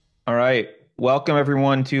All right. Welcome,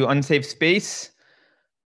 everyone, to Unsafe Space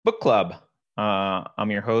Book Club. I'm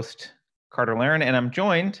your host, Carter Laren, and I'm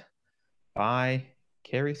joined by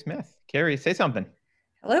Carrie Smith. Carrie, say something.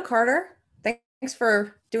 Hello, Carter. Thanks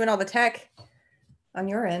for doing all the tech on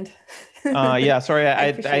your end. Yeah, sorry, I I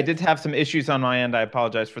appreciate did it. have some issues on my end. I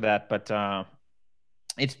apologize for that, but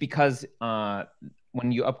it's because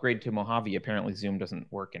when you upgrade to Mojave, apparently Zoom doesn't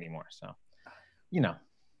work anymore. So, you know,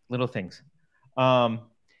 little things. Um,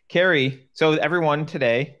 Carrie, so everyone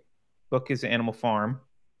today, book is Animal Farm.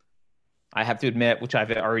 I have to admit, which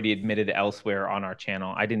I've already admitted elsewhere on our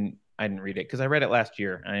channel, I didn't read it because I read it last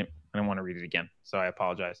year and I don't want to read it again. So I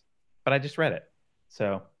apologize. But I just read it.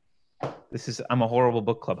 So I'm a horrible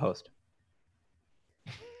book club host.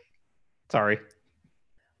 Sorry.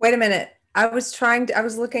 Wait a minute. I was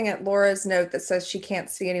looking at Laura's note that says she can't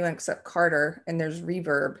see anyone except Carter and there's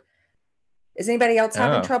reverb. Is anybody else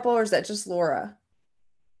having Oh. trouble or is that just Laura?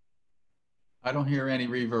 I don't hear any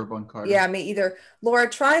reverb on Yeah, Carter. me either. Laura,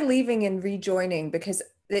 try leaving and rejoining because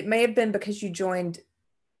it may have been because you joined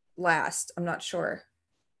last. I'm not sure.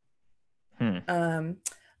 Hmm. Um,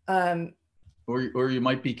 um, Or you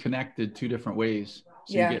might be connected two different ways.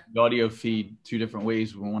 So you yeah. get the audio feed two different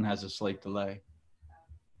ways when one has a slight delay.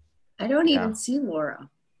 I don't Yeah. even see Laura.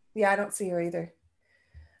 Yeah, I don't see her either.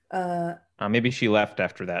 Uh, Maybe she left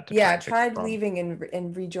after that to try yeah, and fix the try problem. leaving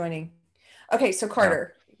and rejoining. Okay, so Yeah.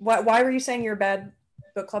 Carter, why were you saying you're a bad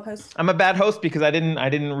book club host? I'm a bad host because I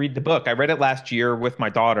didn't read the book. I read it last year with my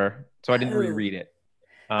daughter, so I didn't Oh, reread it.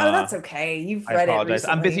 oh, Uh, that's okay. You've I read it apologize.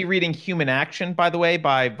 I'm busy recently. reading Human Action, by the way,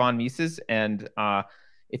 by Von Mises. And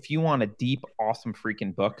if you want a deep, awesome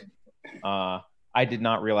freaking book, I did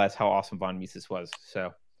not realize how awesome Von Mises was.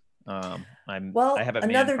 So I Well, have a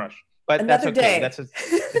man crush. But that's another okay. day. That's a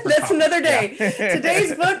different That's topic. another Yeah. day.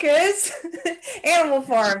 Today's book is Animal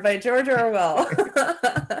Farm by George Orwell.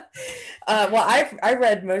 Well, I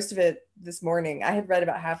read most of it this morning. I had read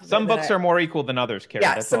about half of it. Some Then books are more equal than others, Carrie.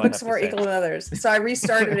 yeah, That's some all I books have to more say. equal than others. So I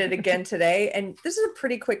restarted it again today, and this is a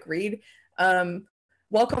pretty quick read.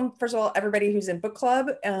 Welcome, first of all, everybody who's in book club.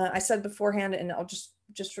 I said beforehand, and I'll just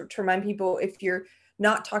to remind people, if you're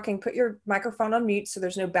not talking, put your microphone on mute so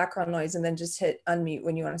there's no background noise, and then just hit unmute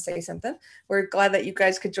when you want to say something. We're glad that you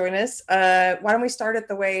guys could join us. Why don't we start it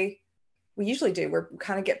the way we usually do? We're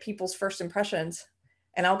kind of get people's first impressions,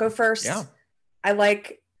 and I'll go first. Yeah. I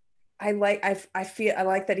like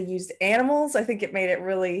that he used animals. I think it made it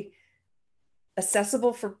really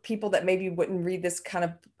accessible for people that maybe wouldn't read this kind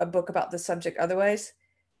of a book about the subject otherwise.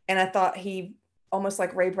 And I thought he, almost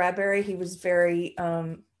like Ray Bradbury, he was very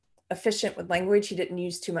efficient with language. He didn't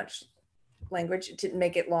use too much language. It didn't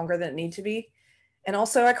make it longer than it needed to be. And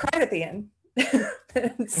also I cried at the end.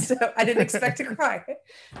 So I didn't expect to cry.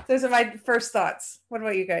 Those are my first thoughts. What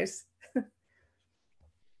about you guys?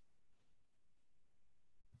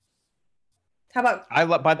 How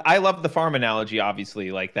about But I love the farm analogy.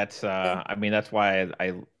 Obviously, like that's. yeah. I mean, that's why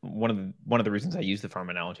I one of the reasons I use the farm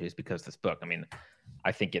analogy is because this book. I mean,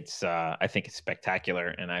 I think it's spectacular,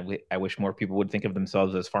 and I wish more people would think of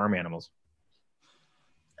themselves as farm animals.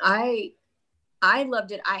 I I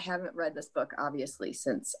loved it. I haven't read this book obviously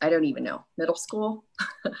since I don't even know middle school.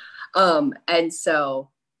 And so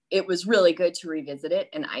it was really good to revisit it.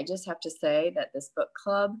 And I just have to say that this book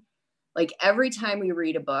club, like every time we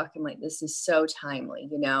read a book, I'm like, this is so timely,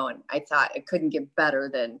 and I thought it couldn't get better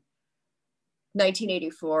than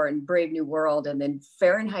 1984 and Brave New World. And then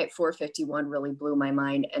Fahrenheit 451 really blew my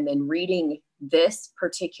mind. And then reading this,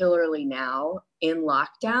 particularly now in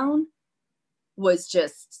lockdown, was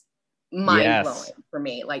just mind blowing Yes. for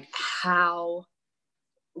me. Like how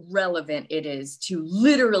relevant it is to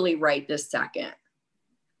literally right this second.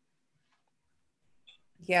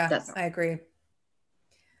 Yeah, That's I agree.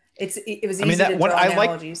 It was I mean easy that to one draw I like.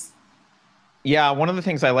 analogies. Yeah, one of the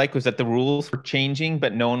things I like was that the rules were changing,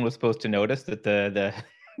 but no one was supposed to notice that the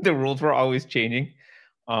the rules were always changing.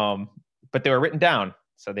 Um, but they were written down,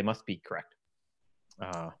 so they must be correct.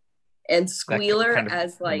 Uh, and that Squealer kind of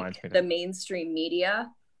as like reminds me of the that. mainstream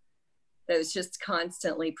media that was just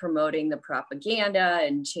constantly promoting the propaganda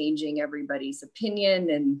and changing everybody's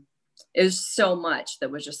opinion. And it was so much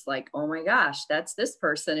that was just like, oh my gosh, that's this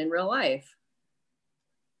person in real life.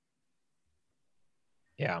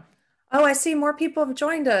 Yeah. Oh, I see more people have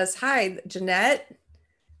joined us. Hi, Jeanette,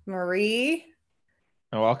 Marie,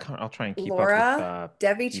 Oh, I'll try and keep up with Laura,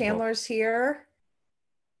 Debbie people. Chandler's here.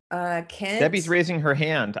 Kent, Debbie's raising her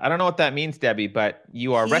hand. I don't know what that means, Debbie, but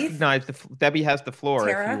you are Keith, recognized. Debbie has the floor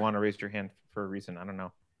if you Tara. want to raise your hand for a reason. I don't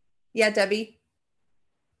know. Yeah, Debbie.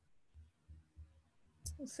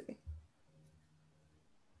 Let's see.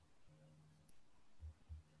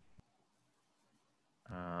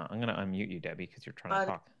 I'm gonna unmute you, Debbie, because you're trying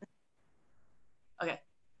to talk. Okay.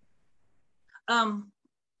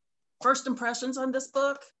 First impressions on this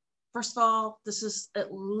book. First of all, this is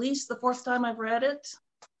at least the fourth time I've read it.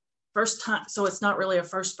 First time, so it's not really a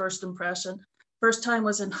first impression. First time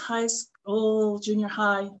was in high school, junior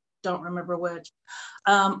high, don't remember which.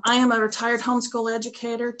 I am a retired homeschool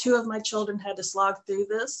educator. 2 of my children had to slog through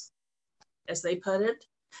this, as they put it.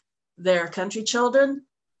 They're country children.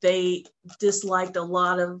 They disliked a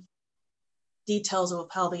lot of details of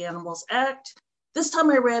how the animals act. This time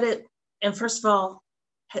I read it, and first of all,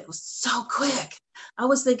 it was so quick. I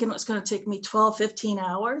was thinking it was going to take me 12, 15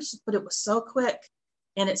 hours, but it was so quick.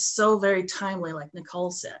 And it's so very timely, like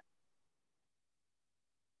Nicole said.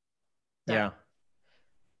 Yeah.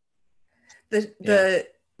 The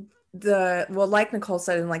well, like Nicole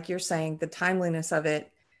said, and like you're saying, the timeliness of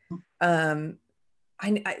it. One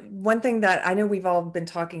thing that I know we've all been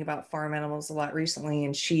talking about farm animals a lot recently,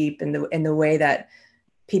 and sheep, and the way that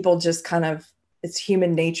people just kind of, it's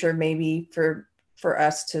human nature maybe for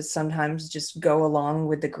us to sometimes just go along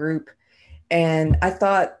with the group. And I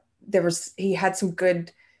thought he had some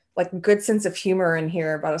good sense of humor in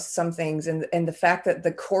here about some things, and the fact that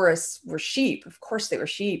the chorus were sheep. Of course they were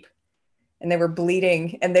sheep, and they were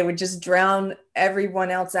bleating, and they would just drown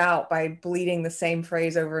everyone else out by bleating the same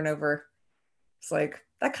phrase over and over. It's like,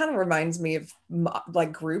 that kind of reminds me of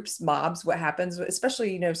like groups, mobs, what happens,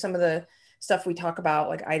 especially, some of the stuff we talk about,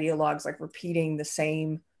 like ideologues, like repeating the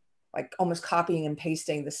same, like almost copying and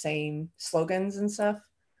pasting the same slogans and stuff.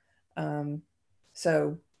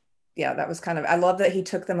 So yeah, that was kind of, I love that he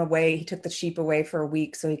took them away. He took the sheep away for a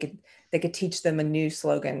week so they could teach them a new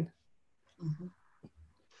slogan. Mm-hmm.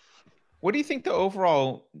 What do you think the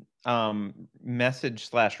overall message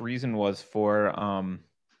 / reason was for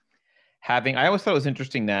having? I always thought it was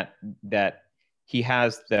interesting that he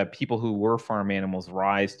has the people who were farm animals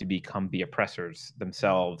rise to become the oppressors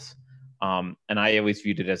themselves, and I always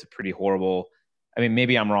viewed it as a pretty horrible. I mean,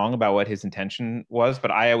 maybe I'm wrong about what his intention was,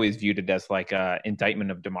 but I always viewed it as like an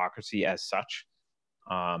indictment of democracy as such,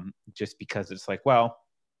 just because it's like, well,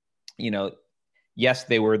 yes,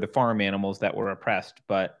 they were the farm animals that were oppressed,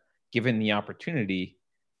 but given the opportunity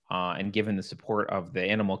and given the support of the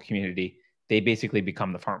animal community, they basically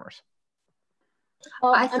become the farmers.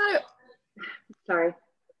 Well, I thought sorry.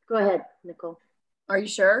 Go ahead, Nicole. Are you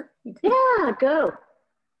sure? Yeah, go.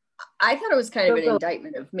 I thought it was kind of an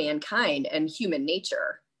indictment of mankind and human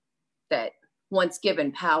nature, that once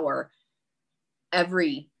given power,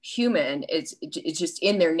 every human it's just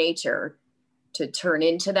in their nature to turn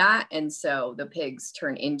into that. And so the pigs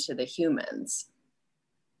turn into the humans.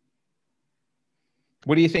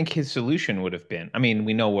 What do you think his solution would have been? I mean,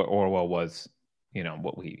 we know what Orwell was,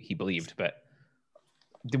 what he believed, but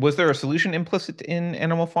was there a solution implicit in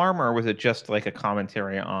Animal Farm, or was it just like a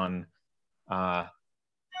commentary on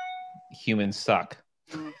humans suck?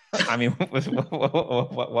 I mean, what was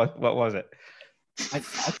it? I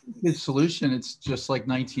think his solution, it's just like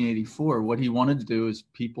 1984. What he wanted to do is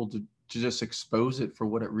people to just expose it for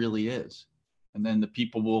what it really is. And then the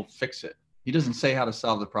people will fix it. He doesn't say how to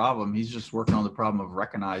solve the problem. He's just working on the problem of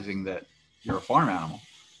recognizing that you're a farm animal.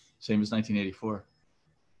 Same as 1984.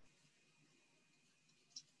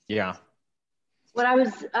 Yeah. What I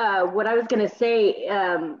was going to say,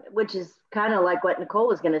 which is kind of like what Nicole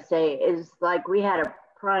was going to say, is like we had a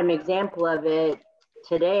prime example of it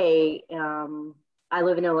today. I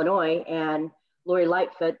live in Illinois, and Lori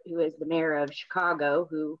Lightfoot, who is the mayor of Chicago,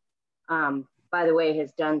 who, by the way,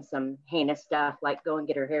 has done some heinous stuff like go and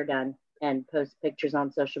get her hair done and post pictures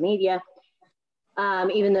on social media,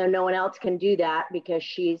 even though no one else can do that because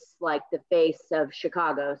she's like the face of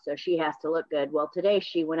Chicago, so she has to look good. Well, today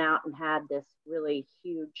she went out and had this really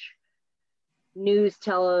huge news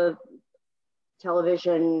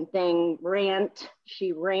television thing rant.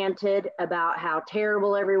 She ranted about how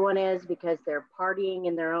terrible everyone is because they're partying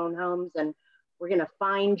in their own homes and we're going to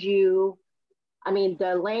find you. I mean,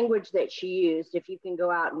 the language that she used, if you can go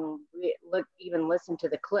out and even listen to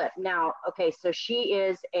the clip. Now, okay, so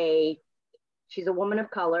she's a woman of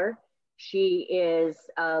color. She is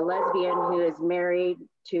a lesbian who is married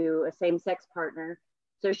to a same-sex partner.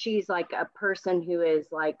 So she's like a person who is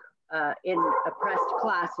like in oppressed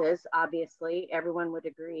classes. Obviously, everyone would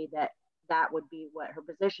agree that that would be what her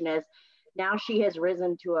position is. Now she has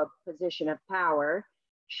risen to a position of power.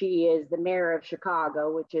 She is the mayor of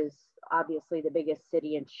Chicago, which is obviously the biggest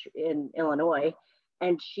city in Illinois.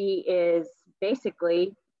 And she is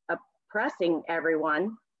basically oppressing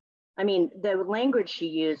everyone. I mean, the language she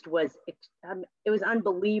used was, it was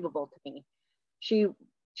unbelievable to me. She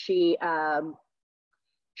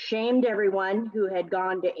shamed everyone who had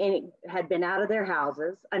had been out of their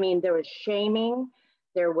houses. I mean, there was shaming,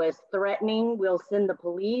 there was threatening. We'll send the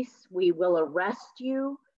police. We will arrest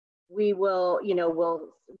you. We will,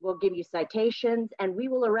 we'll give you citations, and we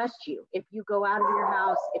will arrest you if you go out of your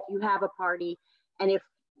house, if you have a party, and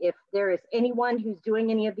if there is anyone who's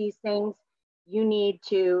doing any of these things, you need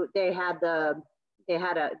to. They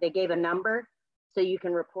gave a number so you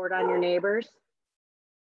can report on your neighbors.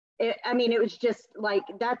 It was just like,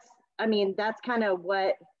 that's kind of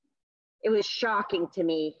what, it was shocking to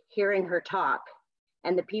me hearing her talk,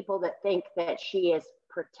 and the people that think that she is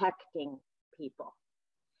protecting people,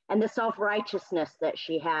 and the self-righteousness that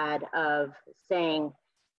she had of saying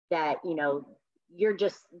that,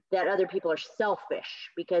 that other people are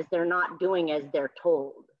selfish because they're not doing as they're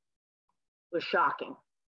told, was shocking.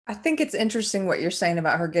 I think it's interesting what you're saying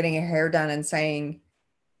about her getting her hair done and saying,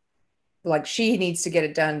 like, she needs to get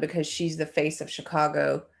it done because she's the face of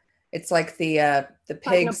Chicago. It's like the pigs.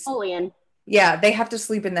 Like Napoleon. Yeah, they have to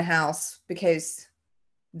sleep in the house because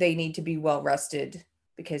they need to be well rested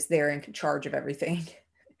because they're in charge of everything.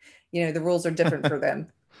 The rules are different for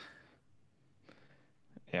them.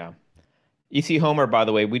 Yeah. EC Homer, by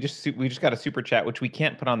the way, we just got a super chat, which we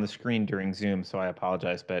can't put on the screen during Zoom, so I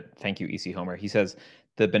apologize, but thank you, EC Homer. He says,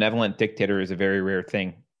 the benevolent dictator is a very rare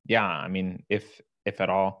thing. Yeah, I mean, if at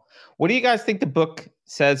all. What do you guys think the book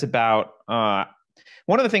says about,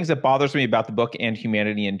 one of the things that bothers me about the book and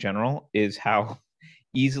humanity in general is how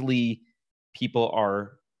easily people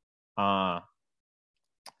are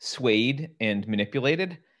swayed and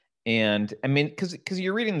manipulated. And I mean, because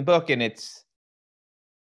you're reading the book and it's,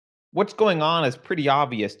 what's going on is pretty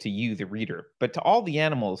obvious to you, the reader, but to all the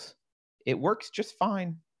animals, it works just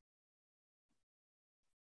fine.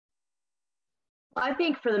 I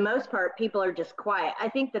think for the most part, people are just quiet. I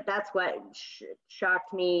think that's what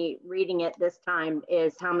shocked me reading it this time,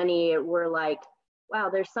 is how many were like, wow,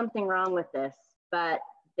 there's something wrong with this. But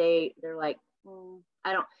they're like,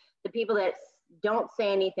 the people that don't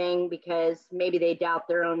say anything because maybe they doubt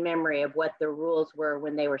their own memory of what the rules were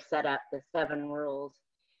when they were set up, the 7 rules,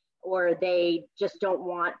 or they just don't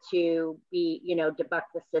want to be, debunk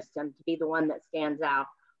the system, to be the one that stands out.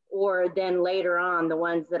 Or then later on, the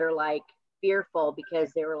ones that are like fearful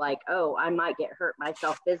because they were like, oh, I might get hurt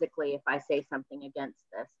myself physically if I say something against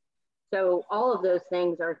this. So all of those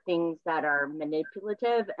things are things that are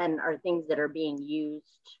manipulative and are things that are being used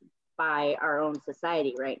by our own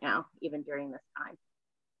society right now, even during this time.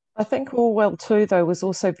 I think Orwell too, though, was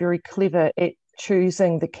also very clever at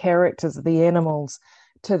choosing the characters of the animals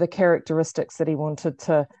to the characteristics that he wanted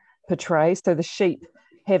to portray. So the sheep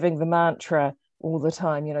having the mantra all the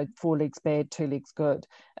time, 4 legs bad, 2 legs good,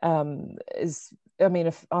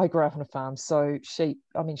 if I grew up on a farm, so sheep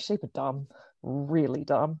are dumb, really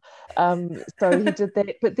dumb. So he did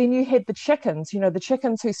that. But then you had the chickens, the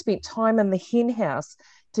chickens who spent time in the hen house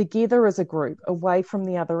together as a group, away from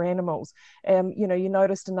the other animals. You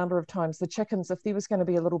noticed a number of times the chickens, if there was going to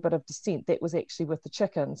be a little bit of dissent, that was actually with the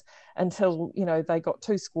chickens, until they got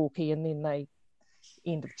too squawky, and then they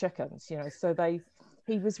end of chickens. So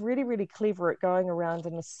he was really, really clever at going around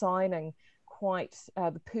and assigning quite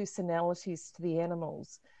the personalities to the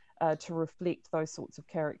animals to reflect those sorts of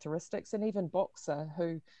characteristics. And even Boxer,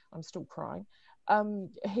 who I'm still crying,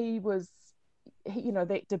 he was,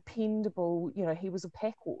 that dependable, he was a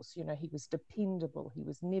pack horse, he was dependable. He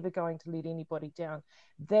was never going to let anybody down.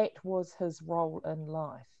 That was his role in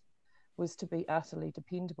life, was to be utterly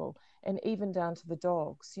dependable. And even down to the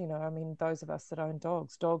dogs, those of us that own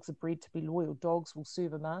dogs are bred to be loyal. Dogs will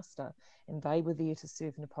serve a master, and they were there to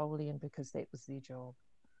serve Napoleon because that was their job.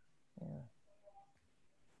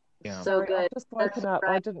 Yeah. So good. I've just woken up.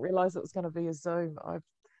 Right. I didn't realize it was going to be a Zoom. I've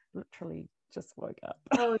literally just woke up.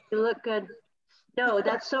 Oh, you look good. No,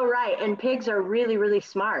 that's so right. And pigs are really, really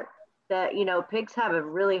smart. That, pigs have a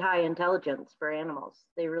really high intelligence for animals.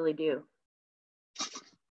 They really do.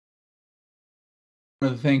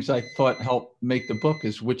 One of the things I thought helped make the book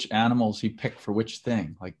is which animals he picked for which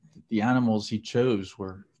thing. Like the animals he chose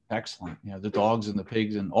were excellent. The dogs and the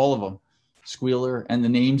pigs and all of them. Squealer, and the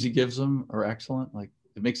names he gives them are excellent. Like,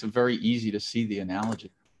 it makes it very easy to see the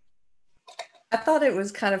analogy. I thought it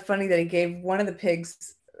was kind of funny that he gave one of the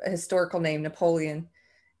pigs a historical name, Napoleon,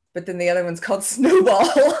 but then the other one's called Snowball.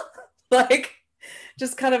 Like,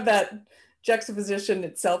 just kind of that juxtaposition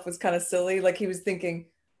itself was kind of silly. Like, he was thinking,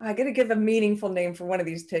 I got to give a meaningful name for one of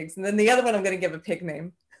these pigs, and then the other one I'm going to give a pig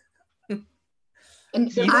name.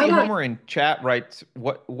 And Homer in chat writes,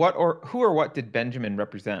 what or who or what did Benjamin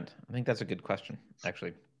represent? I think that's a good question,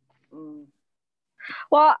 actually.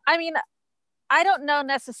 Well, I don't know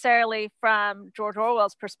necessarily from George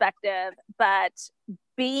Orwell's perspective, but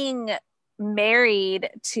being married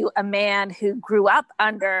to a man who grew up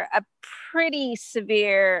under a pretty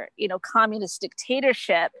severe, communist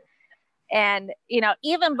dictatorship. And,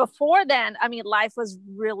 even before then, I mean, life was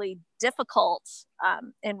really difficult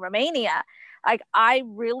in Romania. Like, I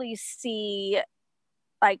really see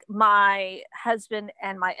like my husband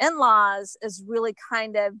and my in-laws as really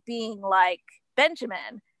kind of being like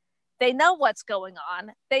Benjamin. They know what's going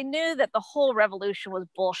on. They knew that the whole revolution was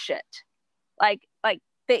bullshit. Like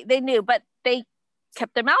they knew, but they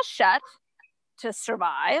kept their mouths shut to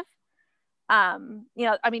survive. I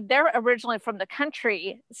mean, they're originally from the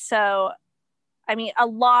country. So, I mean, a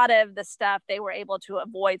lot of the stuff they were able to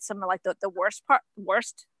avoid some of like the worst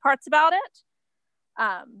parts about it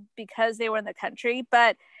because they were in the country.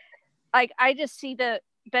 But like, I just see the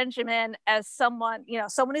Benjamin as someone,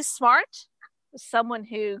 someone who's smart, someone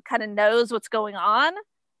who kind of knows what's going on,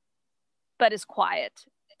 but is quiet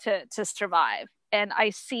to survive. And I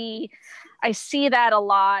see that a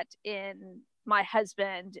lot in my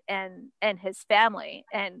husband and his family.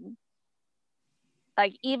 And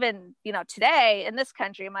like, even, today in this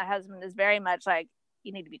country, my husband is very much like,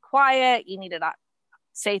 you need to be quiet. You need to not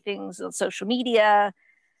say things on social media,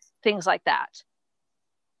 things like that.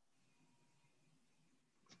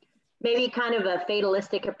 Maybe kind of a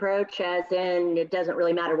fatalistic approach, as in it doesn't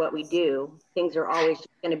really matter what we do. Things are always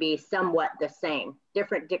going to be somewhat the same.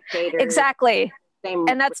 Different dictators. Exactly. Same.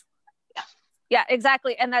 And that's, yeah,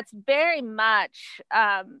 exactly. And that's very much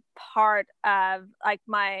part of like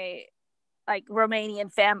my like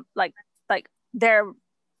Romanian like their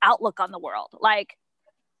outlook on the world. Like,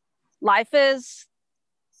 life is,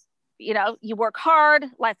 you work hard,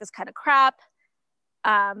 life is kind of crap.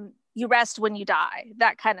 You rest when you die,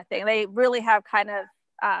 that kind of thing. They really have kind of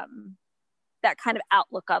that kind of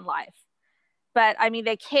outlook on life. But I mean,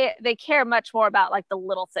 they care much more about like the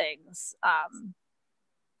little things,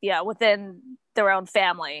 within their own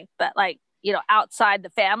family. But like, outside the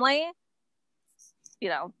family,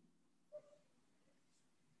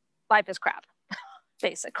 life is crap,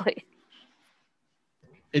 basically.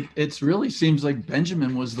 It really seems like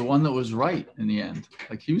Benjamin was the one that was right in the end.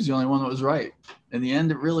 Like, he was the only one that was right. In the end,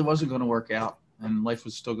 it really wasn't going to work out, and life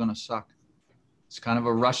was still going to suck. It's kind of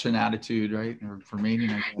a Russian attitude, right? Or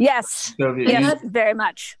Romanian, I guess. Yes. Yes, very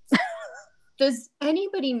much. Does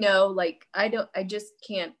anybody know, like, I just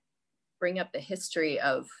can't bring up the history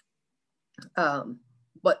of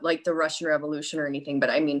what, like, the Russian Revolution or anything, but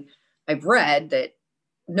I mean, I've read that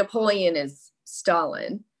Napoleon is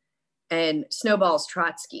Stalin and Snowball's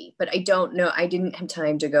Trotsky, but I don't know. I didn't have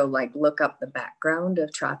time to go like look up the background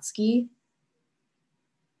of Trotsky.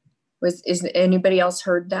 Is anybody else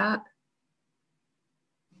heard that?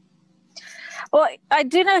 Well, I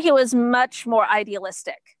do know he was much more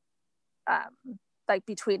idealistic, like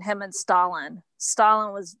between him and Stalin.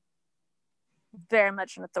 Stalin was very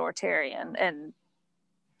much an authoritarian, and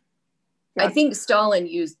I think Stalin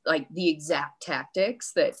used like the exact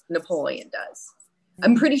tactics that Napoleon does.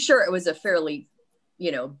 I'm pretty sure it was a fairly,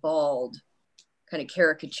 bald kind of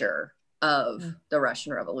caricature of the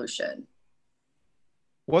Russian Revolution.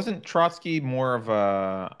 Wasn't Trotsky more of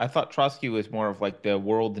a... I thought Trotsky was more of like the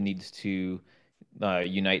world needs to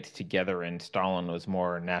unite together, and Stalin was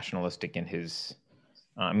more nationalistic in his...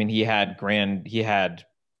 I mean, he had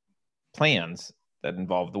plans that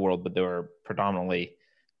involved the world, but they were predominantly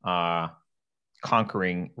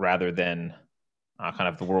conquering rather than kind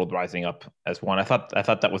of the world rising up as one. I thought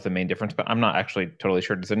that was the main difference, but I'm not actually totally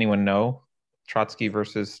sure. Does anyone know Trotsky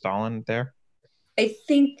versus Stalin there? I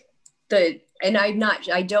think and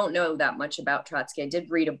I don't know that much about Trotsky. I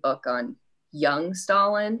did read a book on young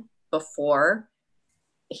Stalin before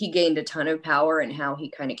he gained a ton of power and how he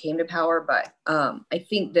kind of came to power. But I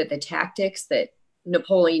think that the tactics that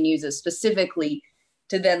Napoleon uses specifically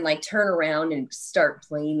to then like turn around and start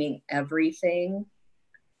blaming everything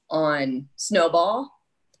on Snowball,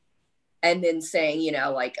 and then saying,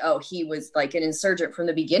 like, oh, he was like an insurgent from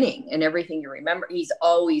the beginning, and everything you remember, he's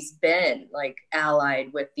always been like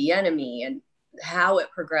allied with the enemy, and how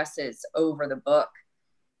it progresses over the book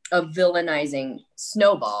of villainizing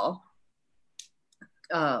Snowball,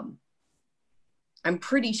 I'm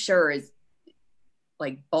pretty sure is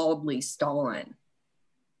like baldly Stalin.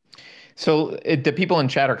 So the people in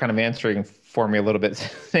chat are kind of answering for me a little bit,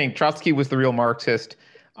 saying Trotsky was the real Marxist.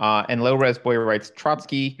 And Low Res Boy writes,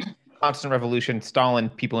 Trotsky, constant revolution, Stalin,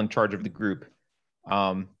 people in charge of the group.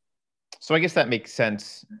 So I guess that makes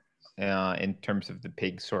sense in terms of the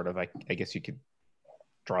pig, sort of. I guess you could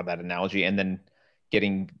draw that analogy. And then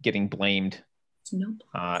getting blamed.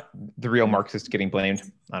 The real Marxist getting blamed.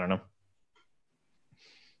 I don't know.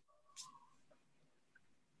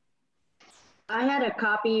 I had a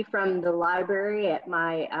copy from the library at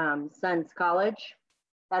my son's college.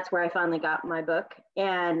 That's where I finally got my book.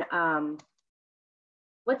 And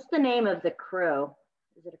what's the name of the crow?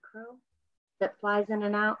 Is it a crow that flies in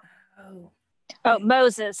and out? Oh,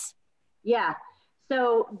 Moses. Yeah.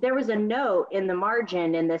 So there was a note in the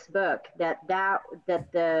margin in this book that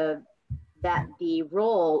the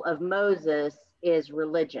role of Moses is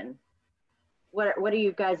religion. What are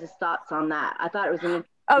you guys' thoughts on that? I thought it was an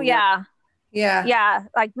yeah,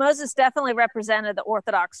 like Moses definitely represented the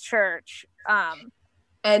Orthodox Church.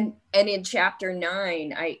 And in chapter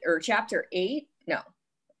 9, or chapter 8, no,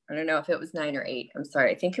 I don't know if it was 9 or 8. I'm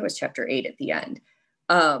sorry, I think it was chapter 8 at the end.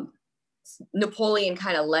 Napoleon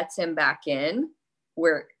kind of lets him back in,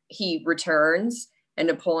 where he returns, and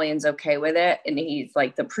Napoleon's okay with it, and he's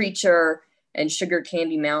like the preacher, and Sugar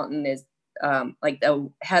Candy Mountain is like the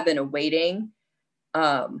heaven awaiting.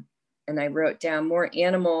 And I wrote down more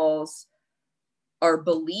animals are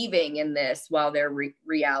believing in this while their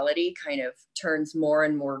reality kind of turns more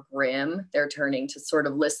and more grim. They're turning to sort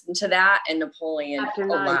of listen to that, and Napoleon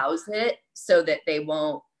allows it so that they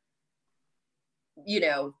won't,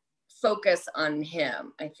 focus on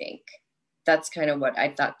him. I think that's kind of what I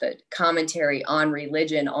thought, the commentary on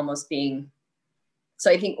religion almost being. So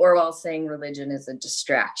I think Orwell's saying religion is a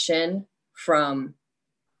distraction from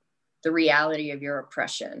the reality of your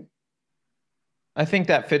oppression. I think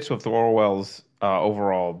that fits with Orwell's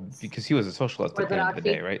overall, because he was a socialist at the end of the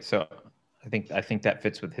day, right? So I think that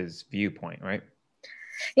fits with his viewpoint, right?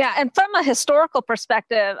 Yeah, and from a historical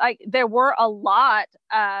perspective, there were a lot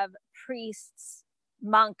of priests,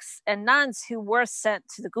 monks, and nuns who were sent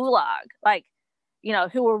to the Gulag,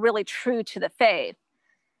 who were really true to the faith.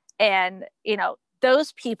 And,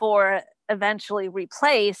 those people were eventually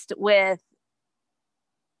replaced with,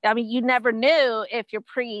 you never knew if your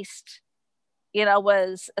priest,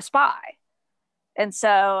 was a spy. And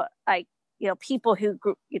so, people who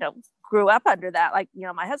grew up under that,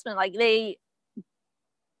 my husband, they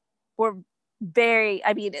were very,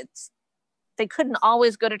 they couldn't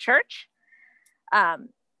always go to church.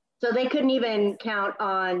 So they couldn't even count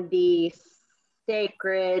on the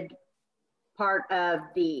sacred part of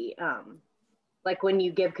the, when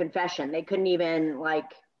you give confession, they couldn't even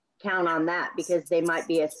count on that because they might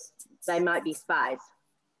be spies.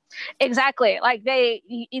 Exactly.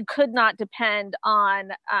 You could not depend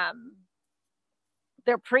on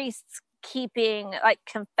their priests keeping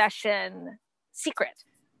confession secret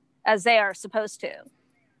as they are supposed to.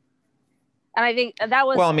 And I think that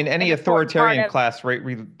was any authoritarian class, right?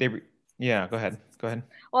 Yeah, go ahead.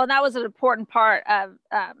 Well, that was an important part of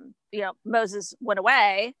Moses went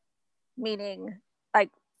away, meaning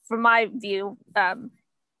from my view, the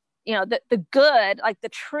good, the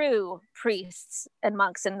true priests and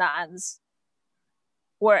monks and nuns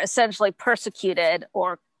were essentially persecuted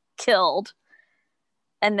or killed.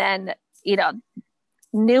 And then,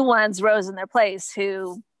 new ones rose in their place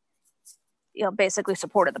who, basically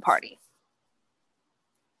supported the party.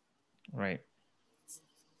 Right.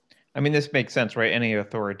 This makes sense, right? Any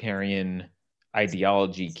authoritarian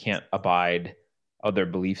ideology can't abide other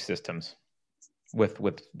belief systems with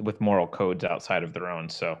moral codes outside of their own.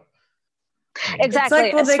 So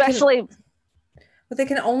exactly, especially they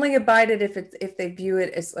can only abide it if they view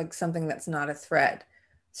it as something that's not a threat.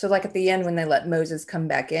 So at the end when they let Moses come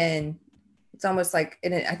back in, it's almost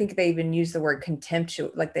and I think they even use the word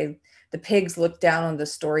contemptuous, the pigs look down on the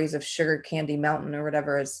stories of Sugar Candy Mountain or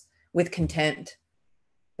whatever as with contempt,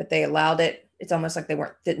 but they allowed it. It's almost like they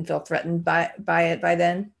didn't feel threatened by it by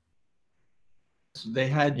then. They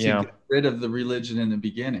had to get rid of the religion in the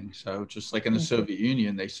beginning. So just like in the Soviet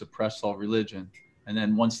Union, they suppressed all religion. And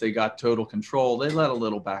then once they got total control, they let a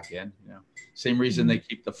little back in. Same reason they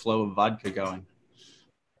keep the flow of vodka going.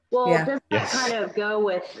 Well, does that kind of go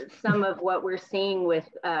with some of what we're seeing with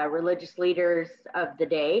religious leaders of the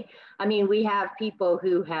day? We have people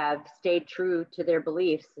who have stayed true to their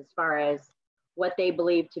beliefs as far as what they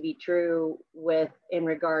believe to be true in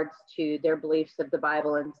regards to their beliefs of the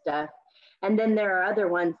Bible and stuff. And then there are other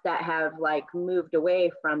ones that have moved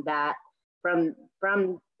away from that, from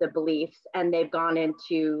the beliefs, and they've gone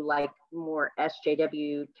into more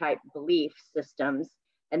SJW type belief systems,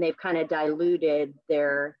 and they've kind of diluted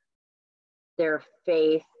their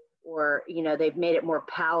faith, or they've made it more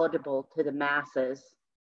palatable to the masses.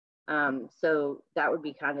 So that would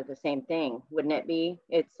be kind of the same thing, wouldn't it be?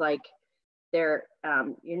 It's they're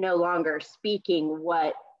you're no longer speaking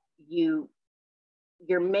what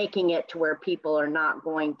you're making it to where people are not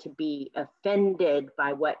going to be offended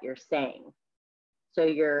by what you're saying. So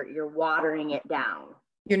you're watering it down.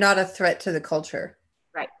 You're not a threat to the culture.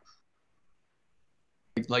 Right.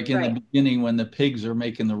 Like in the beginning, when the pigs are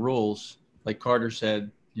making the rules, like Carter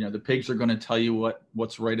said, you know, the pigs are going to tell you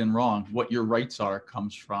what's right and wrong. What your rights are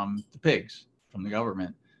comes from the pigs, from the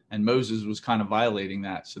government. And Moses was kind of violating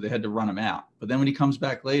that, so they had to run him out. But then when he comes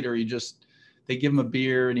back later, they give him a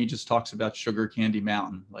beer and he just talks about Sugar Candy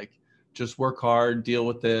Mountain. Like, just work hard, deal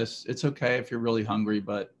with this. It's okay if you're really hungry,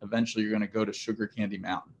 but eventually you're going to go to Sugar Candy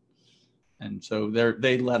Mountain. And so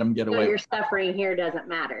they let him get away. So your suffering here doesn't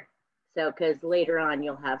matter. So, because later on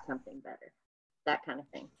you'll have something better, that kind of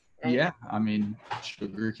thing. Right? Yeah, I mean,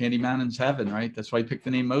 Sugar Candy Mountain's heaven, right? That's why he picked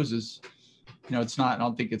the name Moses. You know, I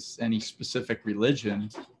don't think it's any specific religion.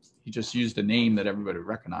 He just used a name that everybody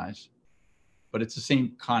recognized. But it's the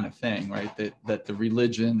same kind of thing, right? That the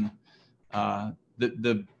religion,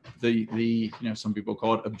 the you know, some people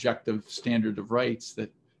call it objective standard of rights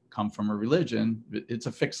that come from a religion. It's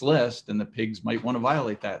a fixed list, and the pigs might want to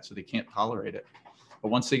violate that, so they can't tolerate it. But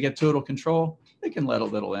once they get total control, they can let a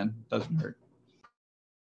little in. It doesn't hurt.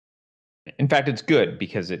 In fact, it's good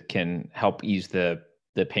because it can help ease the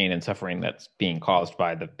pain and suffering that's being caused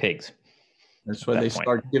by the pigs. That's why they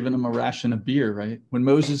start giving them a ration of beer, right? When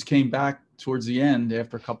Moses came back towards the end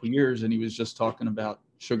after a couple of years and he was just talking about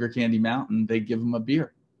Sugar Candy Mountain, they give him a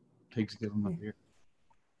beer. Pigs give him a beer.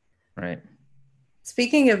 Right.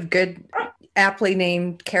 Speaking of good, aptly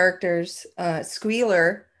named characters,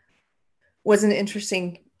 Squealer was an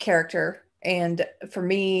interesting character. And for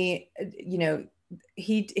me, you know,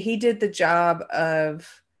 he did the job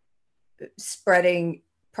of spreading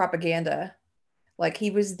propaganda. Like,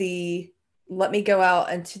 he was let me go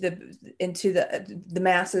out into the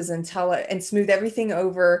masses and tell it and smooth everything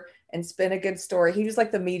over and spin a good story. He was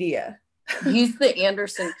like the media. He's the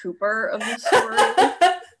Anderson Cooper of the story.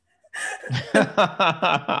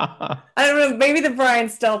 I don't know, maybe the Brian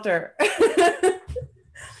Stelter.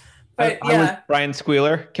 But yeah, Brian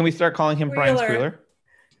Squealer. Can we start calling him Brian Squealer?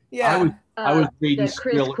 Yeah, I was reading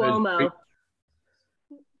Chris Cuomo.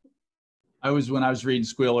 When I was reading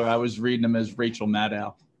Squealer, I was reading him as Rachel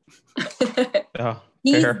Maddow.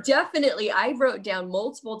 He's definitely, I wrote down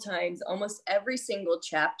multiple times, almost every single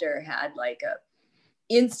chapter had like a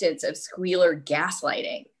instance of Squealer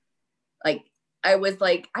gaslighting. Like, I was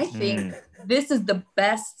like, I think this is the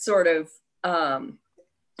best sort of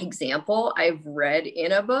example I've read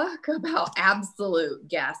in a book about absolute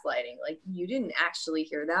gaslighting. Like, you didn't actually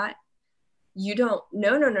hear that. You don't,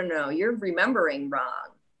 no, you're remembering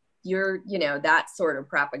wrong. You're, you know, that sort of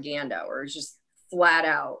propaganda, or just flat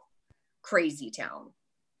out crazy town.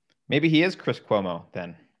 Maybe he is Chris Cuomo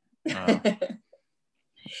then.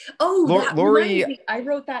 Lori, I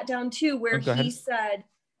wrote that down too, where he said,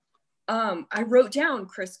 I wrote down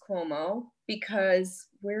Chris Cuomo because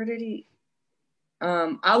where did he,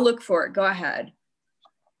 I'll look for it. Go ahead.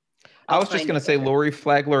 I was just going to say, Lori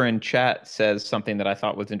Flagler in chat says something that I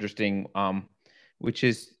thought was interesting, which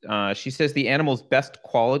is she says the animal's best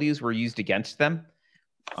qualities were used against them.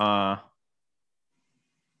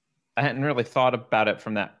 I hadn't really thought about it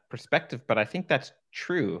from that perspective, but I think that's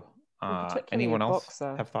true. Anyone else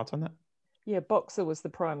have thoughts on that? Yeah, Boxer was the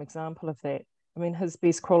prime example of that. I mean, his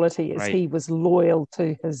best quality is he was loyal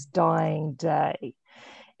to his dying day,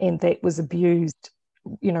 and that was abused,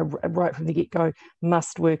 you know, right from the get-go.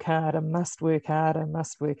 Must work harder, must work harder,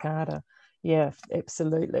 must work harder. Yeah,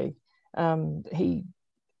 absolutely. And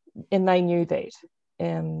they knew that.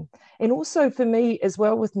 And also for me as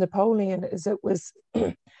well with Napoleon is it was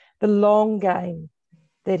the long game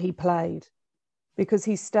that he played, because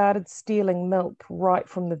he started stealing milk right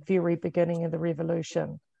from the very beginning of the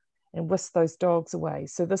revolution and whisked those dogs away.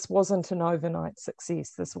 So this wasn't an overnight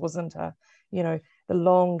success. This wasn't the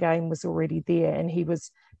long game was already there, and he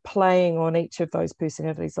was playing on each of those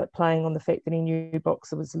personalities, like playing on the fact that he knew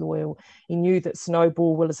Boxer was loyal. He knew that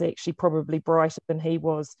Snowball was actually probably brighter than he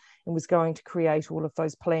was and was going to create all of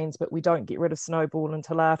those plans, but we don't get rid of Snowball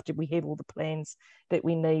until after we have all the plans that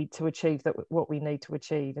we need to achieve what we need to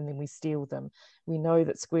achieve, and then we steal them. We know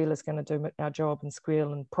that Squeal is going to do our job and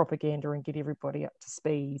Squeal and propaganda and get everybody up to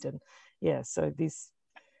speed. And yeah, so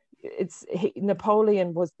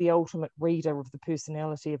Napoleon was the ultimate reader of the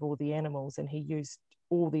personality of all the animals, and he used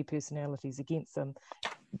all their personalities against them,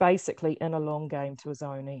 basically in a long game to his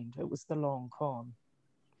own end. It was the long con.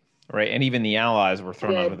 Right, and even the Allies were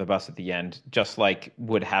thrown under the bus at the end, just like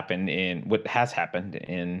what has happened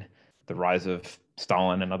in the rise of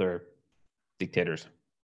Stalin and other dictators.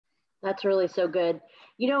 That's really so good.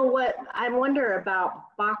 You know what? I wonder about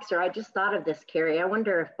Boxer. I just thought of this, Carrie. I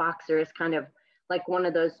wonder if Boxer is kind of like one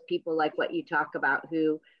of those people like what you talk about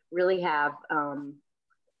who really have,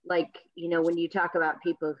 like, you know, when you talk about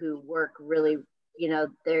people who work really, you know,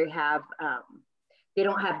 they don't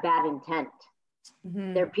have bad intent.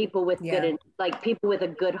 Mhm. They're people with Yeah. like people with a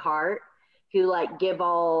good heart who like give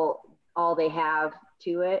all they have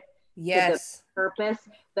to it, to the Yes. purpose,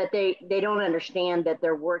 but they don't understand that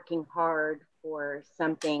they're working hard for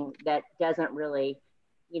something that doesn't really,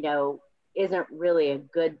 you know, isn't really a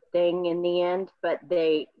good thing in the end, but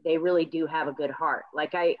they really do have a good heart.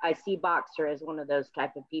 Like I see Boxer as one of those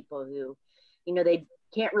type of people who, you know, they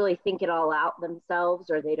can't really think it all out themselves,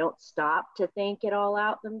 or they don't stop to think it all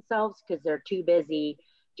out themselves because they're too busy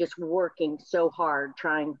just working so hard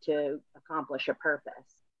trying to accomplish a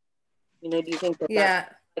purpose. You know, do you think that Yeah.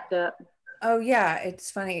 that's like Oh yeah,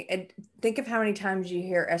 it's funny. And think of how many times you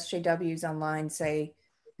hear SJWs online say,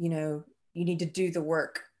 you know, you need to do the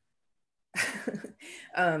work.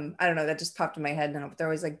 I don't know, that just popped in my head now, but they're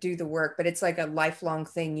always like, do the work, but it's like a lifelong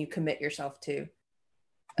thing you commit yourself to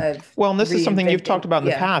of Well, and this is something you've talked reinventing. about in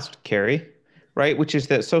the Yeah. past, Carrie, right? Which is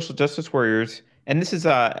that social justice warriors, and this is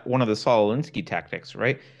one of the Saul Alinsky tactics,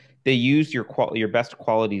 right? They use your best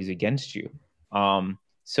qualities against you.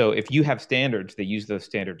 So if you have standards, they use those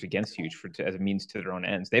standards against you as a means to their own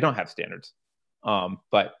ends. They don't have standards,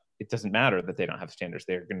 but it doesn't matter that they don't have standards.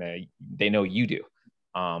 They know you do,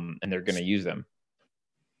 and they're gonna use them.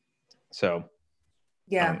 So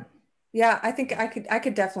Yeah. Yeah, I think I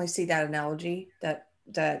could definitely see that analogy that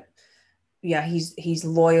yeah, he's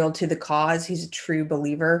loyal to the cause. He's a true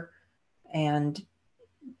believer and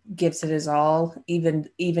gives it his all, even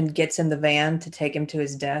gets in the van to take him to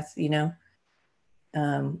his death, you know,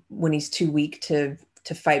 when he's too weak to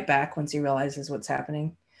fight back once he realizes what's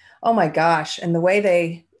happening. Oh my gosh. And the way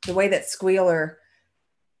that Squealer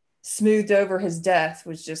smoothed over his death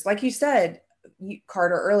was just like you said,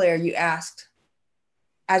 Carter, earlier, you asked,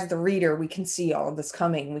 as the reader, we can see all of this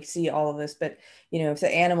coming. We see all of this, but you know, if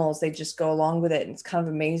the animals, they just go along with it, and it's kind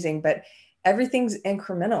of amazing. But everything's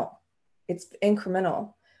incremental. It's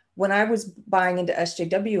incremental. When I was buying into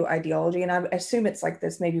SJW ideology, and I assume it's like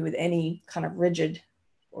this maybe with any kind of rigid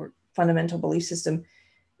or fundamental belief system,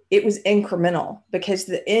 it was incremental because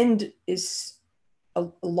the end is a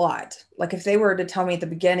lot. Like if they were to tell me at the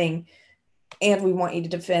beginning, and we want you to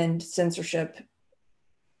defend censorship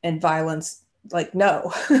and violence, like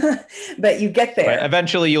no. But you get there. Right.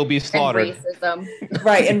 Eventually you'll be slaughtered. And racism.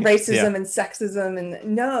 Right. And racism Yeah. and sexism,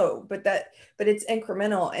 and no, but it's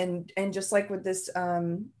incremental. And just like with this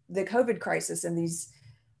the COVID crisis and these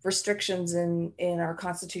restrictions in our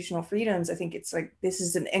constitutional freedoms, I think it's like this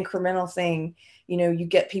is an incremental thing. You know, you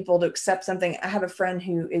get people to accept something. I have a friend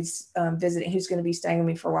who is visiting, who's going to be staying with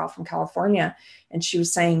me for a while from California, and she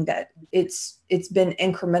was saying that it's been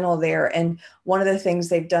incremental there. And one of the things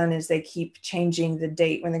they've done is they keep changing the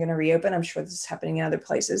date when they're going to reopen. I'm sure this is happening in other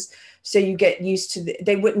places. So you get used to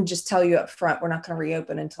they wouldn't just tell you up front, we're not going to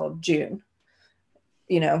reopen until June,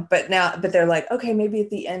 you know, but they're like, okay, maybe at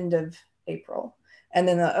the end of April. And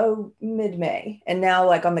then mid-May. And now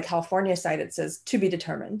like on the California side, it says to be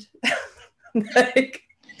determined. Like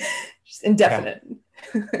just indefinite.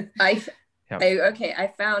 I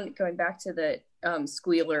found, going back to the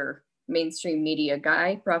Squealer mainstream media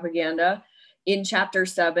guy propaganda, in chapter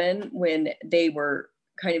 7, when they were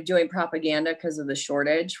kind of doing propaganda because of the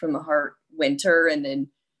shortage from the Hart winter, and then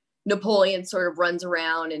Napoleon sort of runs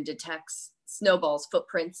around and detects Snowball's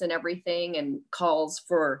footprints and everything and calls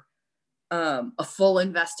for a full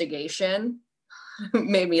investigation.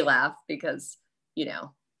 Made me laugh because, you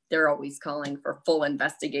know, they're always calling for full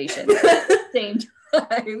investigation at the same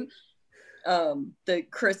time. The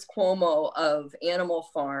Chris Cuomo of Animal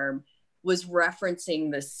Farm was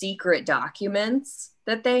referencing the secret documents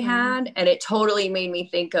that they had, and it totally made me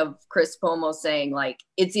think of Chris Cuomo saying, like,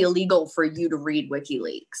 it's illegal for you to read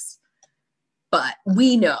WikiLeaks, but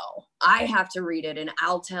we know. I have to read it and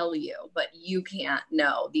I'll tell you, but you can't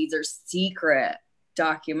know. These are secret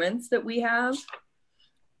documents that we have.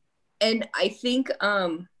 And I think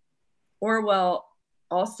Orwell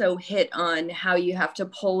also hit on how you have to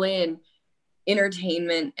pull in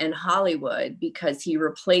entertainment and Hollywood, because he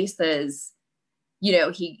replaces, you know,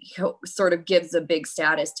 he sort of gives a big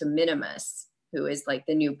status to Minimus, who is like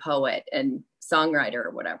the new poet and songwriter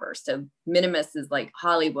or whatever. So Minimus is like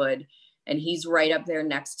Hollywood, and he's right up there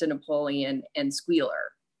next to Napoleon and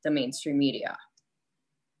Squealer, the mainstream media.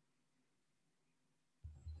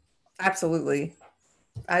 Absolutely.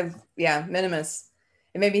 Minimus.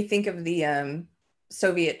 It made me think of the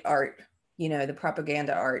Soviet art, you know, the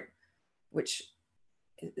propaganda art, which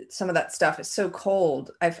some of that stuff is so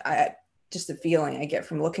cold. I just the feeling I get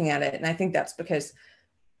from looking at it. And I think that's because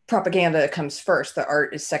propaganda comes first. The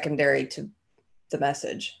art is secondary to the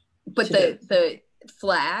message. But the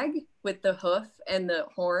flag with the hoof and the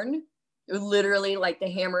horn, literally like the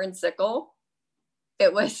hammer and sickle,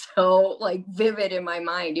 it was so like vivid in my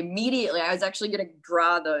mind. Immediately, I was actually going to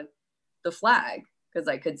draw the flag because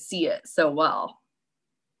I could see it so well.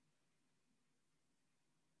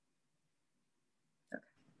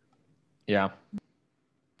 Yeah.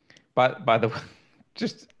 But by the way,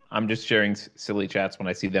 I'm just sharing silly chats when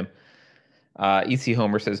I see them. EC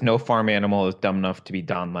Homer says no farm animal is dumb enough to be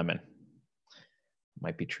Don Lemon.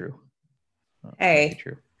 Might be true. Hey. Might be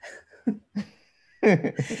true.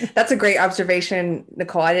 That's a great observation,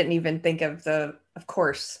 Nicole. I didn't even think of of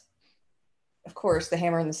course, the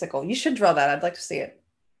hammer and the sickle. You should draw that. I'd like to see it.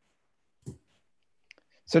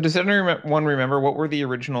 So does anyone remember what were the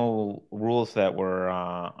original rules that were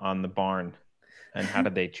on the barn, and how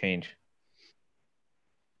did they change?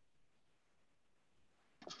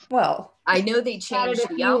 Well, I know they changed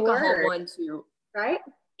the alcohol one to right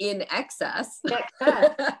in excess.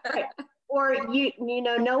 Right. Or you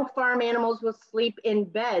know, no farm animals will sleep in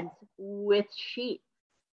beds with sheep.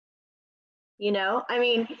 You know, I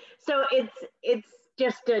mean, so it's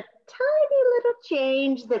just a tiny little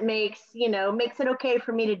change that makes it okay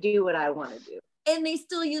for me to do what I want to do. And they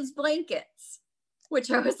still use blankets, which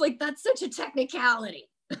I was like, that's such a technicality.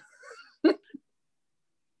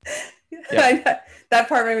 Yeah. That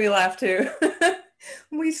part made me laugh too.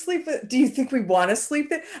 We sleep. Do you think we want to sleep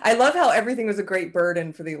there? I love how everything was a great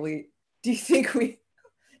burden for the elite. Do you think we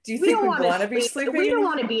want to be sleeping? We don't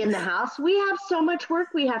want to be in the house. We have so much work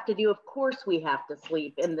we have to do. Of course, we have to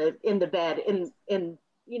sleep in the bed in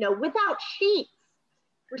without sheets.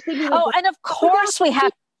 We're sleeping. And of course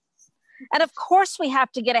we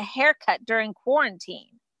have to get a haircut during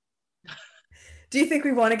quarantine. Do you think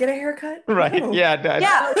we want to get a haircut? Right. No. Yeah.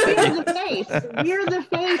 We're the face. We're the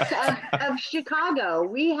face of Chicago.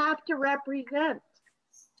 We have to represent.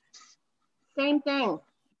 Same thing.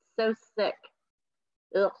 So sick.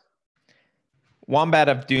 Ugh. Wombat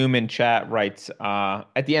of Doom in chat writes,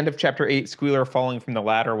 at the end of chapter 8, Squealer falling from the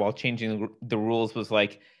ladder while changing the rules was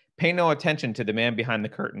like, pay no attention to the man behind the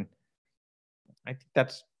curtain. I think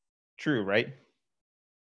that's true, right?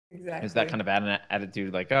 Exactly. Is that kind of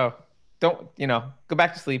attitude like, oh, don't, go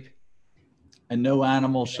back to sleep. And no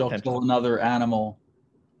animal shall kill another animal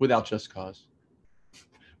without just cause.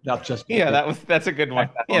 Without just cause. Yeah, that's a good one.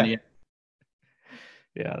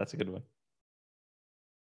 Yeah, that's a good one.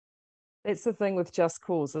 That's the thing with just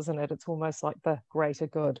cause, isn't it? It's almost like the greater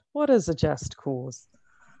good. What is a just cause?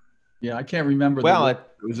 Yeah, I can't remember. Well, it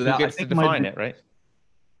was without. Who gets to define it, right?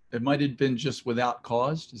 It might have been just without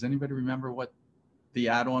cause. Does anybody remember what the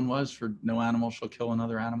add-on was for no animal shall kill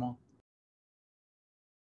another animal?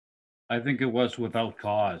 I think it was without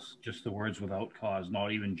cause. Just the words without cause,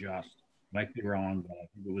 not even just. Might be wrong, but I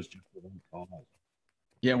think it was just without cause.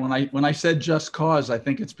 Yeah, when I said just cause, I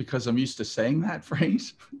think it's because I'm used to saying that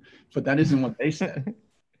phrase, but that isn't what they said.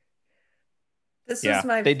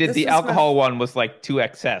 They did the alcohol one was like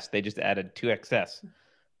 2XS. They just added 2XS.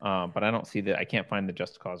 But I don't see I can't find the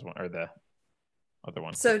just cause one or the other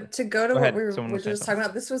one. So to go to what we were just talking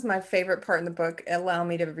about, this was my favorite part in the book. Allow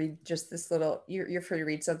me to read just this little, you're free to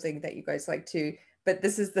read something that you guys like too, but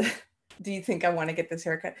this is do you think I want to get this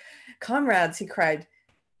haircut? Comrades, he cried.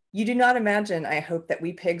 You do not imagine, I hope, that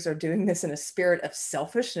we pigs are doing this in a spirit of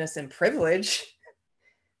selfishness and privilege.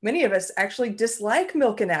 Many of us actually dislike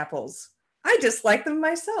milk and apples. I dislike them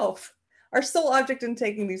myself. Our sole object in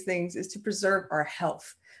taking these things is to preserve our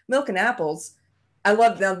health. Milk and apples, I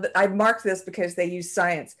love them. I marked this because they use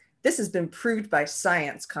science. This has been proved by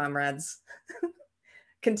science, comrades.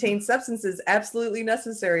 Contain substances absolutely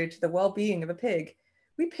necessary to the well-being of a pig.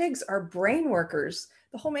 We pigs are brain workers.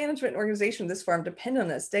 The whole management and organization of this farm depend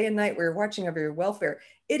on us day and night. We're watching over your welfare.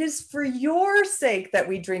 It is for your sake that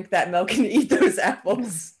we drink that milk and eat those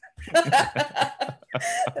apples. That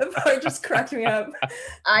part just cracked me up.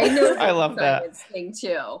 I know. I love that thing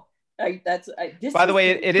too. By the way,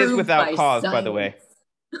 it is without cause. By the way.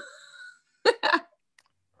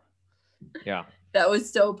 Yeah. That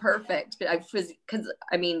was so perfect. Because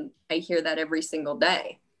I hear that every single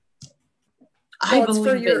day. I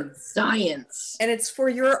believe in science. And it's for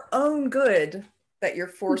your own good that you're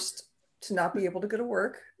forced to not be able to go to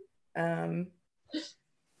work. Yeah.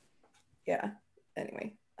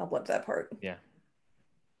 Anyway, I'll love that part. Yeah.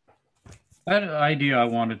 That idea I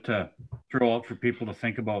wanted to throw out for people to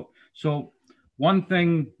think about. So one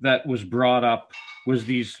thing that was brought up was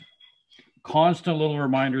these constant little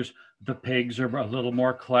reminders. The pigs are a little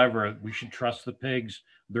more clever. We should trust the pigs.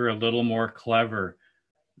 They're a little more clever.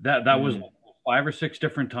 That was 5 or 6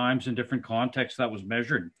 different times in different contexts that was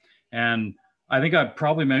measured. And I think I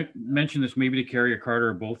probably mentioned this maybe to Carrie or Carter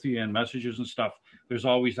or both of you in messages and stuff. There's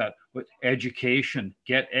always that education,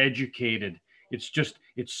 get educated,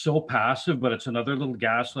 it's so passive, but it's another little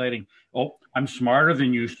gaslighting. Oh, I'm smarter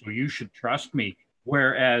than you, so you should trust me.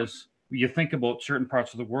 Whereas you think about certain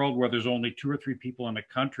parts of the world where there's only 2 or 3 people in a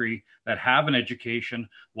country that have an education,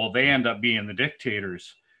 well, they end up being the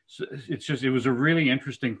dictators. So it was a really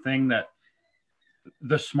interesting thing that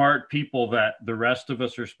the smart people that the rest of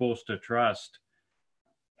us are supposed to trust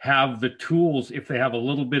have the tools, if they have a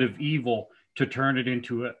little bit of evil, to turn it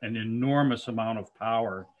into an enormous amount of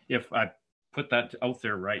power. If I put that out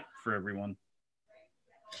there right for everyone.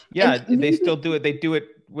 Yeah, they still do it. They do it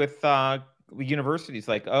with universities.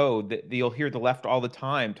 Like, oh, you'll hear the left all the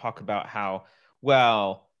time talk about how,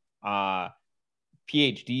 well,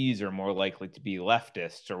 PhDs are more likely to be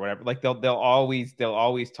leftists or whatever. Like they'll always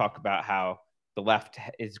talk about how the left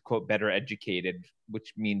is, quote, better educated,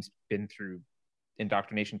 which means been through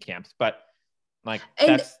indoctrination camps. But like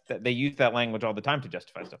they use that language all the time to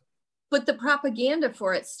justify stuff. But the propaganda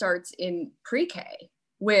for it starts in pre-K,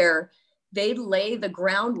 where they lay the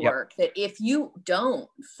groundwork that if you don't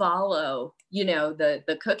follow,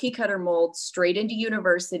 the cookie cutter mold straight into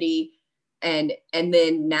university and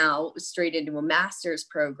then now straight into a master's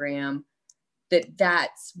program,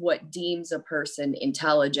 that's what deems a person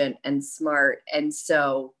intelligent and smart. And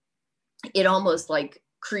so it almost like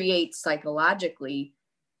creates psychologically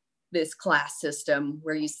this class system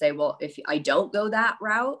where you say, well, if I don't go that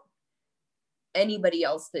route, anybody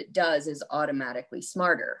else that does is automatically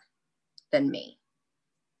smarter than me.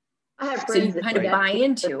 I have So friends you that kind of do that buy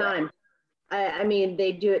into all the it. time. I mean,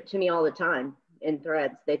 they do it to me all the time in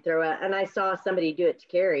threads. They throw out, and I saw somebody do it to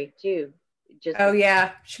Carrie too. Oh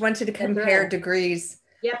yeah, she wanted to compare degrees.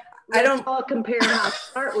 Yep. Let's all compare how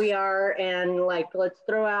smart we are, and like let's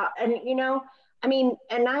throw out. And I mean,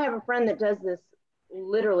 and I have a friend that does this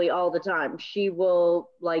literally all the time. She will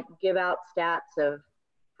like give out stats of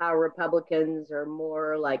how Republicans are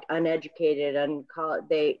more like uneducated and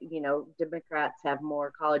Democrats have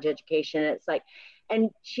more college education. It's like, and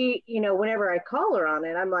she, whenever I call her on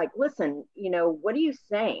it, I'm like, listen, what are you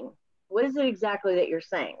saying? What is it exactly that you're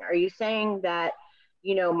saying? Are you saying that,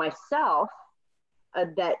 myself,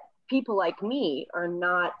 that people like me are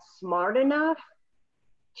not smart enough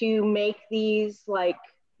to make these like,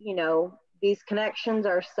 these connections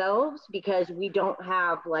ourselves because we don't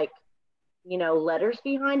have like, letters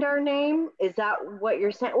behind our name? Is that what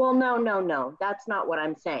you're saying? Well, no, that's not what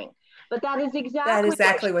I'm saying. But that is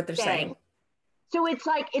exactly what they're saying. So it's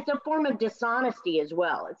like, it's a form of dishonesty as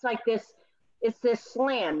well. It's like this, it's this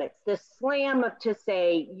slam to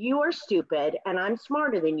say, you are stupid and I'm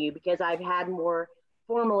smarter than you because I've had more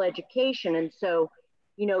formal education. And so,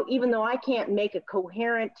 even though I can't make a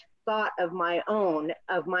coherent thought of my own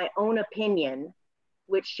opinion,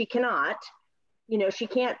 which she cannot, she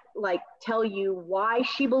can't like tell you why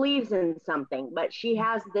she believes in something, but she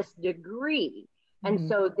has this degree. Mm-hmm. And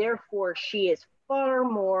so therefore she is far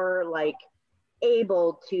more like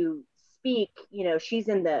able to speak, she's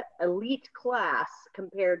in the elite class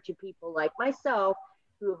compared to people like myself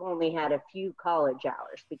who have only had a few college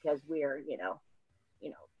hours because we're,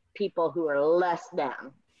 people who are less than.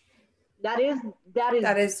 That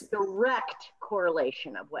is direct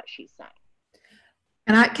correlation of what she's saying.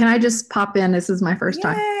 And can I just pop in? This is my first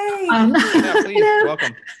time. Yeah, please,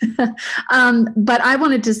 welcome. But I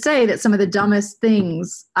wanted to say that some of the dumbest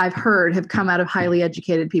things I've heard have come out of highly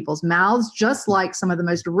educated people's mouths, just like some of the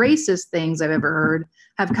most racist things I've ever heard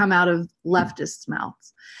have come out of leftists'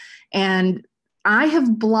 mouths. And I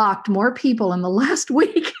have blocked more people in the last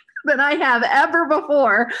week than I have ever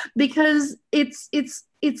before because it's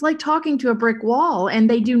like talking to a brick wall and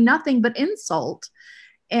they do nothing but insult.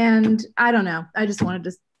 And I don't know. I just wanted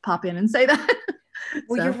to pop in and say that.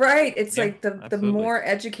 Well, you're right. It's like the more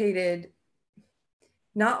educated,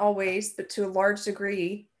 not always, but to a large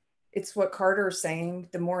degree, it's what Carter is saying,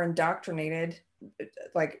 the more indoctrinated.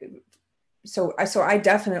 Like, so I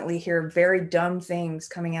definitely hear very dumb things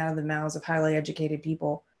coming out of the mouths of highly educated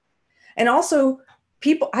people. And also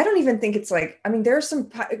people, I don't even think it's like, I mean, there are some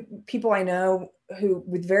people I know who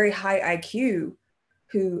with very high IQ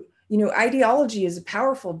who, ideology is a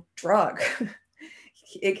powerful drug.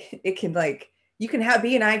 It can like, you can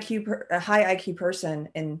be a high IQ person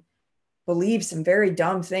and believe some very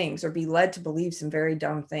dumb things or be led to believe some very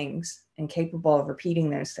dumb things and capable of repeating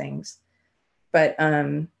those things. But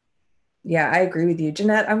yeah, I agree with you,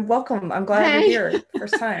 Jeanette. I'm welcome. I'm glad you're here.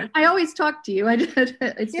 First time. I always talk to you.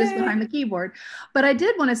 It's just behind the keyboard. But I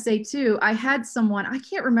did want to say too, I had someone, I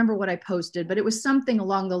can't remember what I posted, but it was something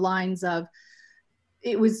along the lines of,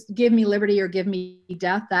 it was give me liberty or give me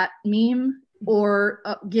death, that meme, or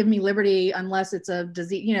give me liberty unless it's a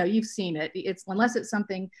disease, you've seen it. It's unless it's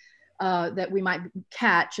something that we might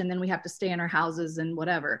catch, and then we have to stay in our houses and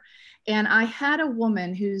whatever. And I had a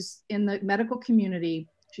woman who's in the medical community.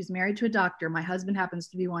 She's married to a doctor. My husband happens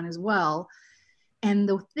to be one as well. And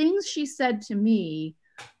the things she said to me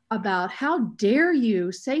about how dare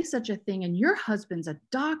you say such a thing, and your husband's a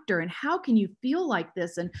doctor, and how can you feel like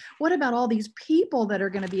this, and what about all these people that are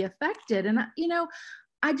going to be affected? And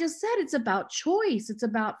I just said, it's about choice. It's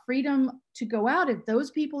about freedom to go out. If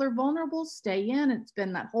those people are vulnerable, stay in. It's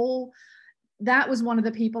been that was one of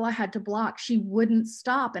the people I had to block. She wouldn't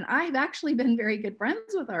stop. And I've actually been very good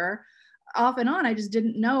friends with her off and on. I just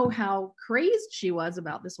didn't know how crazed she was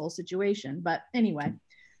about this whole situation. But anyway,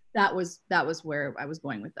 that was where I was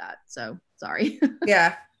going with that. So sorry.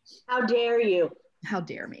 Yeah. How dare you? How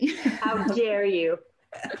dare me? How dare you?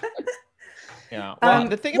 Yeah. Well,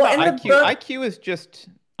 the thing about IQ, book, IQ is just.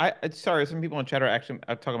 Sorry, some people in chat are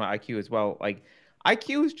talking about IQ as well. Like,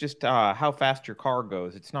 IQ is just how fast your car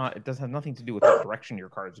goes. It doesn't have nothing to do with what direction your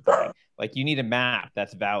car is going. Like, you need a map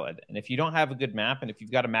that's valid, and if you don't have a good map, and if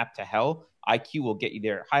you've got a map to hell, IQ will get you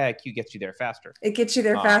there. High IQ gets you there faster. It gets you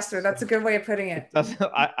there faster. That's a good way of putting it.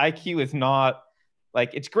 IQ is not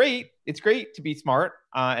like, it's great. It's great to be smart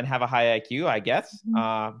and have a high IQ, I guess.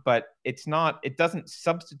 But it's not. It doesn't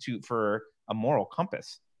substitute for a moral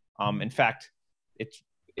compass. In fact,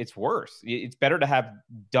 it's worse. It's better to have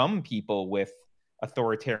dumb people with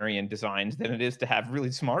authoritarian designs than it is to have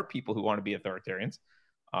really smart people who want to be authoritarians,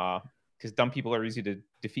 because dumb people are easy to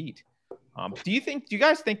defeat. Do you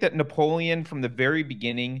guys think that Napoleon from the very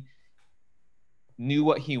beginning knew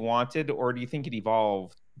what he wanted, or do you think it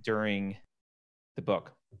evolved during the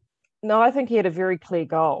book? No, I think he had a very clear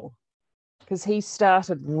goal, because he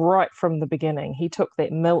started right from the beginning. He took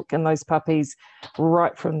that milk and those puppies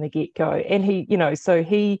right from the get-go. And so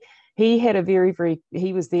he had a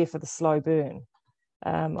he was there for the slow burn.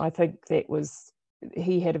 I think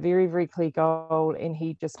he had a very, very clear goal, and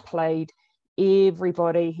he just played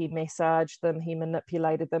everybody. He massaged them, he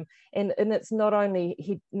manipulated them. And it's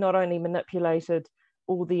he not only manipulated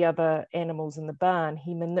all the other animals in the barn,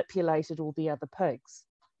 he manipulated all the other pigs,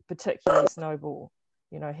 particularly Snowball.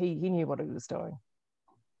 He knew what he was doing.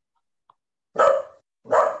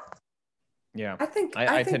 Yeah, I think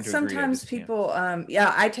tend to sometimes agree. people,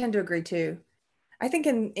 I tend to agree too. I think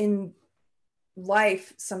in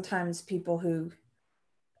life, sometimes people who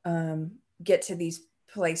get to these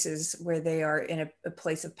places where they are in a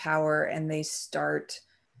place of power, and they start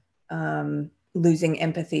losing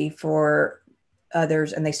empathy for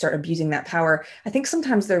others, and they start abusing that power. I think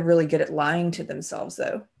sometimes they're really good at lying to themselves,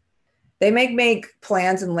 though. They make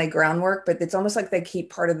plans and lay groundwork, but it's almost like they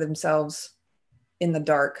keep part of themselves in the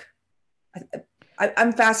dark.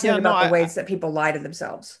 I'm fascinated about the ways that people lie to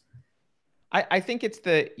themselves. I think it's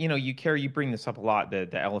you bring this up a lot, the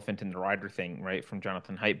elephant in the rider thing, right, from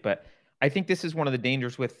Jonathan Haidt. But I think this is one of the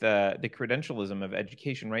dangers with the credentialism of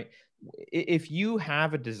education, right? If you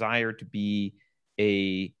have a desire to be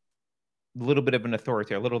a little bit of an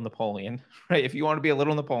authority, a little Napoleon, right? If you want to be a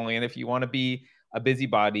little Napoleon, if you want to be a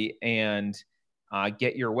busybody and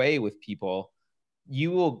get your way with people,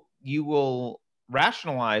 you will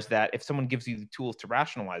rationalize that if someone gives you the tools to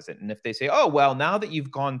rationalize it. And if they say, oh, well, now that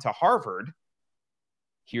you've gone to Harvard,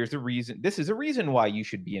 here's the reason. This is a reason why you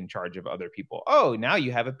should be in charge of other people. Oh, now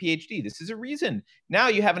you have a PhD. This is a reason. Now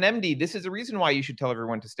you have an MD. This is a reason why you should tell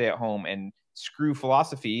everyone to stay at home and screw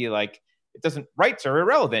philosophy. Like, rights are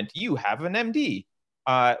irrelevant. You have an MD.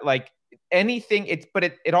 Anything.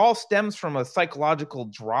 It all stems from a psychological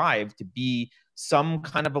drive to be some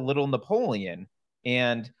kind of a little Napoleon,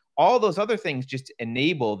 and all those other things just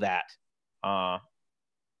enable that.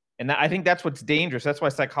 And I think that's what's dangerous. That's why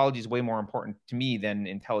psychology is way more important to me than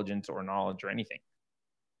intelligence or knowledge or anything.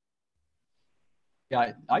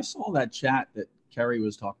 Yeah, I saw that chat that Carrie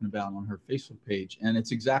was talking about on her Facebook page, and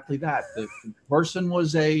it's exactly that. The person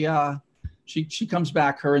was she comes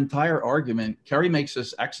back, her entire argument, Carrie makes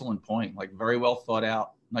this excellent point, like very well thought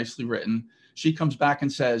out, nicely written. She comes back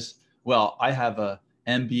and says, well, I have a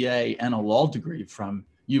MBA and a law degree from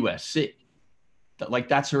USC.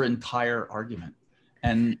 That's her entire argument.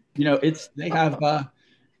 And,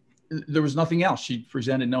 there was nothing else. She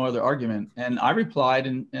presented no other argument. And I replied,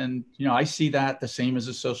 and I see that the same as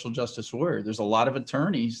a social justice warrior. There's a lot of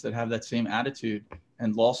attorneys that have that same attitude.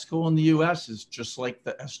 And law school in the US is just like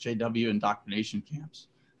the SJW indoctrination camps.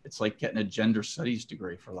 It's like getting a gender studies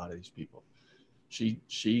degree for a lot of these people.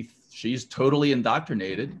 She's totally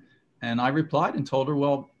indoctrinated. And I replied and told her,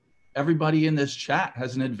 well, everybody in this chat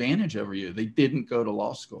has an advantage over you. They didn't go to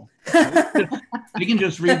law school. You can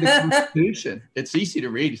just read the Constitution. It's easy to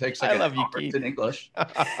read. It takes like I love you, Keith. in English.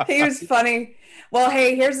 He was funny. Well,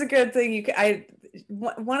 hey, here's a good thing.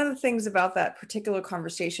 one of the things about that particular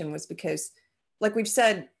conversation was because, like we've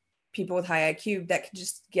said, people with high IQ, that could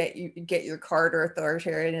just get your card or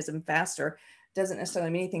authoritarianism faster. Doesn't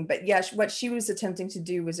necessarily mean anything. But yeah, what she was attempting to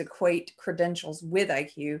do was equate credentials with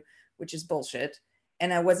IQ, which is bullshit.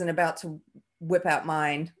 And I wasn't about to whip out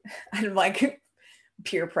mine. I'm like,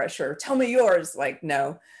 peer pressure, tell me yours. Like,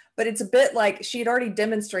 no. But it's a bit like she had already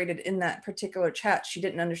demonstrated in that particular chat, she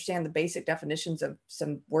didn't understand the basic definitions of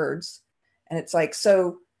some words. And it's like,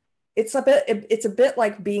 so it's a bit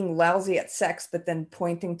like being lousy at sex, but then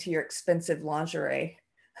pointing to your expensive lingerie.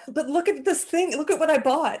 But look at this thing, look at what I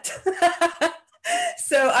bought.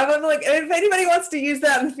 So I'm like, if anybody wants to use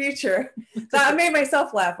that in the future. So I made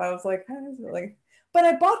myself laugh. I was like, but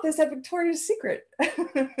I bought this at Victoria's Secret.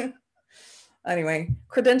 Anyway,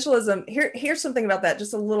 credentialism, here's something about that,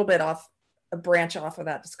 just a little bit a branch off of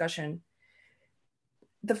that discussion.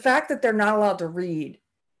 The fact that they're not allowed to read,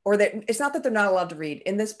 or that it's not that they're not allowed to read.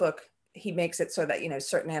 In this book, he makes it so that, you know,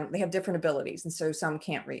 certain animals, they have different abilities, and so some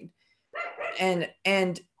can't read. And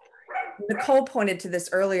Nicole pointed to this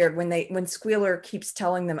earlier when Squealer keeps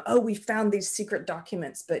telling them, oh, we found these secret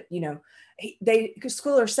documents, but you know,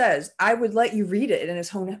 Squealer says, I would let you read it in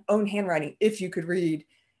his own handwriting if you could read.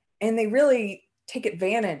 And they really take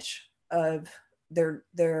advantage of their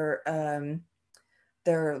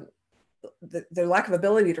lack of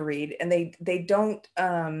ability to read, and they don't.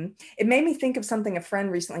 It made me think of something a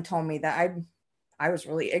friend recently told me that I was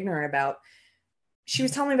really ignorant about. She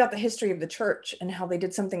was telling me about the history of the church and how they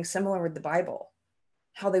did something similar with the Bible,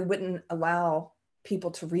 how they wouldn't allow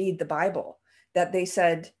people to read the Bible. That they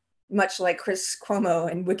said, much like Chris Cuomo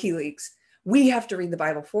and WikiLeaks, we have to read the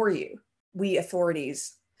Bible for you, we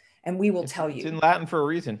authorities. And we will tell you. It's in Latin for a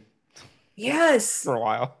reason. Yes. For a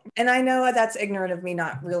while. And I know that's ignorant of me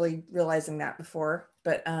not really realizing that before,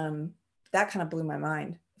 but that kind of blew my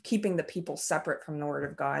mind. Keeping the people separate from the Word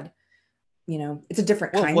of God. You know, it's a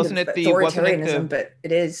different kind of authoritarianism, but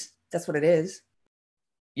it is. That's what it is.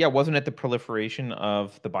 Yeah, wasn't it the proliferation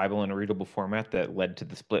of the Bible in a readable format that led to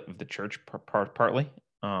the split of the church partly?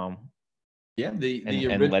 Yeah,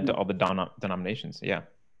 and led to all the denominations. Yeah.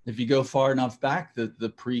 If you go far enough back,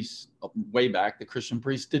 the priests, way back, the Christian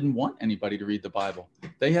priests didn't want anybody to read the Bible.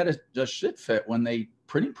 They had a shit fit when the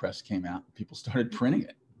printing press came out. People started printing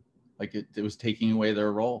it. Like it was taking away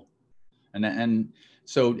their role. And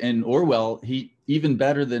so in Orwell, he, even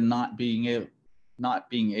better than not being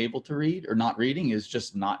able to read or not reading, is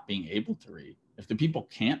just not being able to read. If the people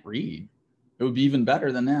can't read, it would be even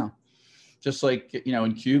better than now. Just like, you know,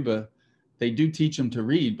 in Cuba, they do teach them to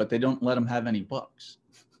read, but they don't let them have any books.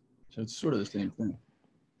 So it's sort of the same thing.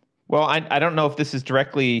 Well, I don't know if this is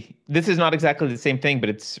not exactly the same thing, but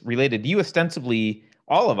it's related. You ostensibly,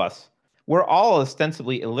 all of us, we're all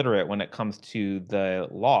ostensibly illiterate when it comes to the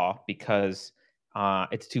law because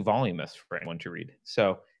it's too voluminous for anyone to read.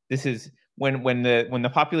 So this is when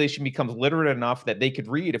the population becomes literate enough that they could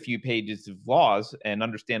read a few pages of laws and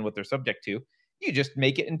understand what they're subject to, you just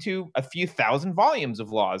make it into a few thousand volumes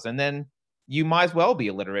of laws, and then you might as well be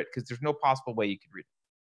illiterate because there's no possible way you could read it.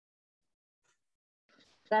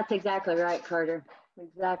 That's exactly right, Carter.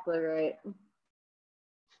 Exactly right.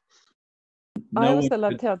 I also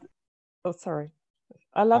loved how,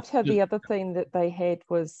 I loved how the other thing that they had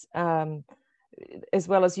was, as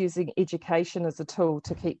well as using education as a tool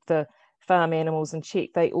to keep the farm animals in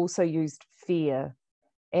check, they also used fear.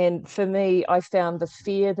 And for me, I found the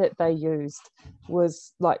fear that they used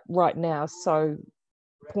was, like right now, so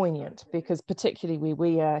poignant, because particularly where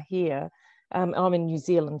we are here, I'm in New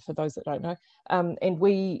Zealand, for those that don't know, and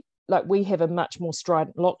we have a much more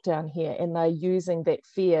strident lockdown here, and they're using that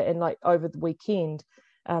fear. And like over the weekend,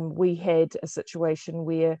 we had a situation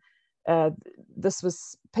where this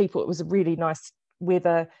was people, it was a really nice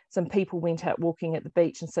weather, some people went out walking at the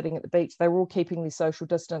beach and sitting at the beach. They were all keeping their social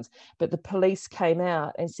distance, but the police came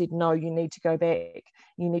out and said, no, you need to go back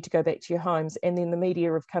to your homes. And then the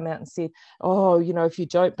media have come out and said, oh, you know, if you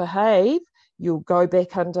don't behave, you'll go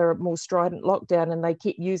back under a more strident lockdown. And they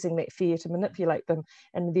kept using that fear to manipulate them.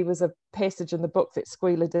 And there was a passage in the book that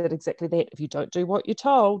Squealer did exactly that. If you don't do what you're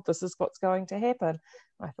told, this is what's going to happen.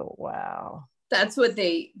 I thought, wow. That's what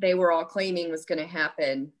they were all claiming was going to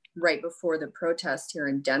happen right before the protest here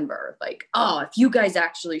in Denver. Like, oh, if you guys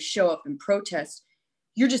actually show up and protest,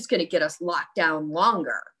 you're just going to get us locked down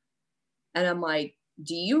longer. And I'm like,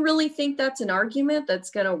 do you really think that's an argument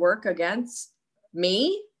that's going to work against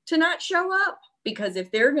me to not show up? Because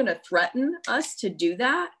if they're going to threaten us to do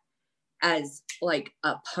that as like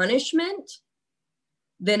a punishment,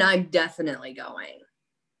 then I'm definitely going.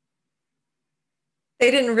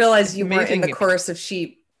 They didn't realize you weren't in the chorus of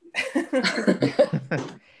sheep.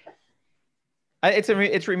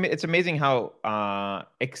 It's amazing how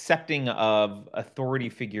accepting of authority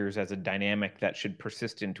figures as a dynamic that should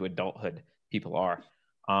persist into adulthood people are.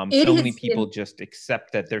 So many people just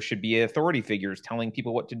accept that there should be authority figures telling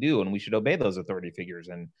people what to do, and we should obey those authority figures.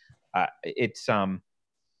 And it's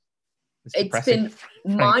been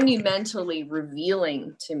monumentally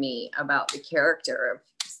revealing to me about the character of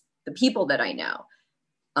the people that I know.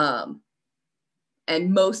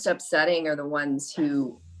 And most upsetting are the ones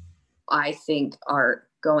who I think are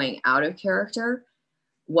going out of character,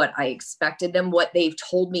 what I expected them, what they've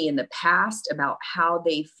told me in the past about how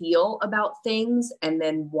they feel about things, and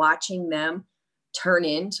then watching them turn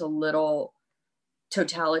into little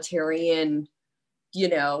totalitarian,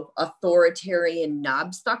 authoritarian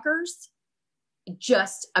knobsuckers.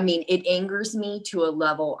 It angers me to a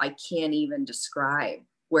level I can't even describe,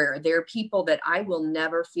 where there are people that I will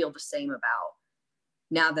never feel the same about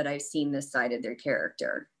now that I've seen this side of their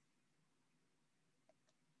character.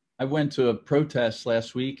 I went to a protest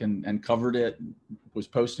last week and covered it, was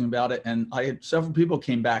posting about it. And I had several people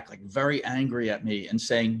came back like very angry at me and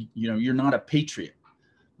saying, you're not a patriot.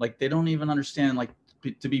 Like they don't even understand, like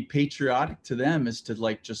to be patriotic to them is to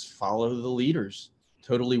like just follow the leaders,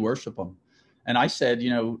 totally worship them. And I said,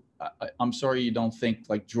 I'm sorry you don't think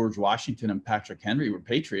like George Washington and Patrick Henry were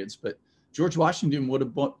patriots, but George Washington would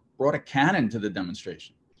have brought a cannon to the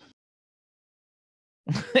demonstration.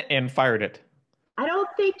 And fired it. I don't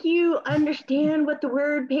think you understand what the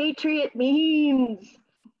word patriot means.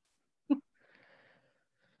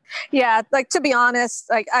 Yeah, like to be honest,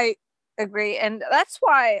 like I agree. And that's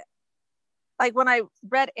why, like when I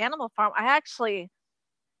read Animal Farm, I actually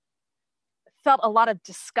felt a lot of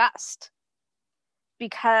disgust,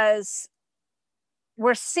 because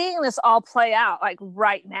we're seeing this all play out like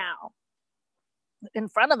right now in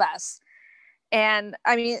front of us. And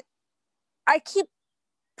I mean, I keep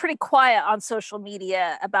pretty quiet on social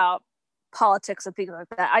media about politics and things like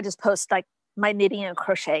that. I just post like my knitting and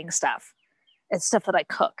crocheting stuff and stuff that I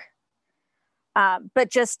cook. But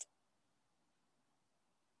just,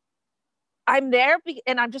 I'm there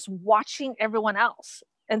and I'm just watching everyone else.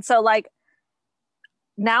 And so like,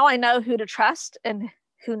 now I know who to trust and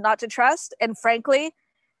who not to trust. And frankly,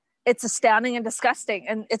 it's astounding and disgusting,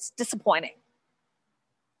 and it's disappointing.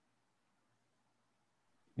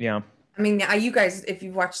 Yeah. I mean, you guys, if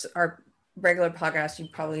you've watched our regular podcast, you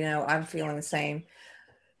probably know I'm feeling the same.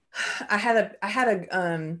 I had a I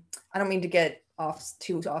don't mean to get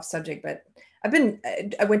too off subject, but I went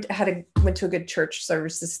to a good church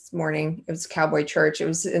service this morning. It was Cowboy Church. It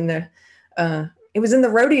was in the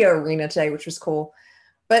rodeo arena today, which was cool.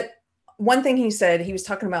 But one thing he said, he was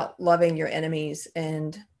talking about loving your enemies,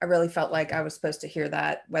 and I really felt like I was supposed to hear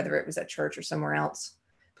that, whether it was at church or somewhere else,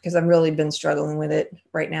 because I've really been struggling with it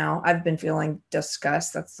right now. I've been feeling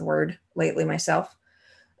disgust, that's the word, lately myself.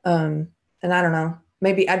 And I don't know,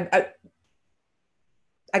 maybe I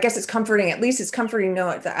guess it's comforting. At least it's comforting to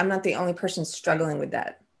know that I'm not the only person struggling with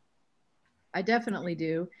that. I definitely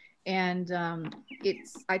do. And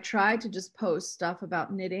I try to just post stuff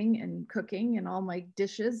about knitting and cooking and all my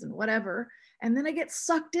dishes and whatever. And then I get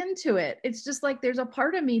sucked into it. It's just like there's a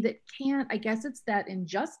part of me that can't, I guess it's that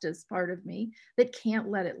injustice part of me that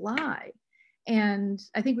can't let it lie. And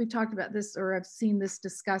I think we've talked about this, or I've seen this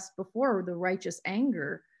discussed before, the righteous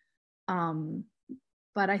anger.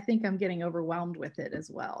 But I think I'm getting overwhelmed with it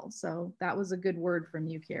as well. So that was a good word from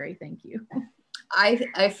you, Carrie. Thank you.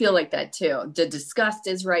 I feel like that too. The disgust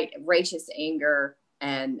is right, righteous anger,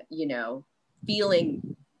 and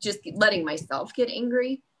feeling, just letting myself get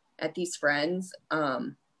angry at these friends.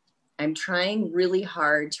 I'm trying really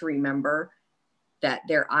hard to remember that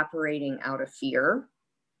they're operating out of fear,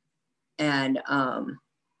 and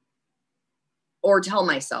or tell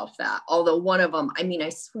myself that. Although one of them, I mean, I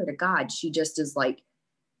swear to God, she just is like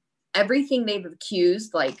everything they've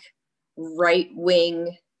accused, like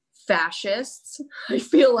right-wing fascists. I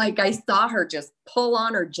feel like I saw her just pull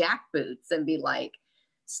on her jackboots and be like,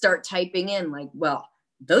 start typing in like, well,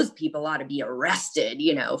 those people ought to be arrested,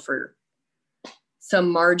 for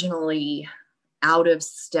some marginally out of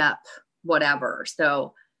step, whatever.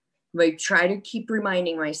 So I try to keep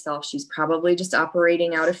reminding myself she's probably just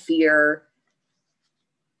operating out of fear.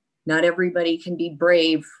 Not everybody can be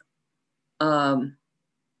brave. But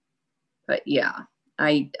yeah.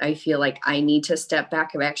 I feel like I need to step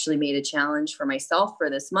back. I've actually made a challenge for myself for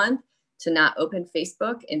this month to not open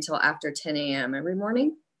Facebook until after 10 a.m. every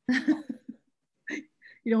morning. You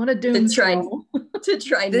don't want to doom to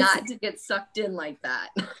try not to get sucked in like that.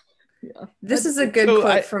 Yeah. This is a good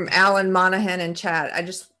quote from Alan Monahan in chat. I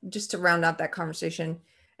just to round out that conversation.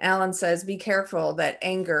 Alan says, be careful that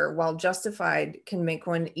anger, while justified, can make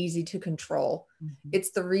one easy to control.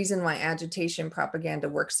 It's the reason why agitation propaganda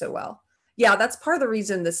works so well. Yeah, that's part of the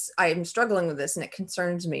reason I'm struggling with this, and it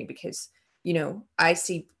concerns me because, you know, I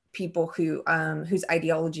see people who whose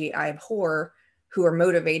ideology I abhor, who are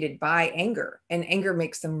motivated by anger, and anger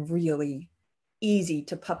makes them really easy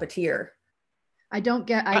to puppeteer. I don't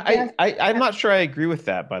get. I'm not sure I agree with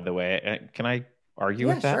that. By the way, can I argue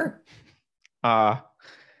with that? Sure.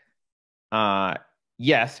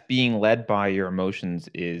 Yes, being led by your emotions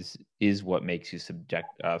is what makes you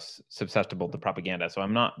susceptible to propaganda. So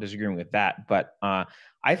I'm not disagreeing with that, but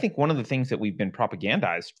I think one of the things that we've been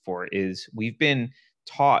propagandized for is we've been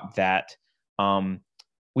taught that to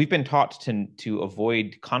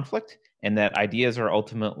avoid conflict, and that ideas are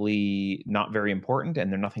ultimately not very important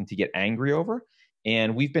and they're nothing to get angry over.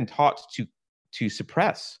 And we've been taught to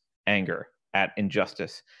suppress anger at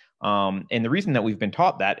injustice. And the reason that we've been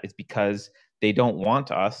taught that is because they don't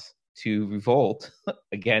want us to revolt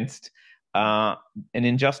against an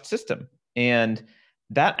unjust system. And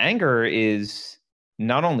that anger is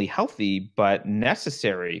not only healthy, but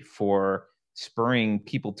necessary for spurring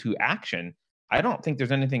people to action. I don't think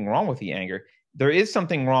there's anything wrong with the anger. There is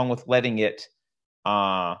something wrong with letting it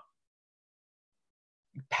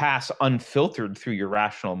pass unfiltered through your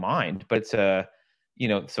rational mind. But it's so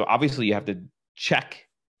obviously you have to check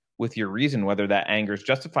with your reason whether that anger is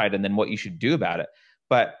justified and then what you should do about it.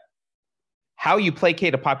 But how you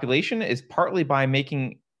placate a population is partly by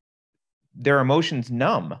making their emotions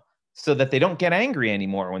numb so that they don't get angry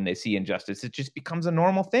anymore when they see injustice. It just becomes a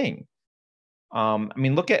normal thing. I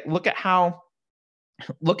mean, look at how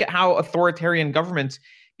authoritarian governments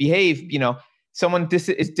behave. You know, someone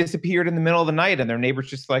is disappeared in the middle of the night and their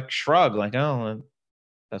neighbors just like shrug, like, oh,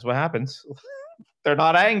 that's what happens. They're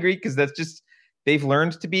not angry because they've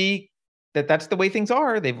learned to be that's the way things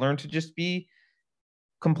are. They've learned to just be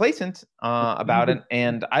complacent about it.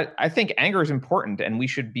 And I think anger is important, and we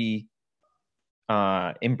should be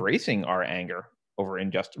embracing our anger over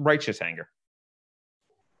righteous anger.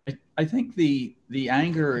 I think the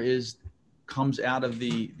anger comes out of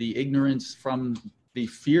the ignorance from the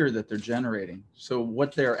fear that they're generating. So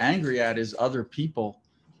what they're angry at is other people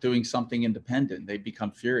doing something independent. They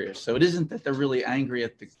become furious. So it isn't that they're really angry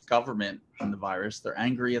at the government and the virus. They're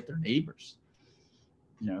angry at their neighbors.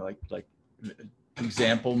 You know, like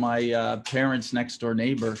example, my parents' next door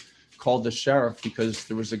neighbor called the sheriff because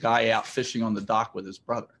there was a guy out fishing on the dock with his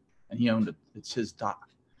brother, and he owned it. It's his dock.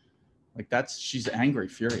 Like she's angry,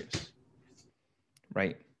 furious.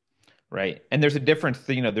 Right. And there's a difference.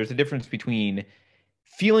 There's a difference between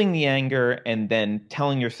feeling the anger and then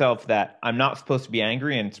telling yourself that I'm not supposed to be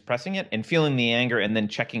angry and suppressing it, and feeling the anger and then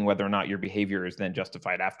checking whether or not your behavior is then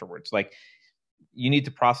justified afterwards. Like, you need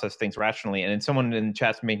to process things rationally. And then someone in the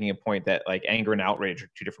chat's making a point that like anger and outrage are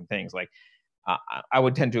two different things. Like, I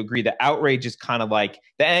would tend to agree that outrage is kind of like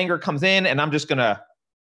the anger comes in and I'm just going to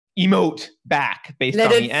emote back based on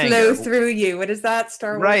the anger. Let it flow through you. What is that,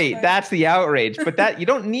 Star Wars? Right. That's the outrage. But that you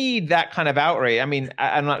don't need that kind of outrage. I mean,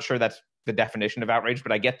 I'm not sure that's the definition of outrage,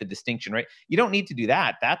 but I get the distinction, right? You don't need to do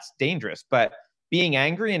that. That's dangerous. But being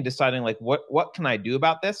angry and deciding like, what can I do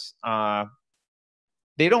about this?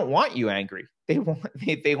 They don't want you angry. They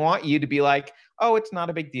want you to be like, oh, it's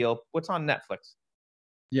not a big deal. What's on Netflix?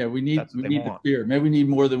 Yeah, we need the fear. Maybe we need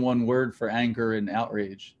more than one word for anger and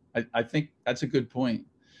outrage. I think that's a good point.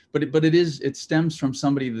 But it stems from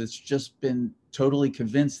somebody that's just been totally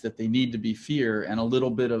convinced that they need to be fear, and a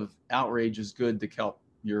little bit of outrage is good to help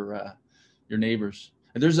your neighbors.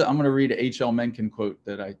 And I'm going to read a H.L. Mencken quote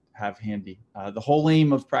that I have handy. The whole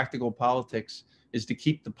aim of practical politics is to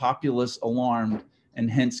keep the populace alarmed and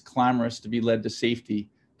hence clamorous to be led to safety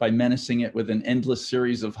by menacing it with an endless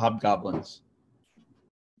series of hobgoblins.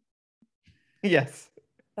 Yes.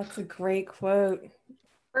 That's a great quote.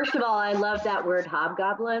 First of all, I love that word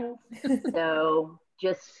hobgoblins. So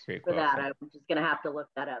just great for quote. That, I'm just going to have to look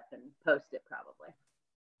that up and post it probably.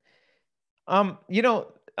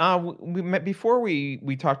 Before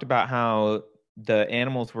we talked about how the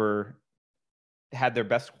animals had their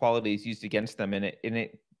best qualities used against them, and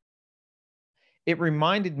it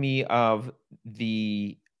reminded me of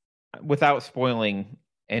without spoiling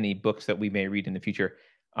any books that we may read in the future,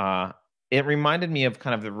 it reminded me of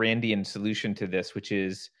kind of the Randian solution to this, which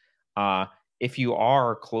is if you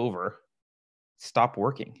are Clover, stop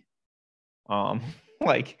working.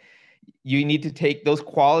 Like, you need to take those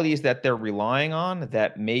qualities that they're relying on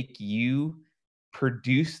that make you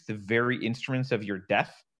produce the very instruments of your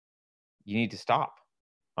death. You need to stop.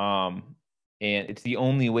 And it's the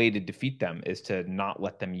only way to defeat them is to not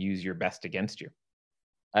let them use your best against you.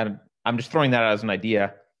 I'm just throwing that out as an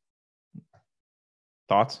idea.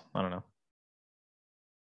 Thoughts? I don't know.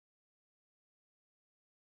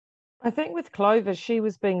 I think with Clover, she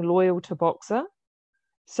was being loyal to Boxer.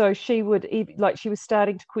 So she would, like, she was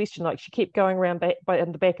starting to question, like, she kept going around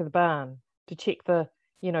in the back of the barn to check the,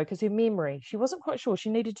 because her memory, she wasn't quite sure. She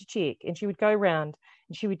needed to check, and she would go around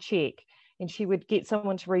and she would check, and she would get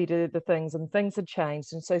someone to read her the things, and things had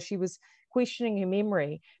changed. And so she was questioning her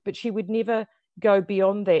memory, but she would never go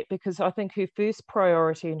beyond that, because I think her first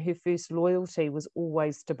priority and her first loyalty was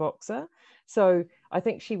always to Boxer. So I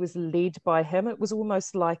think she was led by him. It was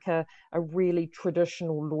almost like a really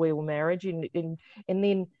traditional loyal marriage. And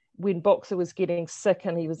then when Boxer was getting sick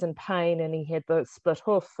and he was in pain and he had the split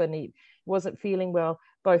hoof and he wasn't feeling well,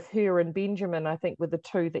 both her and Benjamin, I think, were the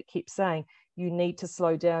two that kept saying, you need to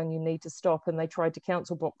slow down, you need to stop. And they tried to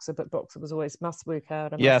counsel Boxer, but Boxer was always must work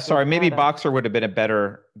hard. Yeah, sorry, maybe Boxer would have been a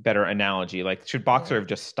better analogy. Like, should Boxer have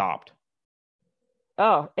just stopped?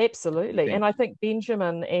 Oh, absolutely. And I think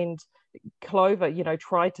Benjamin and Clover,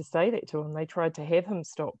 tried to say that to him. They tried to have him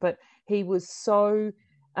stop, but he was so,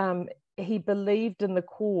 he believed in the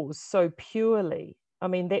cause so purely. I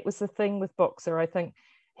mean, that was the thing with Boxer. I think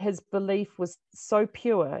his belief was so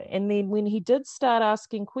pure. And then when he did start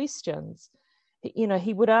asking questions,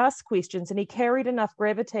 he would ask questions, and he carried enough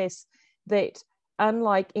gravitas that,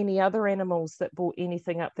 unlike any other animals that brought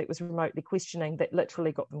anything up that was remotely questioning, that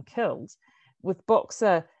literally got them killed, with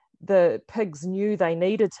Boxer, the pigs knew they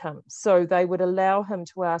needed him, so they would allow him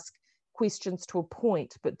to ask questions to a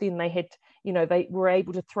point, but then they had, they were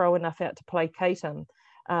able to throw enough out to placate him.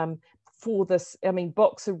 For this, I mean,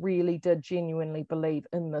 Boxer really did genuinely believe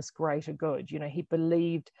in this greater good. He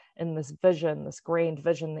believed in this vision, this grand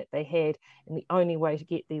vision that they had, and the only way to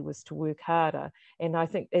get there was to work harder. And I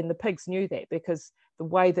think, and the pigs knew that, because the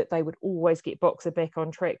way that they would always get Boxer back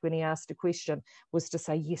on track when he asked a question was to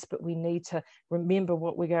say, yes, but we need to remember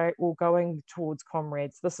what we're all going towards,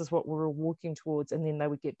 comrades. This is what we're all walking towards. And then they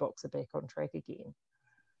would get Boxer back on track again.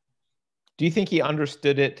 Do you think he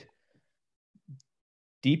understood it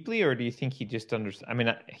deeply, or do you think he just understood? I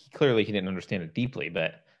mean, he didn't understand it deeply,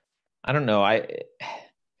 but I don't know.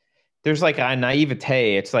 There's like a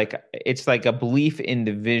naivete. It's like a belief in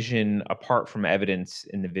the vision apart from evidence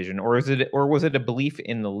in the vision, or was it a belief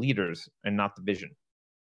in the leaders and not the vision?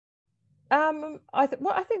 I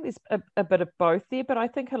think there's a bit of both there, but I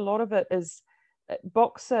think a lot of it is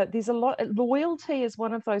Boxer. There's a lot. Loyalty is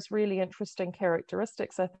one of those really interesting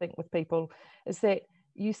characteristics, I think, with people, is that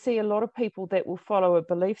you see a lot of people that will follow a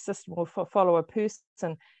belief system or follow a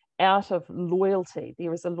person out of loyalty.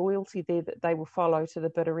 There is a loyalty there that they will follow to the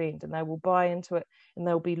bitter end, and they will buy into it, and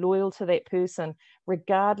they'll be loyal to that person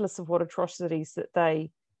regardless of what atrocities that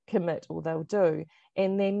they commit or they'll do.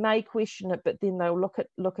 And they may question it, but then they'll look at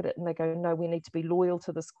it and they go, no, we need to be loyal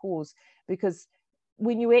to this cause. Because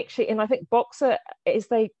when you actually, and I think Boxer, as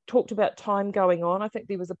they talked about time going on, I think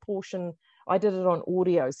there was a portion, I did it on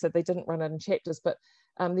audio, so they didn't run it in chapters, but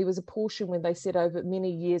there was a portion when they said over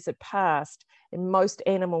many years had passed and most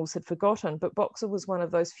animals had forgotten, but Boxer was one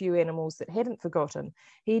of those few animals that hadn't forgotten.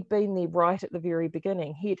 He'd been there right at the very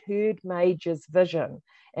beginning. He'd heard Major's vision.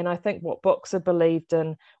 And I think what Boxer believed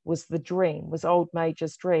in was the dream, was old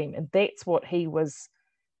Major's dream. And that's what he was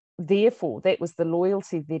there for. That was the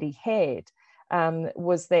loyalty that he had,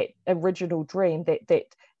 was that original dream,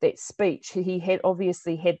 that speech. He had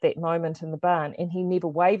obviously had that moment in the barn, and he never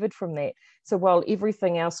wavered from that. So while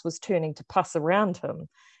everything else was turning to pus around him,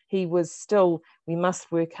 he was still, we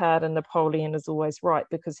must work hard and Napoleon is always right,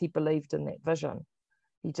 because he believed in that vision.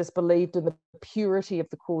 He just believed in the purity of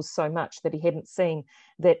the cause so much that he hadn't seen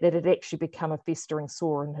that it had actually become a festering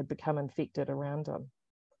sore and had become infected around him.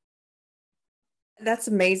 That's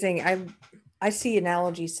amazing. I see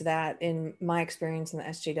analogies to that in my experience in the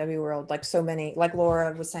SJW world, like so many, like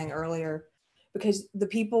Laura was saying earlier, because the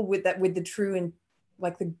people with the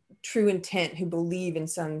true intent, who believe in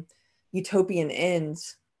some utopian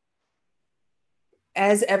ends,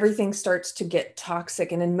 as everything starts to get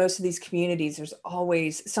toxic, and in most of these communities, there's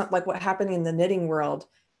always something like what happened in the knitting world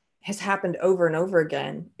has happened over and over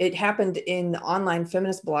again. It happened in the online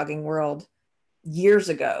feminist blogging world years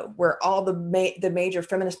ago, where all the major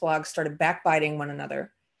feminist blogs started backbiting one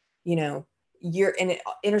another.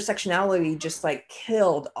 Intersectionality just like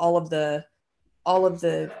killed all of the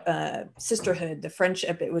sisterhood, the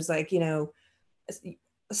friendship. It was like,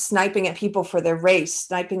 sniping at people for their race,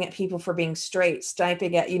 sniping at people for being straight,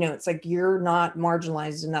 sniping at, it's like, you're not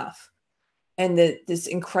marginalized enough. And this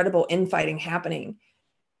incredible infighting happening.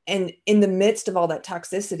 And in the midst of all that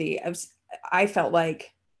toxicity, I felt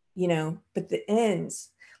like, but the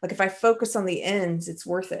ends, like if I focus on the ends, it's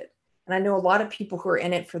worth it. And I know a lot of people who are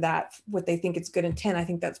in it for that, what they think it's good intent. I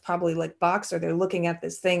think that's probably like Boxer. They're looking at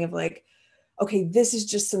this thing of like, okay, this is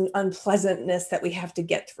just some unpleasantness that we have to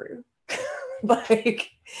get through.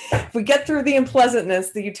 Like, if we get through the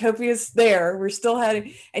unpleasantness, the utopia's there. We're still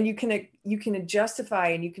having, and you can justify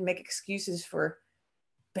and you can make excuses for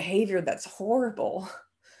behavior that's horrible,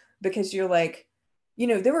 because you're like, you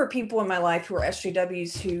know, there were people in my life who were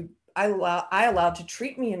SJWs who I allowed to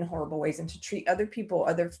treat me in horrible ways and to treat other people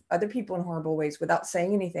in horrible ways without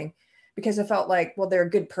saying anything, because I felt like, well, they're a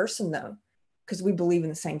good person though, because we believe in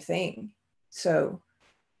the same thing. So,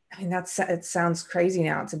 I mean, it sounds crazy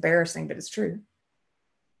now. It's embarrassing, but it's true.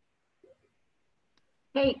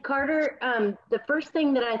 Hey, Carter, the first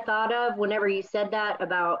thing that I thought of whenever you said that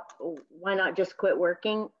about why not just quit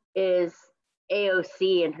working is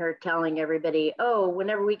AOC and her telling everybody, oh,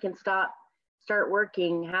 whenever we can start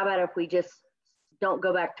working, how about if we just don't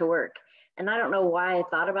go back to work? And I don't know why I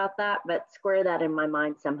thought about that, but square that in my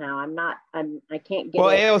mind somehow. I can't get well,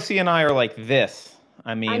 it. AOC and I are like this.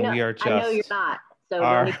 I mean, we are just. I know you're not. So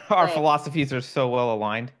our philosophies are so well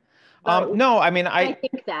aligned. But No, I mean, I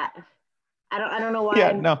think that. I don't know why.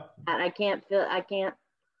 Yeah, no. I can't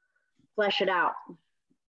flesh it out.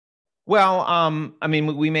 Well, I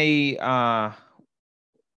mean, we may. I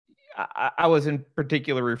was in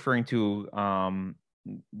particular referring to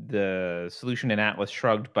the solution in Atlas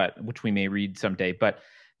Shrugged, but which we may read someday. But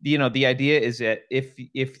you know, the idea is that if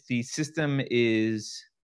the system is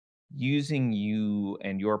using you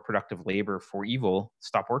and your productive labor for evil,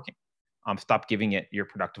 stop working. Stop giving it your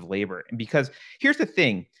productive labor. And because here's the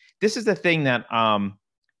thing, this is the thing that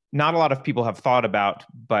not a lot of people have thought about,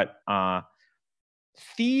 but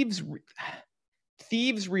thieves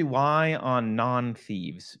rely on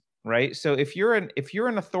non-thieves, right? So if you're an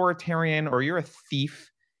authoritarian or you're a thief,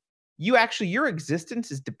 your existence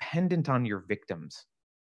is dependent on your victims,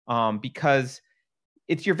 because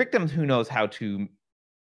it's your victims who knows how to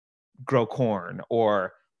grow corn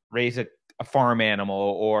or raise a farm animal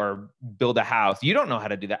or build a house. You don't know how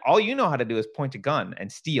to do that. All you know how to do is point a gun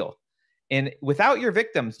and steal. And without your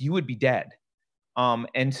victims, you would be dead.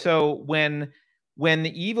 And so when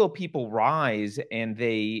the evil people rise and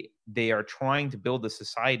they are trying to build a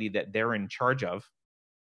society that they're in charge of,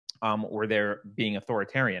 or they're being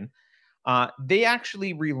authoritarian, they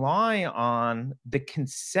actually rely on the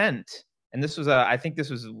consent. And this was I think this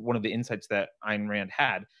was one of the insights that Ayn Rand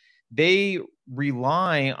had. They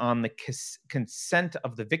rely on the consent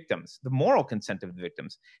of the victims, the moral consent of the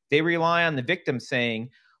victims. They rely on the victims saying,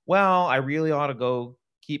 well, I really ought to go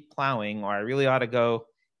keep plowing, or I really ought to go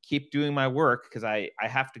keep doing my work because I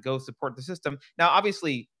have to go support the system. Now,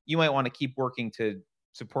 obviously, you might want to keep working to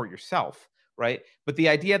support yourself, right? But the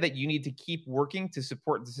idea that you need to keep working to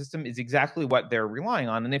support the system is exactly what they're relying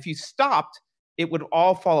on. And if you stopped, it would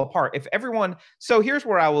all fall apart. So here's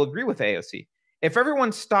where I will agree with AOC. If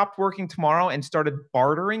everyone stopped working tomorrow and started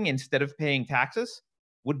bartering instead of paying taxes,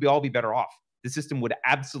 would we all be better off? The system would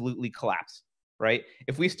absolutely collapse, right?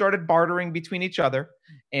 If we started bartering between each other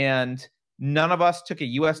and none of us took a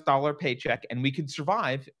US dollar paycheck and we could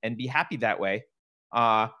survive and be happy that way,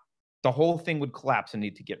 the whole thing would collapse and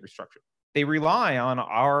need to get restructured. They rely on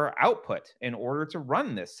our output in order to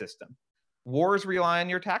run this system. Wars rely on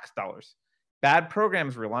your tax dollars. Bad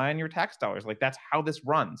programs rely on your tax dollars. Like, that's how this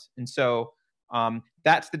runs. And so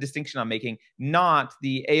that's the distinction I'm making, not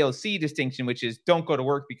the AOC distinction, which is don't go to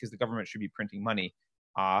work because the government should be printing money.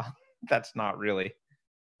 That's not really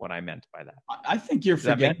what I meant by that. I think you're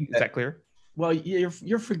forgetting. Is that clear? Well,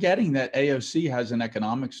 you're forgetting that AOC has an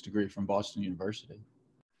economics degree from Boston University.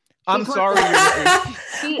 I'm sorry.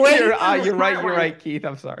 You're right, Keith.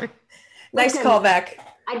 I'm sorry. Nice callback.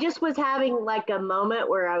 I just was having like a moment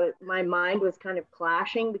where my mind was kind of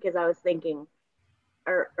clashing, because I was thinking,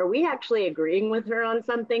 are we actually agreeing with her on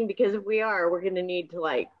something? Because if we are, we're gonna need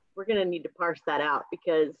to parse that out,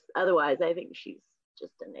 because otherwise I think she's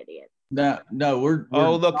just an idiot. No,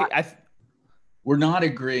 we're not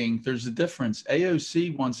agreeing. There's a difference.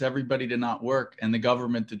 AOC wants everybody to not work and the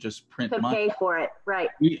government to just print money. Pay for it, right?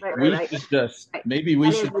 Maybe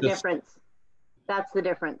we should just. Difference. That's the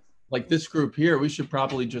difference. Like this group here, we should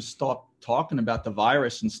probably just stop talking about the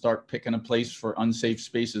virus and start picking a place for Unsafe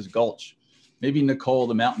Spaces Gulch. Maybe Nicole,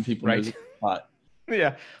 the mountain people, knows a spot.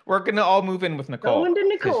 Yeah, we're gonna all move in with Nicole. Go into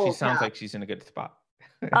Nicole. She sounds like she's in a good spot.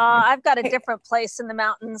 I've got a different place in the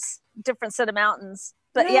mountains, different set of mountains.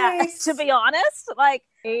 But nice. Yeah, to be honest, like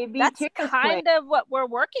that's kind of what we're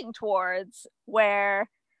working towards, where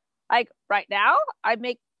like right now I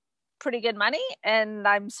make pretty good money and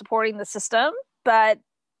I'm supporting the system. But,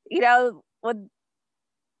 you know, when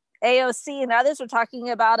AOC and others are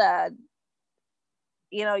talking about a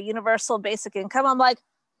universal basic income, I'm like,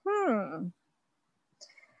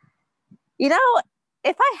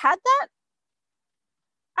 if I had that,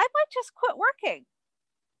 I might just quit working,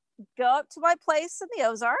 go up to my place in the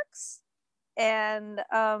Ozarks and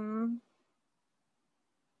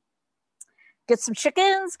get some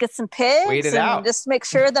chickens, get some pigs, and just make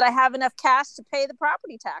sure that I have enough cash to pay the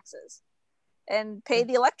property taxes and pay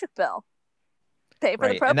the electric bill, pay for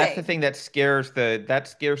the propane. And that's the thing that scares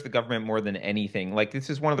the government more than anything. Like, this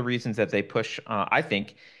is one of the reasons that they push. I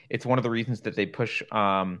think it's one of the reasons that they push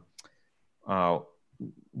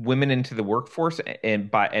women into the workforce,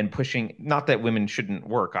 and pushing, not that women shouldn't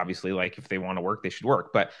work, obviously, like if they want to work, they should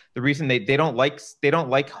work. But the reason they don't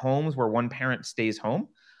like homes where one parent stays home.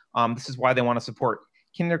 This is why they want to support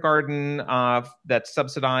kindergarten that's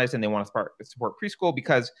subsidized, and they want to support preschool,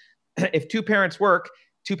 because if two parents work,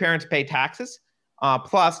 two parents pay taxes.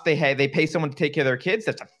 Plus they pay someone to take care of their kids.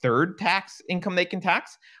 That's a third tax income they can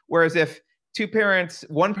tax. Whereas if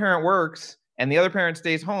one parent works and the other parent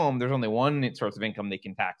stays home, there's only one source of income they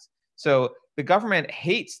can tax. So the government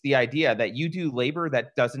hates the idea that you do labor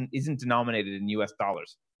that isn't denominated in US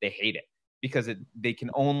dollars. They hate it because they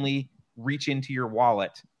can only reach into your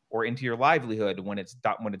wallet or into your livelihood when it's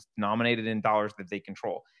denominated in dollars that they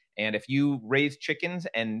control. And if you raise chickens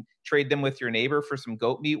and trade them with your neighbor for some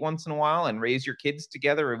goat meat once in a while, and raise your kids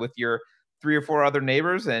together with your 3 or 4 other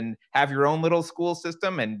neighbors, and have your own little school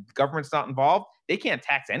system, and government's not involved, they can't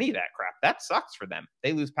tax any of that crap. That sucks for them.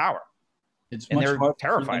 They lose power. They're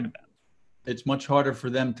terrified of that. It's much harder for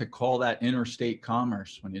them to call that interstate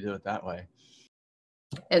commerce when you do it that way.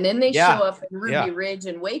 And then they show up in Ruby Ridge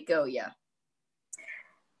and Waco.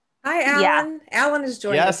 Hi, Alan. Yeah. Alan has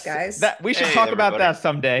joined us, guys. We should talk about that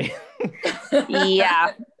someday.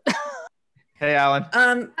 Yeah. Hey, Alan.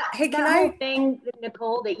 Hey, can I thing,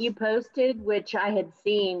 Nicole, that you posted, which I had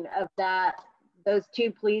seen of those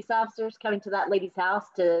 2 police officers coming to that lady's house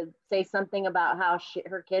to say something about how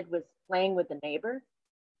her kid was playing with the neighbor.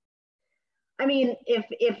 I mean,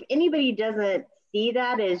 if anybody doesn't see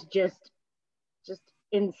that as just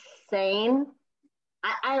insane.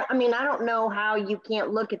 I mean, I don't know how you can't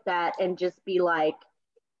look at that and just be like,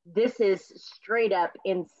 this is straight up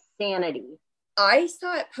insanity. I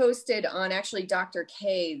saw it posted on actually Dr.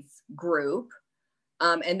 K's group.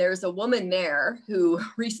 And there's a woman there who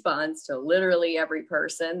responds to literally every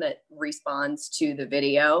person that responds to the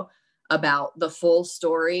video about the full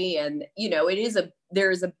story. And,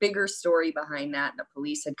 there's a bigger story behind that. The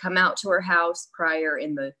police had come out to her house prior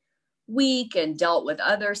in the week and dealt with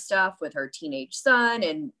other stuff with her teenage son,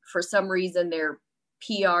 and for some reason their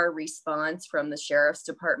PR response from the sheriff's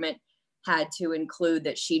department had to include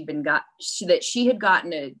that she had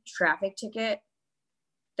gotten a traffic ticket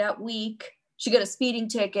that week. She got a speeding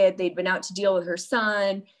ticket. They'd been out to deal with her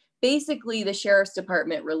son. Basically, the sheriff's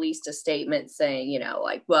department released a statement saying,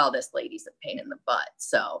 well, this lady's a pain in the butt,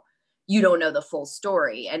 so you don't know the full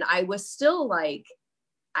story. And I was still like,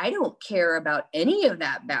 I don't care about any of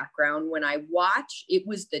that background. When I watch, it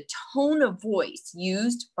was the tone of voice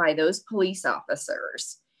used by those police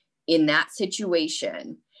officers in that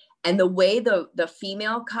situation. And the way the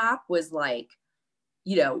female cop was like,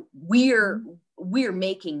 we're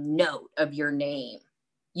making note of your name,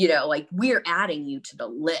 like we're adding you to the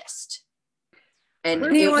list. And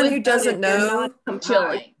anyone who doesn't know,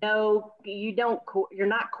 chilling. No, you're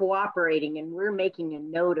not cooperating, and we're making a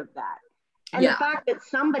note of that. And the fact that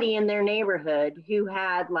somebody in their neighborhood who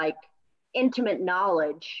had like intimate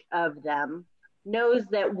knowledge of them knows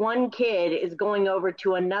that one kid is going over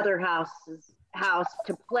to another house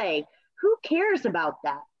to play. Who cares about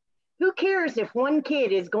that? Who cares if one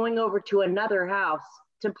kid is going over to another house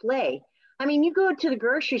to play? I mean, you go to the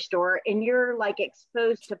grocery store and you're like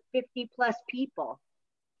exposed to 50 plus people.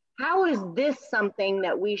 How is this something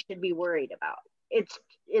that we should be worried about? It's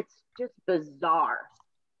just bizarre.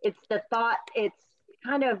 It's the thought, it's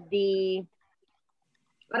kind of it's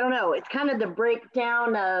kind of the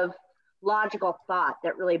breakdown of logical thought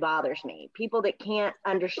that really bothers me. People that can't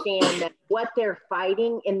understand that what they're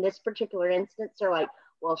fighting in this particular instance are like,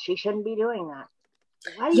 well, she shouldn't be doing that.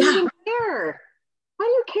 Why do you even care?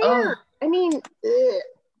 Why do you care? I mean,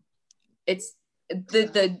 it's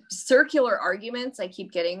the circular arguments I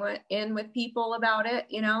keep getting in with people about it,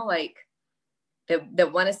 like,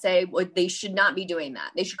 that want to say, well, they should not be doing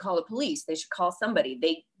that. They should call the police. They should call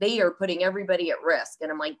somebody. They are putting everybody at risk.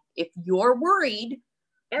 And I'm like, if you're worried,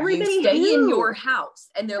 you stay in your house.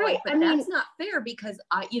 And they're like, but that's not fair because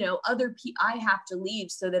I have to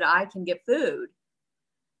leave so that I can get food.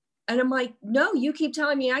 And I'm like, no, you keep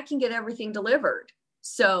telling me I can get everything delivered.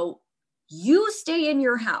 So you stay in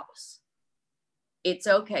your house. It's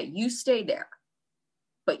okay. You stay there.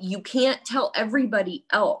 but you can't tell everybody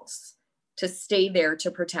else to stay there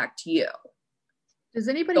to protect you. Does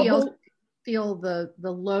anybody else feel the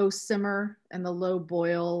low simmer and the low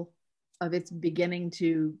boil of it's beginning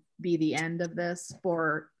to be the end of this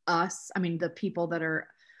for us? I mean, the people that are,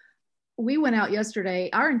 we went out yesterday,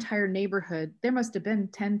 our entire neighborhood, there must have been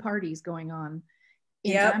 10 parties going on.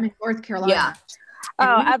 I'm in North Carolina. Yeah.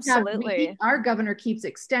 Oh, absolutely. Our governor keeps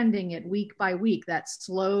extending it week by week, that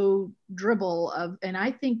slow dribble of, and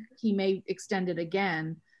I think he may extend it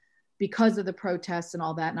again because of the protests and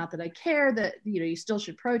all that. Not that I care that, you still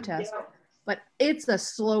should protest, but it's a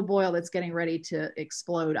slow boil that's getting ready to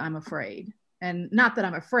explode, I'm afraid. And not that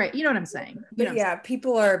I'm afraid, you know what I'm saying? But yeah,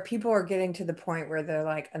 people are getting to the point where they're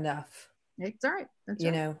like, enough. It's all right. That's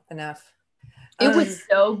enough. It was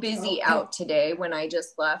so busy out today when I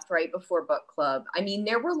just left right before book club. I mean,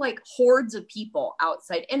 there were like hordes of people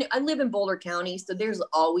outside, and I live in Boulder County, so there's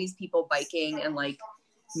always people biking and like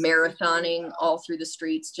marathoning all through the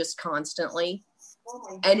streets just constantly.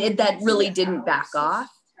 And that really didn't back off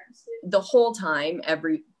the whole time.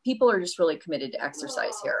 People are just really committed to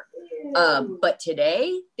exercise here. But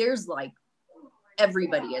today there's like,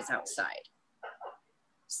 everybody is outside.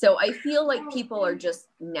 So I feel like people are just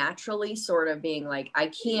naturally sort of being like, I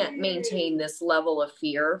can't maintain this level of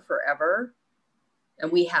fear forever, and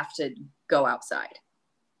we have to go outside.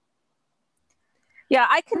 Yeah,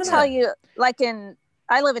 I can tell you, like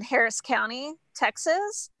I live in Harris County,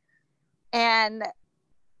 Texas, and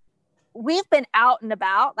we've been out and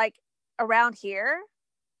about like around here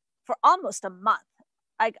for almost a month.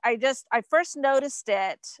 I first noticed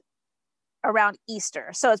it around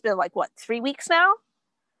Easter. So it's been like, 3 weeks now?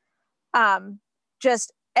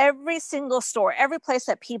 Just every single store, every place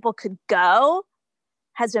that people could go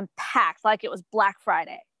has been packed like it was Black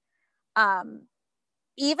Friday.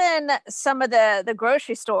 Even some of the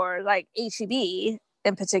grocery stores, like H-E-B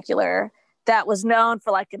in particular, that was known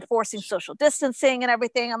for like enforcing social distancing and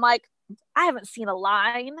everything. I'm like, I haven't seen a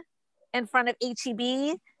line in front of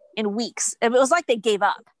H-E-B in weeks. It was like they gave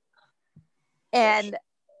up. And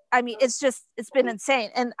I mean, it's been insane.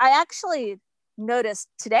 And I actually noticed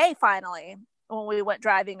today, finally, when we went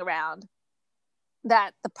driving around,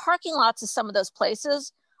 that the parking lots of some of those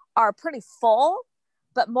places are pretty full,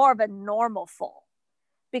 but more of a normal full,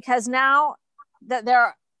 because now that there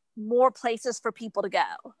are more places for people to go.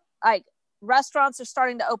 Like restaurants are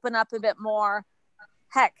starting to open up a bit more.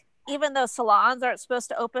 Heck, even though salons aren't supposed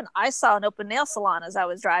to open, I saw an open nail salon as I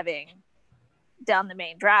was driving down the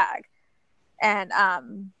main drag. And I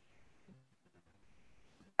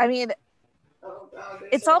mean,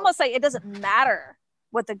 it's almost like it doesn't matter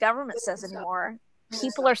what the government says anymore.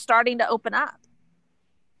 People are starting to open up.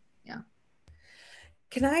 Yeah.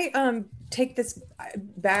 Can I take this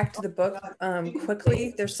back to the book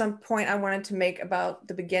quickly? There's some point I wanted to make about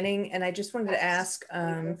the beginning, and I just wanted to ask,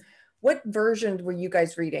 what version were you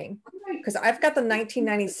guys reading? Because I've got the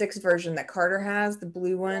 1996 version that Carter has, the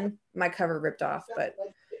blue one. My cover ripped off, but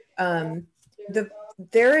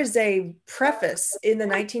there is a preface in the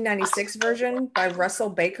 1996 version by Russell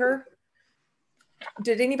Baker.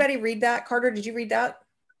 Did anybody read that? Carter, did you read that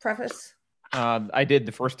preface? I did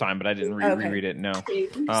the first time, but I didn't reread it. No.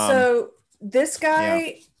 So this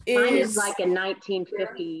guy Mine is like a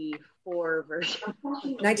 1954 version.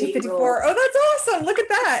 1954. Oh, that's awesome! Look at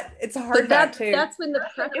that. It's a hardback too. That's when the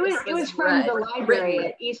preface it was from the library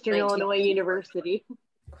at Eastern Illinois University.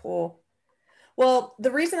 Cool. Well,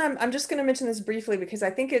 the reason I'm just going to mention this briefly because I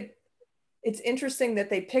think it's interesting that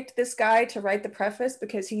they picked this guy to write the preface,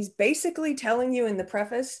 because he's basically telling you in the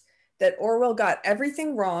preface that Orwell got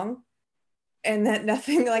everything wrong and that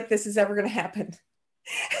nothing like this is ever going to happen.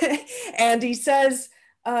 And he says,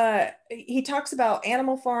 he talks about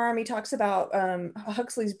Animal Farm. He talks about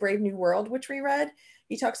Huxley's Brave New World, which we read.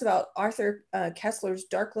 He talks about Arthur Kessler's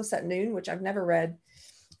Darkless at Noon, which I've never read.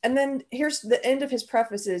 And then here's the end of his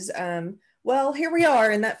prefaces. Well, here we are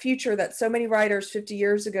in that future that so many writers 50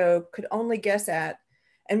 years ago could only guess at.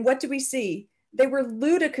 And what do we see? They were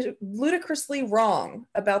ludicrously wrong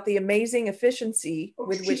about the amazing efficiency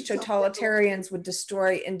with which totalitarians would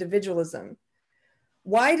destroy individualism.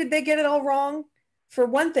 Why did they get it all wrong? For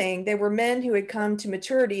one thing, they were men who had come to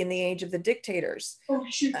maturity in the age of the dictators.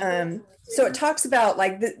 So it talks about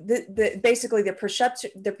like basically the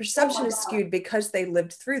perception is skewed because they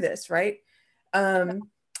lived through this, right?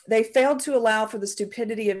 They failed to allow for the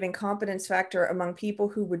stupidity of incompetence factor among people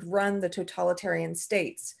who would run the totalitarian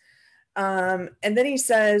states. And then he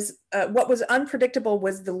says, what was unpredictable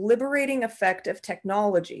was the liberating effect of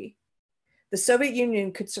technology. The Soviet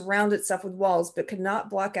Union could surround itself with walls, but could not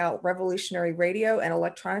block out revolutionary radio and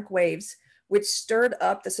electronic waves, which stirred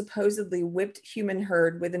up the supposedly whipped human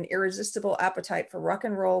herd with an irresistible appetite for rock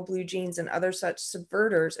and roll, blue jeans, and other such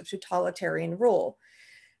subverters of totalitarian rule.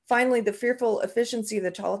 Finally, the fearful efficiency of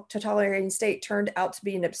the totalitarian state turned out to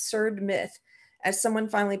be an absurd myth. As someone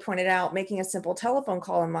finally pointed out, making a simple telephone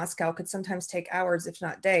call in Moscow could sometimes take hours, if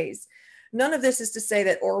not days. None of this is to say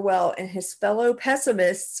that Orwell and his fellow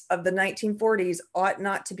pessimists of the 1940s ought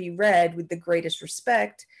not to be read with the greatest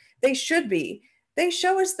respect. They should be. They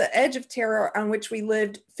show us the edge of terror on which we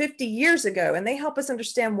lived 50 years ago, and they help us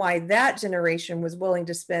understand why that generation was willing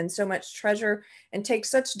to spend so much treasure and take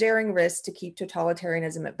such daring risks to keep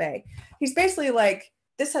totalitarianism at bay. He's basically like,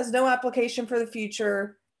 this has no application for the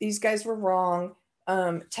future. These guys were wrong.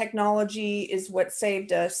 Technology is what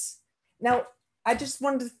saved us. Now, I just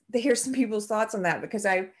wanted to hear some people's thoughts on that, because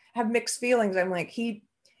I have mixed feelings. I'm like,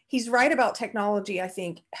 he's right about technology, I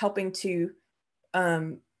think, helping to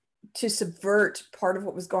subvert part of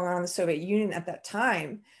what was going on in the Soviet Union at that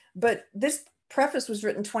time. But this preface was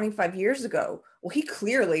written 25 years ago. Well,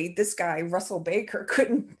 this guy, Russell Baker,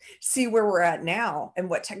 couldn't see where we're at now and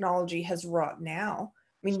what technology has wrought now.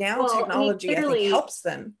 I mean, now technology, I think, helps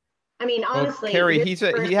them. I mean, honestly, well, Carrie,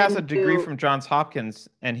 he has a degree from Johns Hopkins,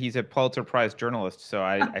 and he's a Pulitzer Prize journalist. So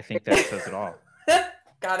I think that says it all.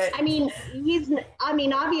 Got it. I mean,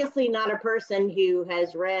 obviously not a person who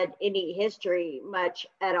has read any history much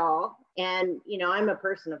at all. And, I'm a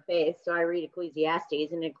person of faith, so I read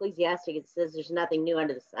Ecclesiastes, and Ecclesiastes says there's nothing new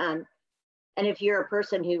under the sun. And if you're a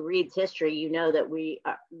person who reads history, you know that we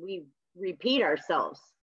repeat ourselves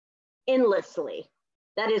endlessly.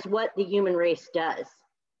 That is what the human race does.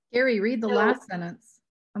 Gary, read the last sentence.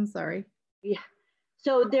 I'm sorry. Yeah.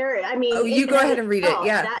 So you go ahead and read it.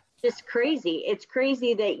 Yeah. That's just crazy. It's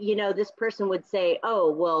crazy that, this person would say,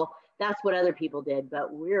 oh, well, that's what other people did,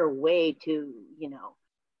 but we're way too,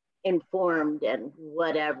 informed and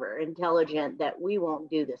whatever, intelligent, that we won't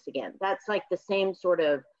do this again. That's like the same sort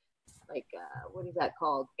of what is that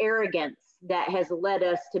called? Arrogance that has led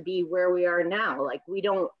us to be where we are now. Like we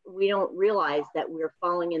don't realize that we're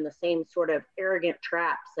falling in the same sort of arrogant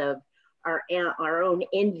traps of our own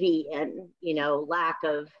envy and, lack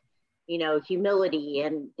of, humility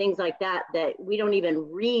and things like that, that we don't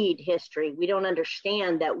even read history. We don't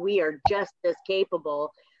understand that we are just as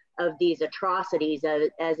capable of these atrocities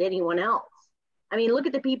as anyone else. I mean, look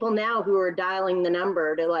at the people now who are dialing the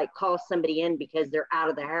number to call somebody in because they're out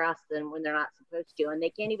of the house and when they're not supposed to. And they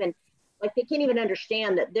can't even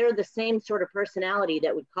understand that they're the same sort of personality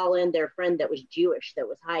that would call in their friend that was Jewish, that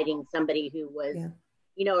was hiding somebody who was,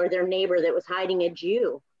 or their neighbor that was hiding a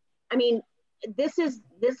Jew. I mean, this is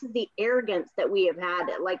the arrogance that we have had,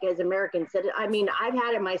 as Americans. I mean, I've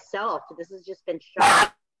had it myself. This has just been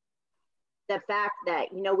shocking. The fact that,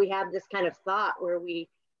 we have this kind of thought where we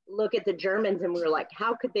look at the Germans and we're like,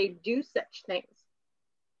 how could they do such things?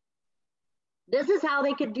 This is how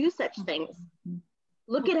they could do such things.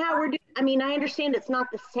 Look at how we're doing. I mean, I understand it's not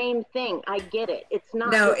the same thing. I get it. It's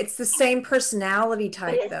not. No, it's the same personality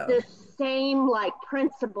type, though. It's the same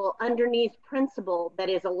underneath principle that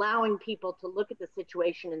is allowing people to look at the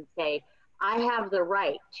situation and say, I have the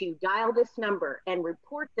right to dial this number and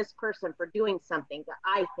report this person for doing something that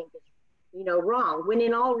I think is, wrong. When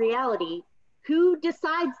in all reality, who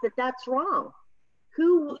decides that that's wrong?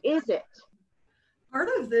 Who is it? Part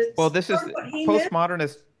of this. Well, this is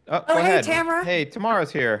postmodernist. Go ahead. Hey, Tamara. Hey,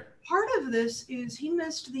 Tamara's here. Part of this is he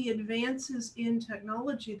missed the advances in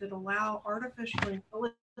technology that allow artificial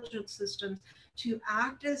intelligence systems to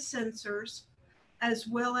act as sensors, as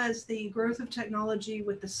well as the growth of technology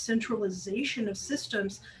with the centralization of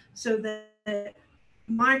systems, so that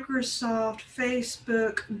Microsoft,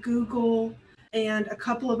 Facebook, Google, and a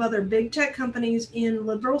couple of other big tech companies in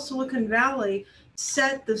liberal Silicon Valley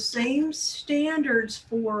set the same standards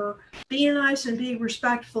for being nice and being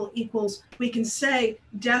respectful equals, we can say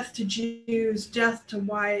death to Jews, death to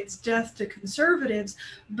whites, death to conservatives,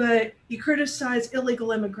 but you criticize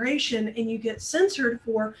illegal immigration and you get censored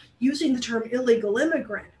for using the term illegal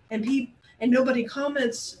immigrant, and nobody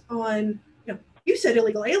comments on, you said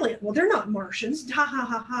illegal alien. Well, they're not Martians. Ha ha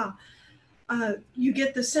ha ha. You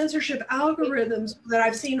get the censorship algorithms that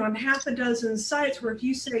I've seen on half a dozen sites where if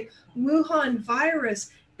you say Wuhan virus,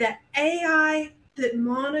 that AI that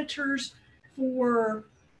monitors for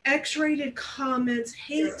X-rated comments,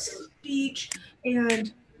 hate speech,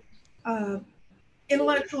 and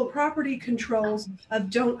intellectual property controls of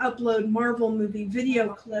don't upload Marvel movie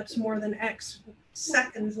video clips more than X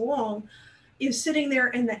seconds long, is sitting there,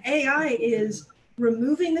 and the AI is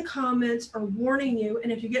removing the comments or warning you,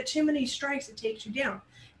 and if you get too many strikes, it takes you down.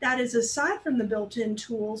 That is aside from the built-in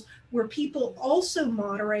tools where people also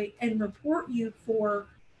moderate and report you for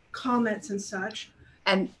comments and such.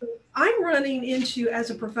 And I'm running into, as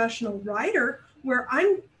a professional writer, where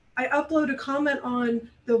I upload a comment on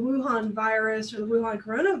the Wuhan virus or the Wuhan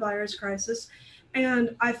coronavirus crisis,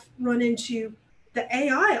 and I've run into the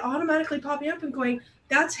AI automatically popping up and going,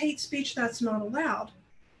 that's hate speech, that's not allowed.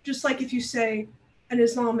 Just like if you say an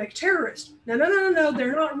Islamic terrorist, no,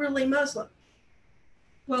 they're not really Muslim.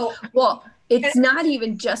 Well, it's not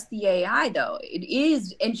even just the AI though. It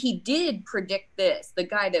is, and he did predict this. The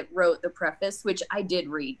guy that wrote the preface, which I did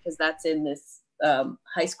read because that's in this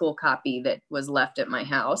high school copy that was left at my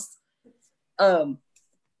house.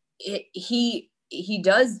 He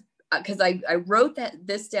does, because I wrote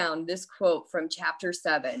this down, this quote from chapter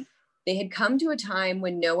 7. They had come to a time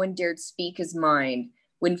when no one dared speak his mind,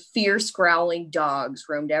 when fierce growling dogs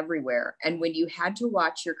roamed everywhere, and when you had to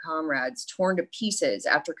watch your comrades torn to pieces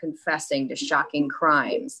after confessing to shocking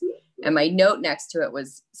crimes. And my note next to it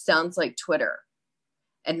was, sounds like Twitter.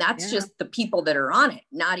 And that's just the people that are on it,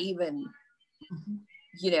 not even,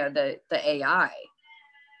 the AI.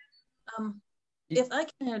 If I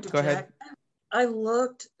can interject, go ahead. I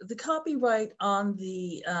looked, the copyright on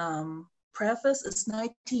the preface is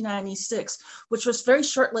 1996, which was very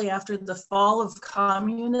shortly after the fall of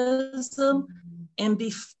communism and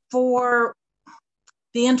before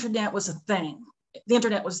the internet was a thing. The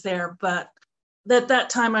internet was there, but at that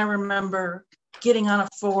time I remember getting on a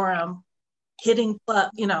forum, hitting,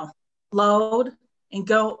 load and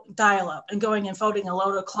go dial up and going and voting a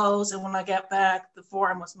load of clothes. And when I got back, the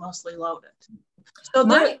forum was mostly loaded. So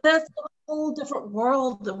that's a whole different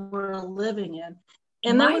world that we're living in.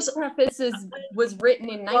 And my preface was written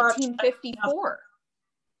in 1954.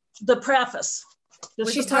 The preface.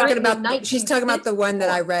 She's talking about the one that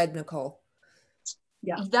I read, Nicole.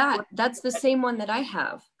 Yeah. That's the same one that I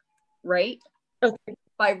have, right? Okay.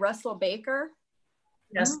 By Russell Baker.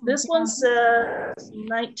 Yes, this one says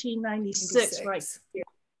 1996 right here.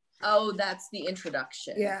 Oh, that's the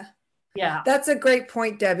introduction. Yeah. That's a great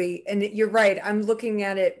point, Debbie. And you're right. I'm looking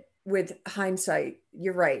at it with hindsight.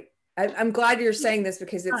 You're right. I'm glad you're saying this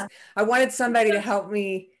because I wanted somebody to help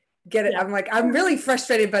me get it. I'm like, I'm really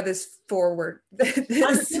frustrated by this forward. I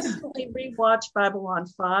recently rewatched Babylon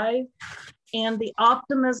 5, and the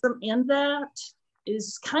optimism in that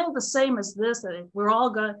is kind of the same as this. That we're all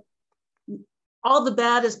the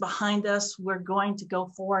bad is behind us. We're going to go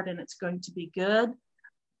forward, and it's going to be good.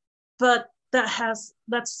 But that's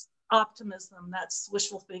optimism. That's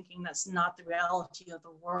wishful thinking. That's not the reality of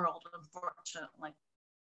the world, unfortunately.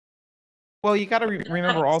 Well, you got to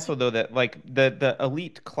remember also, though, that like the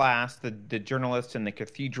elite class, the journalists in the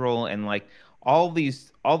cathedral, and like all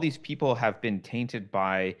these people have been tainted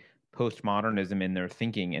by postmodernism in their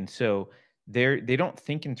thinking, and so they don't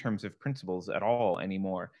think in terms of principles at all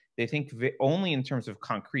anymore. They think only in terms of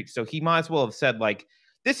concrete. So he might as well have said like,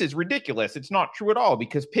 "This is ridiculous. It's not true at all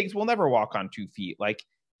because pigs will never walk on 2 feet." Like,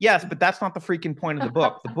 yes, but that's not the freaking point of the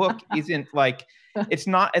book. The book isn't like, it's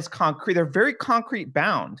not as concrete. They're very concrete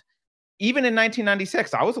bound. Even in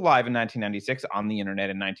 1996, I was alive in 1996 on the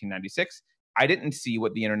internet in 1996. I didn't see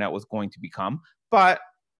what the internet was going to become, and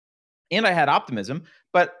I had optimism,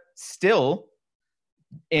 but still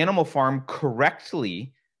Animal Farm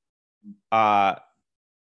correctly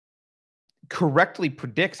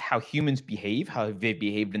predicts how humans behave, how they've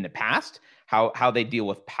behaved in the past, how they deal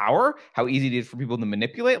with power, how easy it is for people to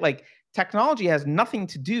manipulate. Like, technology has nothing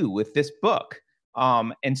to do with this book.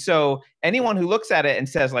 And so anyone who looks at it and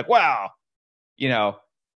says like, well,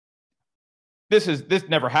 this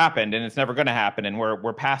never happened and it's never going to happen and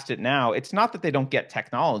we're past it now. It's not that they don't get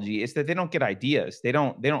technology. It's that they don't get ideas. They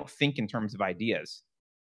don't think in terms of ideas.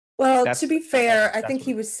 Well, to be fair, I think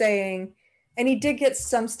he was saying, and he did get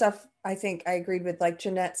some stuff. I think I agreed with, like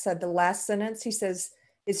Jeanette said, the last sentence he says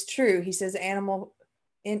is true. He says in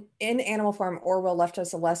Animal Farm, Orwell left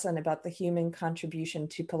us a lesson about the human contribution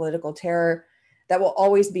to political terror that will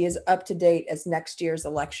always be as up to date as next year's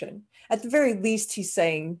election. At the very least, he's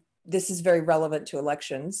saying this is very relevant to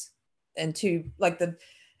elections and to like the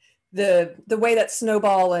way that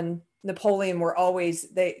Snowball and Napoleon were always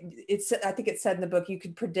I think it said in the book, you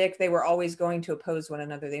could predict they were always going to oppose one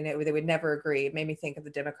another. They would never agree. It made me think of the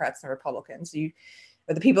Democrats and the Republicans.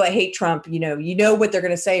 Or the people that hate Trump, you know what they're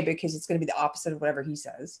going to say because it's going to be the opposite of whatever he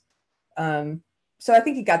says. So I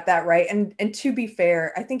think he got that right. And to be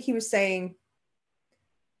fair, I think he was saying,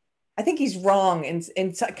 I think he's wrong in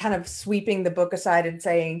kind of sweeping the book aside and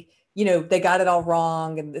saying, they got it all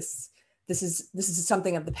wrong and this is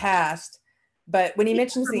something of the past. But when he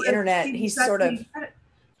mentions the internet, he's sort of...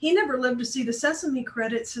 He never lived to see the Sesame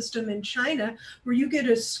credit system in China where you get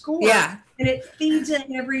a score and it feeds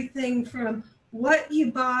in everything from what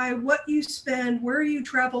you buy, what you spend, where you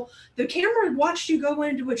travel. The camera watched you go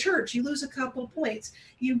into a church. You lose a couple points.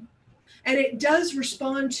 And it does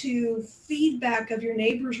respond to feedback of your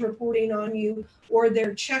neighbors reporting on you, or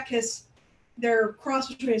their their cross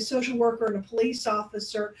between a social worker and a police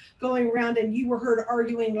officer going around and you were heard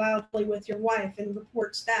arguing loudly with your wife, and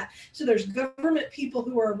reports that. So there's government people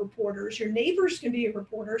who are reporters. Your neighbors can be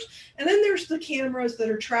reporters. And then there's the cameras that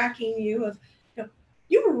are tracking you of,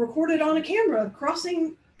 you were recorded on a camera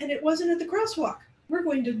crossing and it wasn't at the crosswalk. We're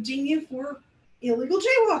going to ding you for illegal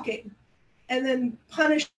jaywalking. And then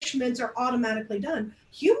punishments are automatically done.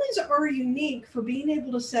 Humans are unique for being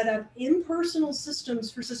able to set up impersonal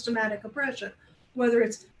systems for systematic oppression, whether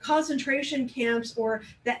it's concentration camps or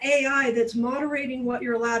the AI that's moderating what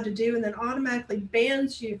you're allowed to do and then automatically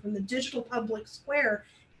bans you from the digital public square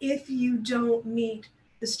if you don't meet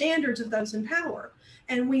the standards of those in power.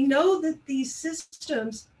 And we know that these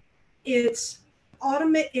systems, it's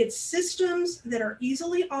systems that are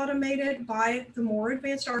easily automated by the more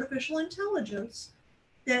advanced artificial intelligence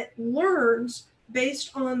that learns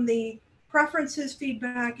based on the preferences,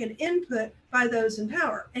 feedback, and input by those in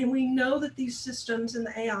power. And we know that these systems and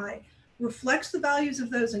the AI reflects the values of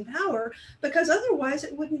those in power, because otherwise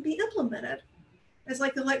it wouldn't be implemented. As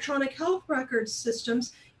like the electronic health records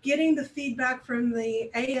systems, getting the feedback from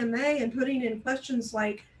the AMA and putting in questions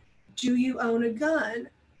like, do you own a gun?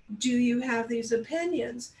 Do you have these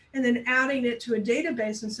opinions? And then adding it to a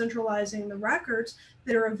database and centralizing the records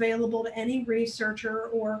that are available to any researcher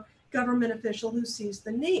or government official who sees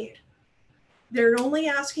the need. They're only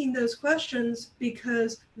asking those questions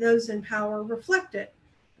because those in power reflect it.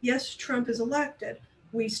 Yes, Trump is elected.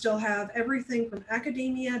 We still have everything from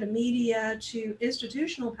academia to media to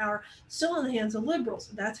institutional power still in the hands of liberals.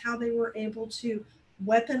 That's how they were able to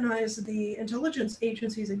weaponize the intelligence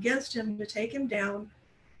agencies against him to take him down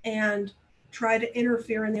and try to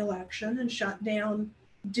interfere in the election and shut down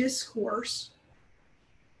discourse.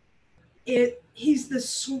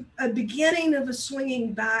 He's a beginning of a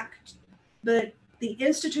swinging back, but the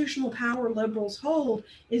institutional power liberals hold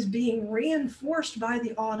is being reinforced by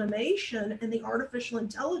the automation and the artificial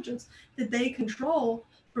intelligence that they control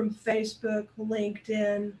from Facebook,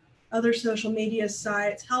 LinkedIn, other social media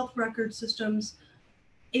sites, health record systems.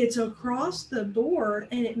 It's across the board,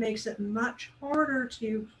 and it makes it much harder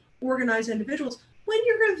to organize individuals when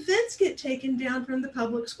your events get taken down from the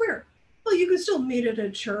public square. Well, you can still meet at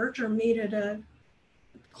a church or meet at a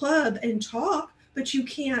club and talk, but you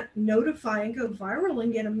can't notify and go viral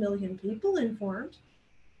and get 1 million people informed.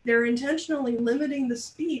 They're intentionally limiting the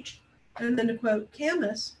speech. And then to quote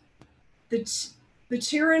Camus, the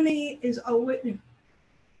tyranny is always,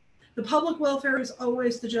 the public welfare is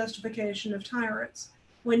always the justification of tyrants.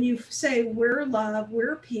 When you say we're love,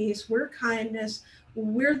 we're peace, we're kindness,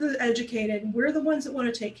 we're the educated, we're the ones that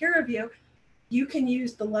want to take care of you, you can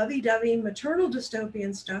use the lovey-dovey maternal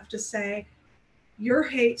dystopian stuff to say, your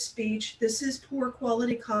hate speech, this is poor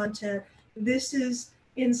quality content, this is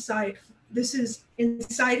inciting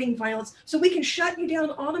violence. So we can shut you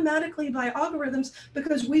down automatically by algorithms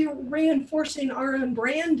because we are reinforcing our own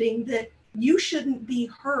branding that you shouldn't be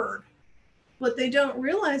heard. What they don't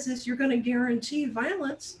realize is you're going to guarantee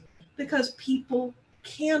violence because people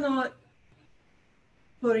cannot,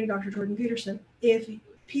 quoting Dr. Jordan Peterson,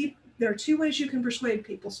 there are 2 ways you can persuade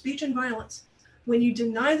people, speech and violence. When you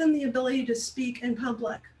deny them the ability to speak in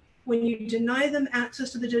public, when you deny them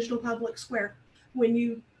access to the digital public square, when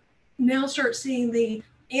you now start seeing the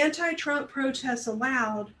anti-Trump protests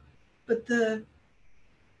allowed, but the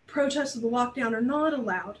protests of the lockdown are not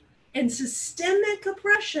allowed, and systemic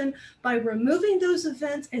oppression by removing those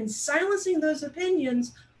events and silencing those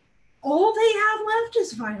opinions, all they have left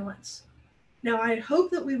is violence. Now, I hope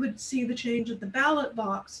that we would see the change at the ballot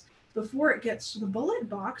box before it gets to the bullet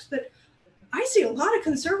box, but I see a lot of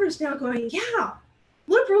conservatives now going, yeah,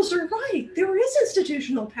 liberals are right. There is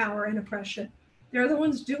institutional power and oppression. They're the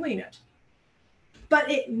ones doing it. But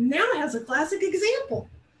it now has a classic example.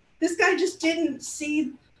 This guy just didn't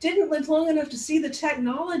live long enough to see the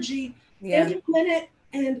technology, implement it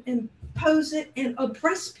and impose it and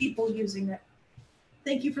oppress people using it.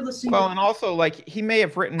 Thank you for listening. Well, and also, like, he may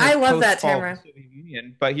have written I love that, Tamara. Soviet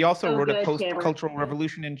Union, but he also wrote a post-cultural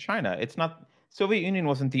revolution in China. It's not, Soviet Union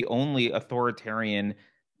wasn't the only authoritarian,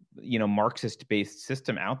 Marxist-based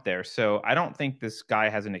system out there. So I don't think this guy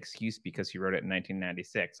has an excuse because he wrote it in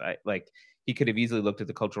 1996. He could have easily looked at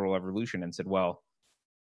the Cultural Revolution and said, well,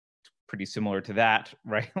 it's pretty similar to that,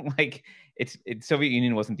 right? Soviet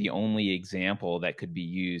Union wasn't the only example that could be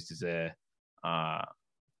used as a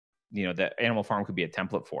that Animal Farm could be a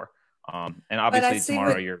template for. And obviously,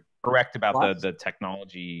 Tamara, you're correct about the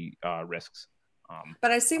technology risks.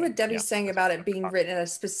 But I see what Debbie's yeah, saying that's about what it being I'm- written at a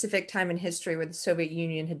specific time in history where the Soviet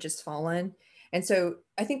Union had just fallen. And so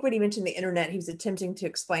I think when he mentioned the internet, he was attempting to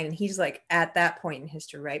explain, and he's like at that point in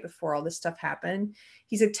history, right before all this stuff happened,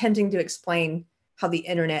 he's attempting to explain how the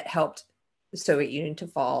internet helped the Soviet Union to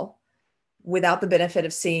fall without the benefit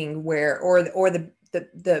of seeing where, or the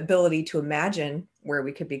ability to imagine where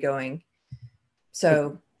we could be going.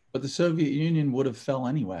 So, but the Soviet Union would have fell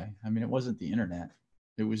anyway. I mean, it wasn't the internet.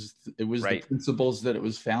 It was Right. the principles that it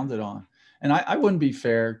was founded on. And I wouldn't be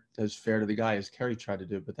fair to the guy as Kerry tried to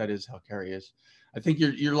do, but that is how Kerry is. I think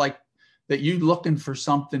you're like that. You looking for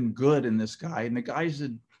something good in this guy, and the guy's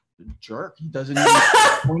a jerk. He doesn't even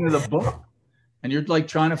the point of the book. And you're like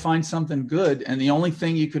trying to find something good, and the only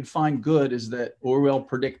thing you could find good is that Orwell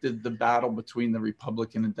predicted the battle between the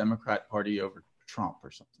Republican and Democrat Party over Trump or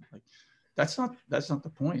something. Like that's not the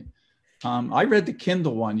point. I read the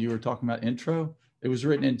Kindle one you were talking about, Intro. It was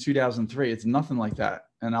written in 2003. It's nothing like that.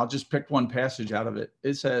 And I'll just pick one passage out of it.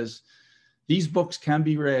 It says, these books can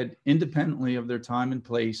be read independently of their time and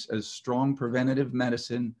place as strong preventative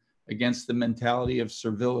medicine against the mentality of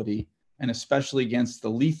servility, and especially against the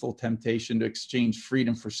lethal temptation to exchange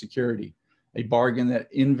freedom for security, a bargain that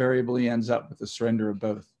invariably ends up with the surrender of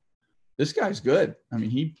both. This guy's good. I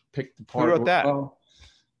mean, he picked the part. Who wrote that? Well,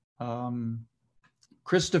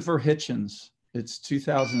 Christopher Hitchens. It's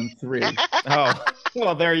 2003. Oh,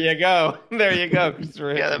 well, there you go. There you go.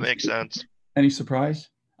 Yeah, that makes sense. Any surprise?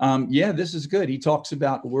 Yeah, this is good. He talks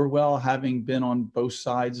about Orwell having been on both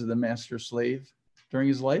sides of the master slave during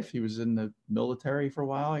his life. He was in the military for a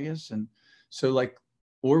while, I guess. And so like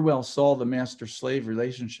Orwell saw the master slave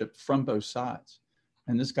relationship from both sides.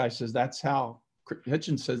 And this guy says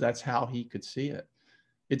Hitchens says that's how he could see it.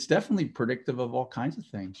 It's definitely predictive of all kinds of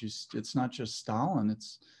things. It's not just Stalin,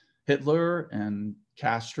 it's Hitler and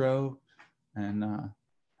Castro. And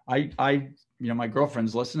my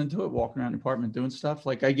girlfriend's listening to it, walking around the apartment doing stuff.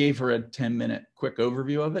 Like I gave her a 10-minute quick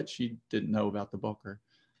overview of it. She didn't know about the book.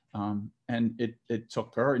 And it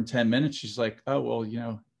took her in 10 minutes. She's like, oh,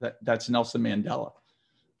 well, that's Nelson Mandela.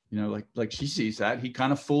 Like she sees that. He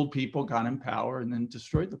kind of fooled people, got in power, and then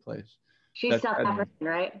destroyed the place. She's South African,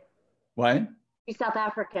 right? What? She's South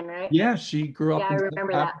African, right? Yeah, she grew up I in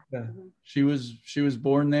remember South that. Africa. She was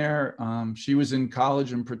born there. She was in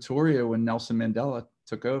college in Pretoria when Nelson Mandela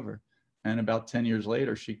took over. And about 10 years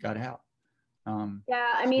later, she got out.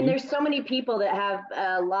 Yeah, I mean, there's so many people that have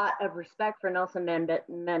a lot of respect for Nelson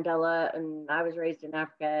Mandela, and I was raised in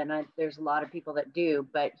Africa, and there's a lot of people that do,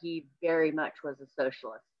 but he very much was a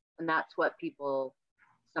socialist, and that's what people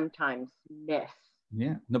sometimes miss.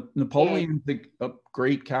 Yeah, Napoleon's a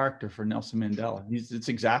great character for Nelson Mandela. It's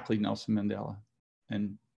exactly Nelson Mandela,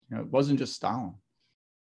 and it wasn't just Stalin.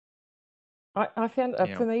 I found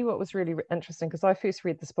for me what was really interesting, because I first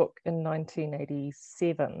read this book in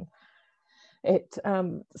 1987 at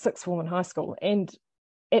sixth form in high school, and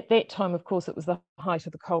at that time, of course, it was the height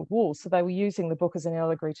of the Cold War, so they were using the book as an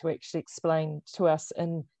allegory to actually explain to us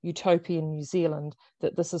in utopian New Zealand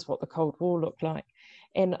that this is what the Cold War looked like.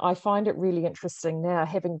 And I find it really interesting now,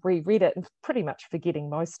 having reread it and pretty much forgetting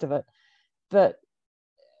most of it, that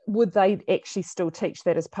would they actually still teach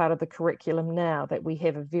that as part of the curriculum now that we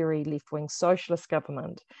have a very left-wing socialist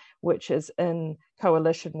government, which is in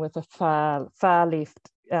coalition with a far left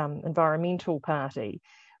environmental party?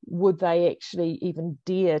 Would they actually even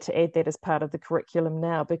dare to add that as part of the curriculum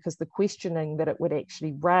now? Because the questioning that it would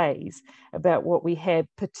actually raise about what we have,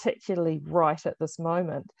 particularly right at this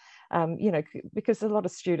moment, because a lot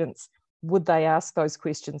of students, would they ask those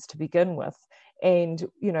questions to begin with? And,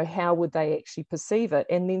 how would they actually perceive it?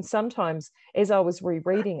 And then sometimes, as I was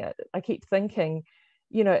rereading it, I keep thinking,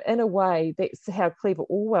 in a way, that's how clever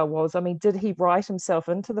Orwell was. I mean, did he write himself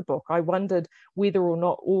into the book? I wondered whether or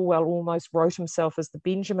not Orwell almost wrote himself as the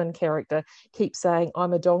Benjamin character, keep saying,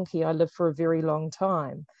 I'm a donkey, I live for a very long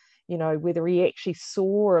time. Whether he actually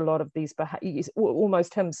saw a lot of these behaviors,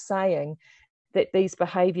 almost him saying that these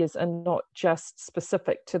behaviors are not just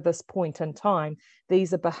specific to this point in time.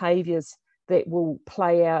 These are behaviors that will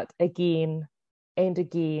play out again and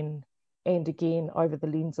again and again over the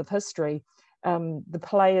lens of history. The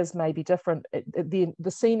players may be different,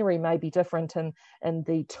 the scenery may be different, and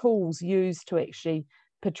the tools used to actually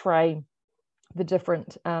portray the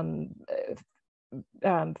different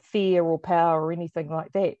fear or power or anything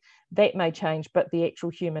like that may change, but the actual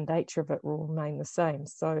human nature of it will remain the same.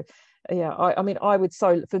 So yeah, I would,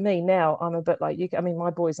 so for me now, I'm a bit like you. I mean, my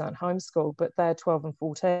boys aren't homeschooled, but they're 12 and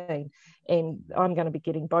 14, and I'm going to be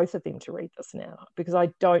getting both of them to read this now, because I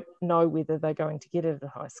don't know whether they're going to get it at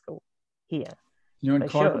high school here. And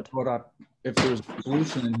Carter brought up if there's a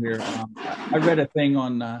solution in here. I read a thing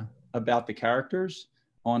on about the characters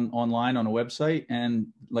online on a website, and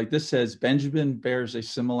like this says, Benjamin bears a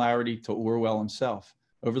similarity to Orwell himself.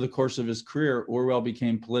 Over the course of his career, Orwell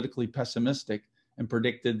became politically pessimistic and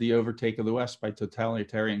predicted the overtake of the West by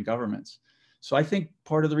totalitarian governments. So I think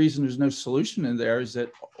part of the reason there's no solution in there is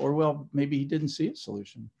that Orwell, maybe he didn't see a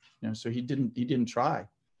solution, so he didn't try.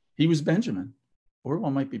 He was Benjamin.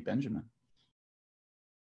 Orwell might be Benjamin.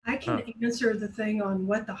 I can answer the thing on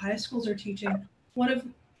what the high schools are teaching. One of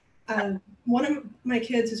my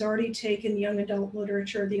kids has already taken young adult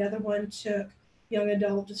literature. The other one took young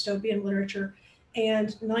adult dystopian literature.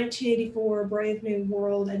 And 1984, Brave New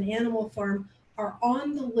World, and Animal Farm are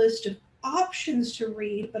on the list of options to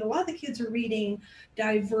read, but a lot of the kids are reading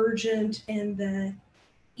Divergent and the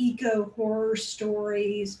eco horror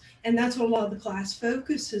stories, and that's what a lot of the class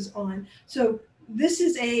focuses on. So this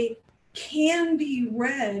is can be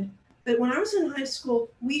read, but when I was in high school,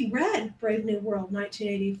 we read Brave New World,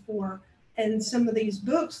 1984, and some of these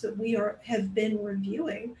books that we have been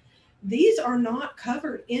reviewing. These are not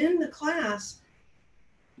covered in the class.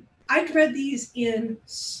 I'd read these in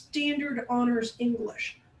standard honors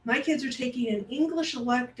English. My kids are taking an English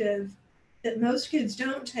elective that most kids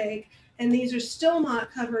don't take, and these are still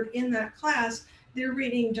not covered in that class. They're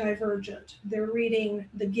reading Divergent. They're reading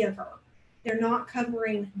The Giver. They're not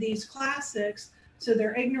covering these classics, so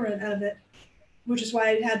they're ignorant of it, which is why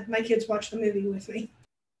I had my kids watch the movie with me.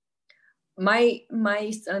 My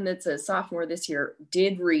son, that's a sophomore this year,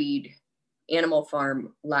 did read Animal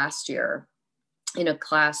Farm last year in a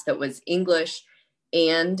class that was English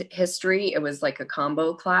and history. It was like a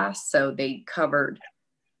combo class. So they covered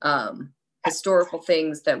historical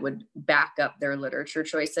things that would back up their literature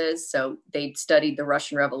choices. So they studied the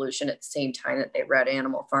Russian Revolution at the same time that they read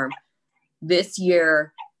Animal Farm. This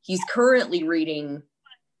year, he's currently reading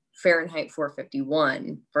Fahrenheit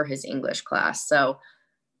 451 for his English class. So,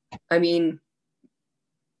 I mean,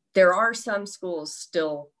 there are some schools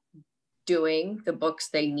still doing the books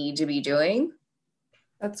they need to be doing.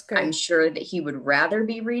 That's good. I'm sure that he would rather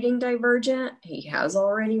be reading Divergent. He has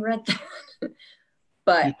already read that.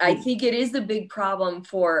 But I think it is a big problem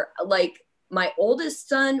for, like, my oldest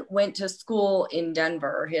son went to school in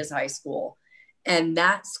Denver, his high school. And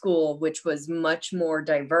that school, which was much more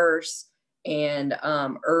diverse and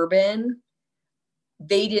urban,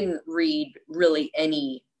 they didn't read really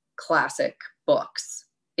any classic books.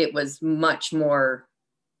 It was much more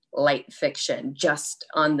light fiction, just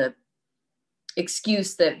on the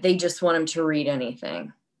excuse that they just want him to read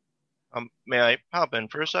anything. May I pop in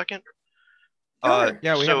for a second?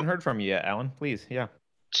 Yeah, we haven't heard from you yet, Alan. Please, yeah.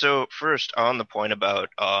 So first, on the point about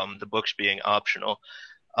the books being optional,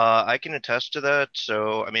 I can attest to that.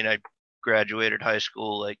 So, I mean, I graduated high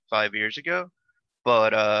school like 5 years ago,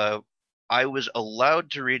 but I was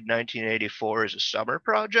allowed to read 1984 as a summer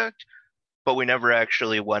project, but we never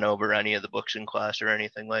actually went over any of the books in class or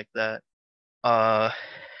anything like that.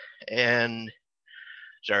 And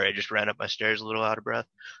sorry, I just ran up my stairs a little out of breath.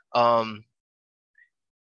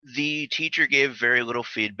 The teacher gave very little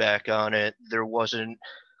feedback on it. There wasn't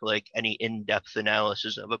like any in-depth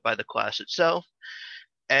analysis of it by the class itself.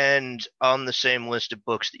 And on the same list of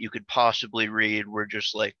books that you could possibly read were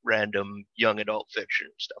just like random young adult fiction,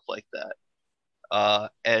 stuff like that.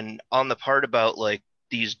 And on the part about like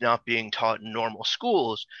these not being taught in normal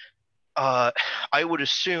schools, I would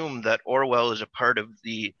assume that Orwell is a part of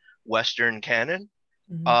the Western canon.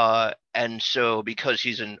 Mm-hmm. And so because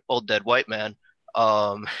he's an old dead white man,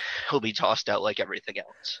 he'll be tossed out like everything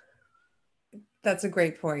else. That's a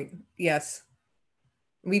great point. Yes.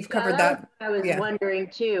 We've covered that. I was wondering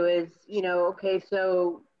too is, okay,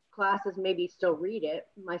 so classes maybe still read it.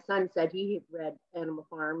 My son said he read Animal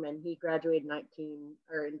Farm and he graduated in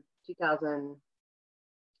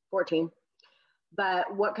 2014.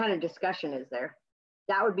 But what kind of discussion is there?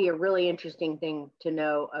 That would be a really interesting thing to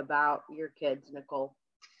know about your kids, Nicole.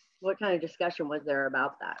 What kind of discussion was there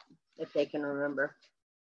about that, if they can remember?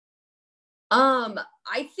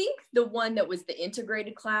 I think the one that was the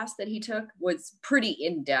integrated class that he took was pretty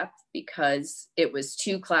in-depth because it was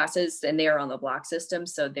 2 classes and they are on the block system.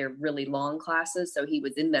 So they're really long classes. So he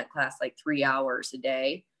was in that class like 3 hours a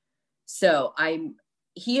day. So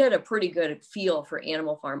he had a pretty good feel for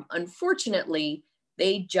Animal Farm. Unfortunately,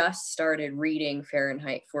 they just started reading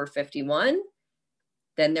Fahrenheit 451.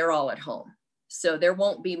 Then they're all at home. So there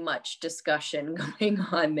won't be much discussion going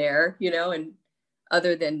on there, and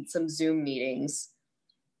other than some Zoom meetings.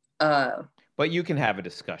 But you can have a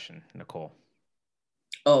discussion, Nicole.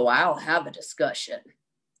 Oh, I'll have a discussion.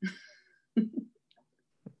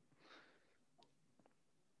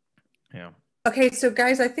 Yeah. Okay, so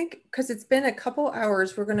guys, I think because it's been a couple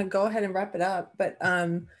hours, we're going to go ahead and wrap it up. But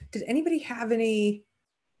Did anybody have any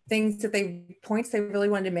things that points they really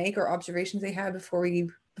wanted to make or observations they had before we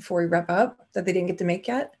wrap up that they didn't get to make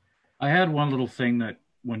yet? I had one little thing that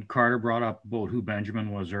when Carter brought up about who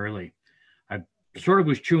Benjamin was early, I sort of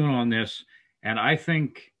was chewing on this, and I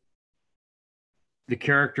think the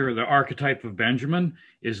character, the archetype of Benjamin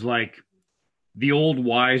is like the old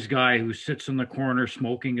wise guy who sits in the corner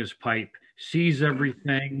smoking his pipe, sees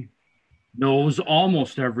everything, knows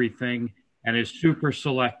almost everything, and is super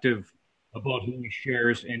selective about who he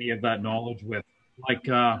shares any of that knowledge with. Like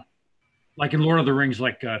in Lord of the Rings,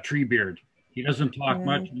 like Treebeard. He doesn't talk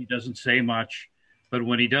much, and he doesn't say much, but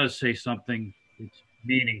when he does say something, it's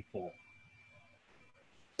meaningful.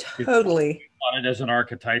 Totally. On it as an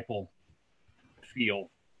archetypal feel.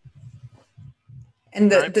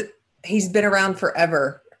 And he's been around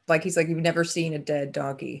forever. Like he's like, you've never seen a dead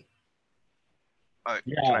donkey. Can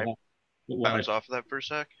I bounce off of that for a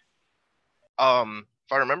sec?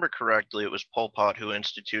 If I remember correctly, it was Pol Pot who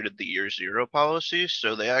instituted the Year Zero policy.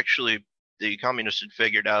 So the communists had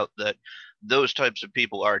figured out that those types of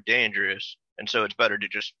people are dangerous, and so it's better to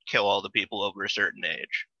just kill all the people over a certain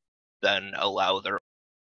age than allow their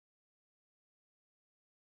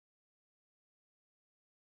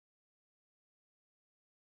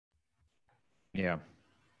Yeah.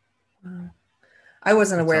 I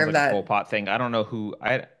wasn't aware of like that Pol Pot thing. I don't know who.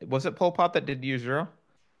 Was it Pol Pot that did Year Zero?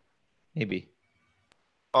 Maybe.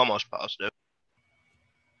 Almost positive.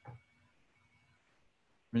 I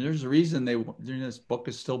mean, there's a reason this book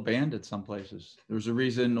is still banned at some places. There's a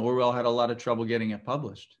reason Orwell had a lot of trouble getting it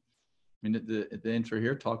published. I mean, the intro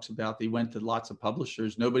here talks about he went to lots of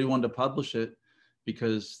publishers. Nobody wanted to publish it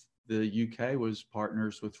because the UK was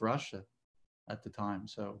partners with Russia at the time.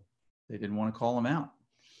 So they didn't want to call him out.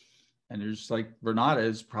 And there's like Renata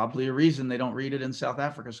is probably a reason they don't read it in South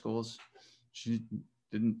Africa schools. She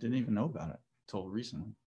didn't even know about it until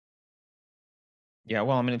recently. Yeah,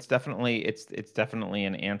 well, I mean, it's definitely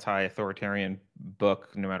an anti-authoritarian book,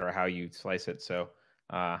 no matter how you slice it. So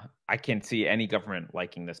I can't see any government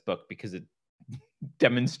liking this book because it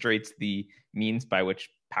demonstrates the means by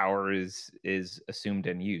which power is assumed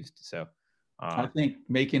and used. So I think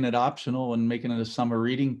making it optional and making it a summer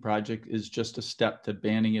reading project is just a step to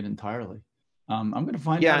banning it entirely. I'm going to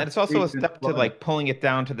find out. Yeah, and it's also a step to like pulling it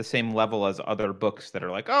down to the same level as other books that are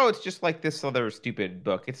like, oh, it's just like this other stupid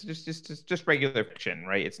book. It's just regular fiction,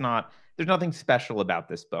 right? It's not. There's nothing special about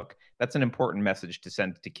this book. That's an important message to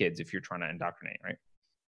send to kids if you're trying to indoctrinate, right?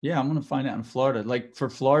 Yeah, I'm going to find out in Florida. Like for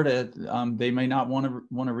Florida, they may not want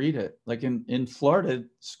to read it. Like in Florida,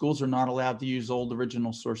 schools are not allowed to use old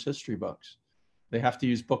original source history books. They have to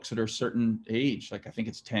use books that are a certain age. Like I think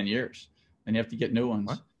it's 10 years, and you have to get new ones.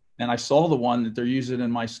 What? And I saw the one that they're using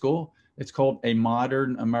in my school. It's called A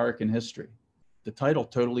Modern American History. The title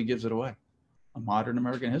totally gives it away. A Modern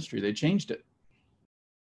American History. They changed it.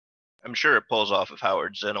 I'm sure it pulls off of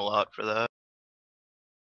Howard Zinn a lot for that.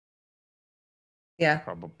 Yeah,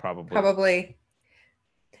 probably.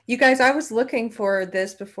 You guys, I was looking for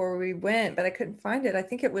this before we went, but I couldn't find it. I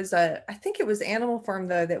think it was Animal Farm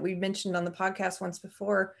though that we mentioned on the podcast once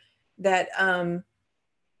before that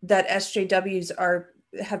that SJWs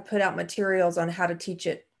have put out materials on how to teach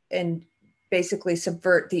it and basically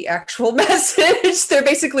subvert the actual message. They're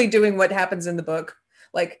basically doing what happens in the book,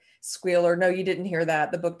 like Squealer. No, you didn't hear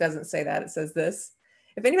that. The book doesn't say that. It says this.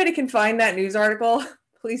 If anybody can find that news article,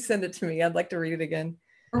 please send it to me. I'd like to read it again.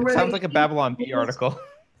 It sounds like a Babylon Bee article.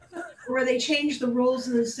 Where they change the rules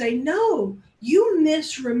and they say, no, you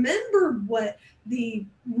misremembered what the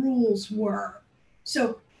rules were.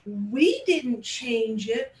 So we didn't change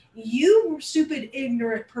it. You stupid,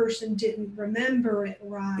 ignorant person didn't remember it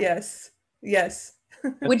right. Yes.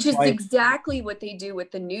 Which is exactly what they do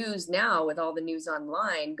with the news now, with all the news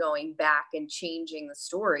online, going back and changing the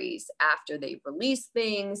stories after they release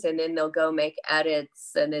things, and then they'll go make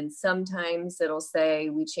edits, and then sometimes it'll say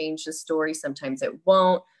we changed the story, sometimes it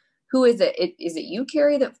won't. Who is it? Is it you,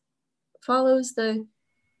 Carrie, that follows the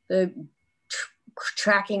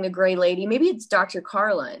tracking the gray lady? Maybe it's Dr.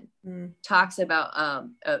 Carlin. Talks about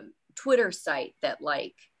a Twitter site that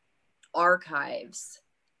like archives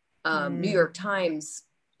New York Times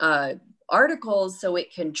articles so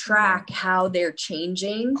it can track how they're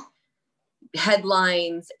changing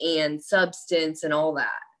headlines and substance and all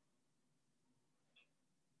that.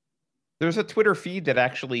 There's a Twitter feed that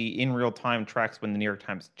actually in real time tracks when the New York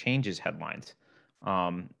Times changes headlines,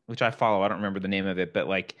 which I follow. I don't remember the name of it, but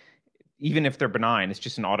like even if they're benign, it's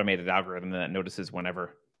just an automated algorithm that notices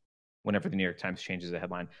whenever the New York Times changes a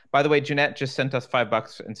headline. By the way, Jeanette just sent us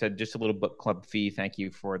 $5 and said just a little book club fee. Thank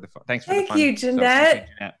you for the thanks for the fun. Thank you, Jeanette.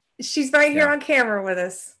 Jeanette. She's right here on camera with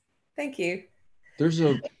us. Thank you. There's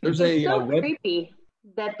a It's so web. creepy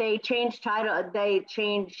that they change title. They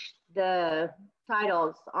change the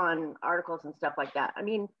titles on articles and stuff like that. I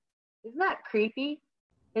mean, isn't that creepy?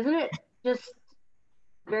 Isn't it just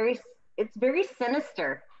very? It's very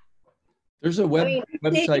sinister. There's a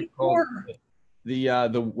website called the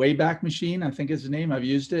Wayback Machine, I think is the name. I've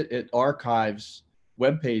used it. It archives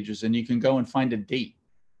web pages, and you can go and find a date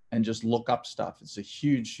and just look up stuff. It's a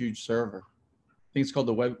huge server. I think it's called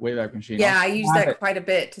the Wayback Machine. Yeah, I use that quite a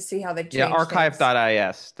bit to see how they change. Yeah,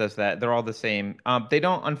 archive.is does that. They're all the same. They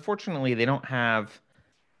don't, unfortunately, they don't have,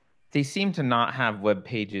 they seem to not have web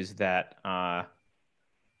pages that,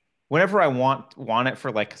 whenever I want it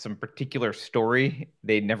for like some particular story,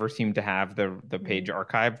 they never seem to have the page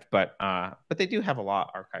archived, but they do have a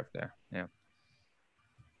lot archived there. Yeah.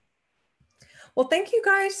 Well, thank you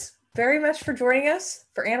guys very much for joining us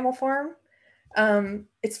for Animal Farm.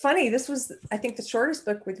 It's funny, this was, I think, the shortest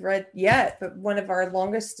book we've read yet, but one of our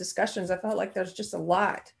longest discussions. I felt like there's just a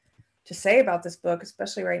lot to say about this book,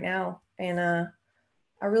 especially right now. And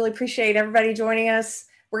I really appreciate everybody joining us.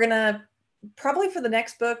 We're gonna probably for the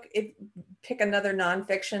next book, pick another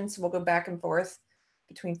nonfiction. So we'll go back and forth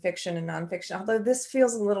between fiction and nonfiction, although this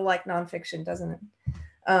feels a little like nonfiction, doesn't it?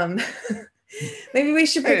 Maybe we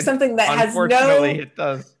should pick something that has no... Unfortunately, it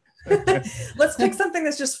does. Let's pick something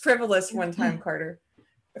that's just frivolous one time, Carter.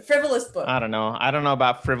 A frivolous book. I don't know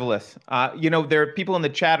about frivolous. There are people in the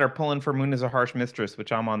chat are pulling for Moon as a Harsh Mistress,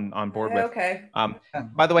 which I'm on board with. Okay.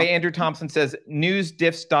 By the way, Andrew Thompson says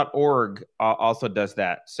newsdiffs.org also does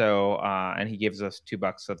that. So, and he gives us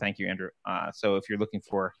 $2. So thank you, Andrew. So if you're looking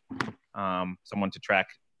for someone to track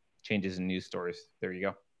changes in news stories, there you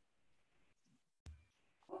go.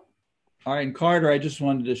 All right, and Carter, I just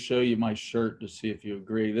wanted to show you my shirt to see if you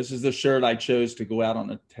agree. This is the shirt I chose to go out on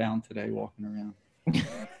the town today, walking around.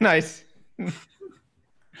 Nice.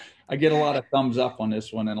 I get a lot of thumbs up on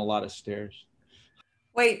this one and a lot of stares.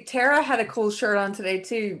 Wait, Tara had a cool shirt on today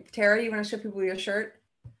too. Tara, you want to show people your shirt?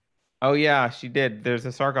 Oh yeah, she did. There's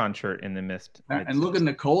a Sargon shirt in the mist. And look at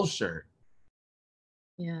Nicole's shirt.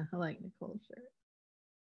 Yeah, I like Nicole's shirt.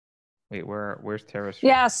 Wait, where's Tara's shirt?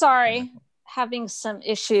 Yeah, sorry. Having some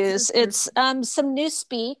issues. It's some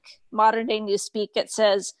Newspeak, modern day Newspeak. It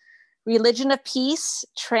says, "Religion of peace,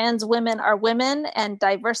 trans women are women, and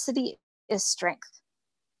diversity is strength."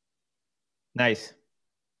 Nice.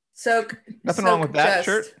 So nothing wrong with that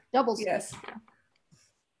shirt. Doubles. Yes.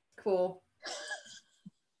 Cool.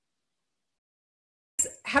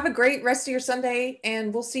 Have a great rest of your Sunday,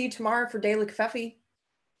 and we'll see you tomorrow for Daily Covfefe.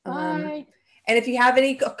 Bye. And if you have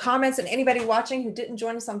any comments, and anybody watching who didn't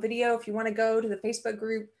join us on video, if you want to go to the Facebook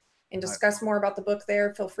group and discuss more about the book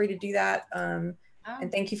there, feel free to do that. And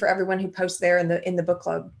thank you for everyone who posts there in the book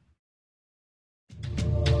club.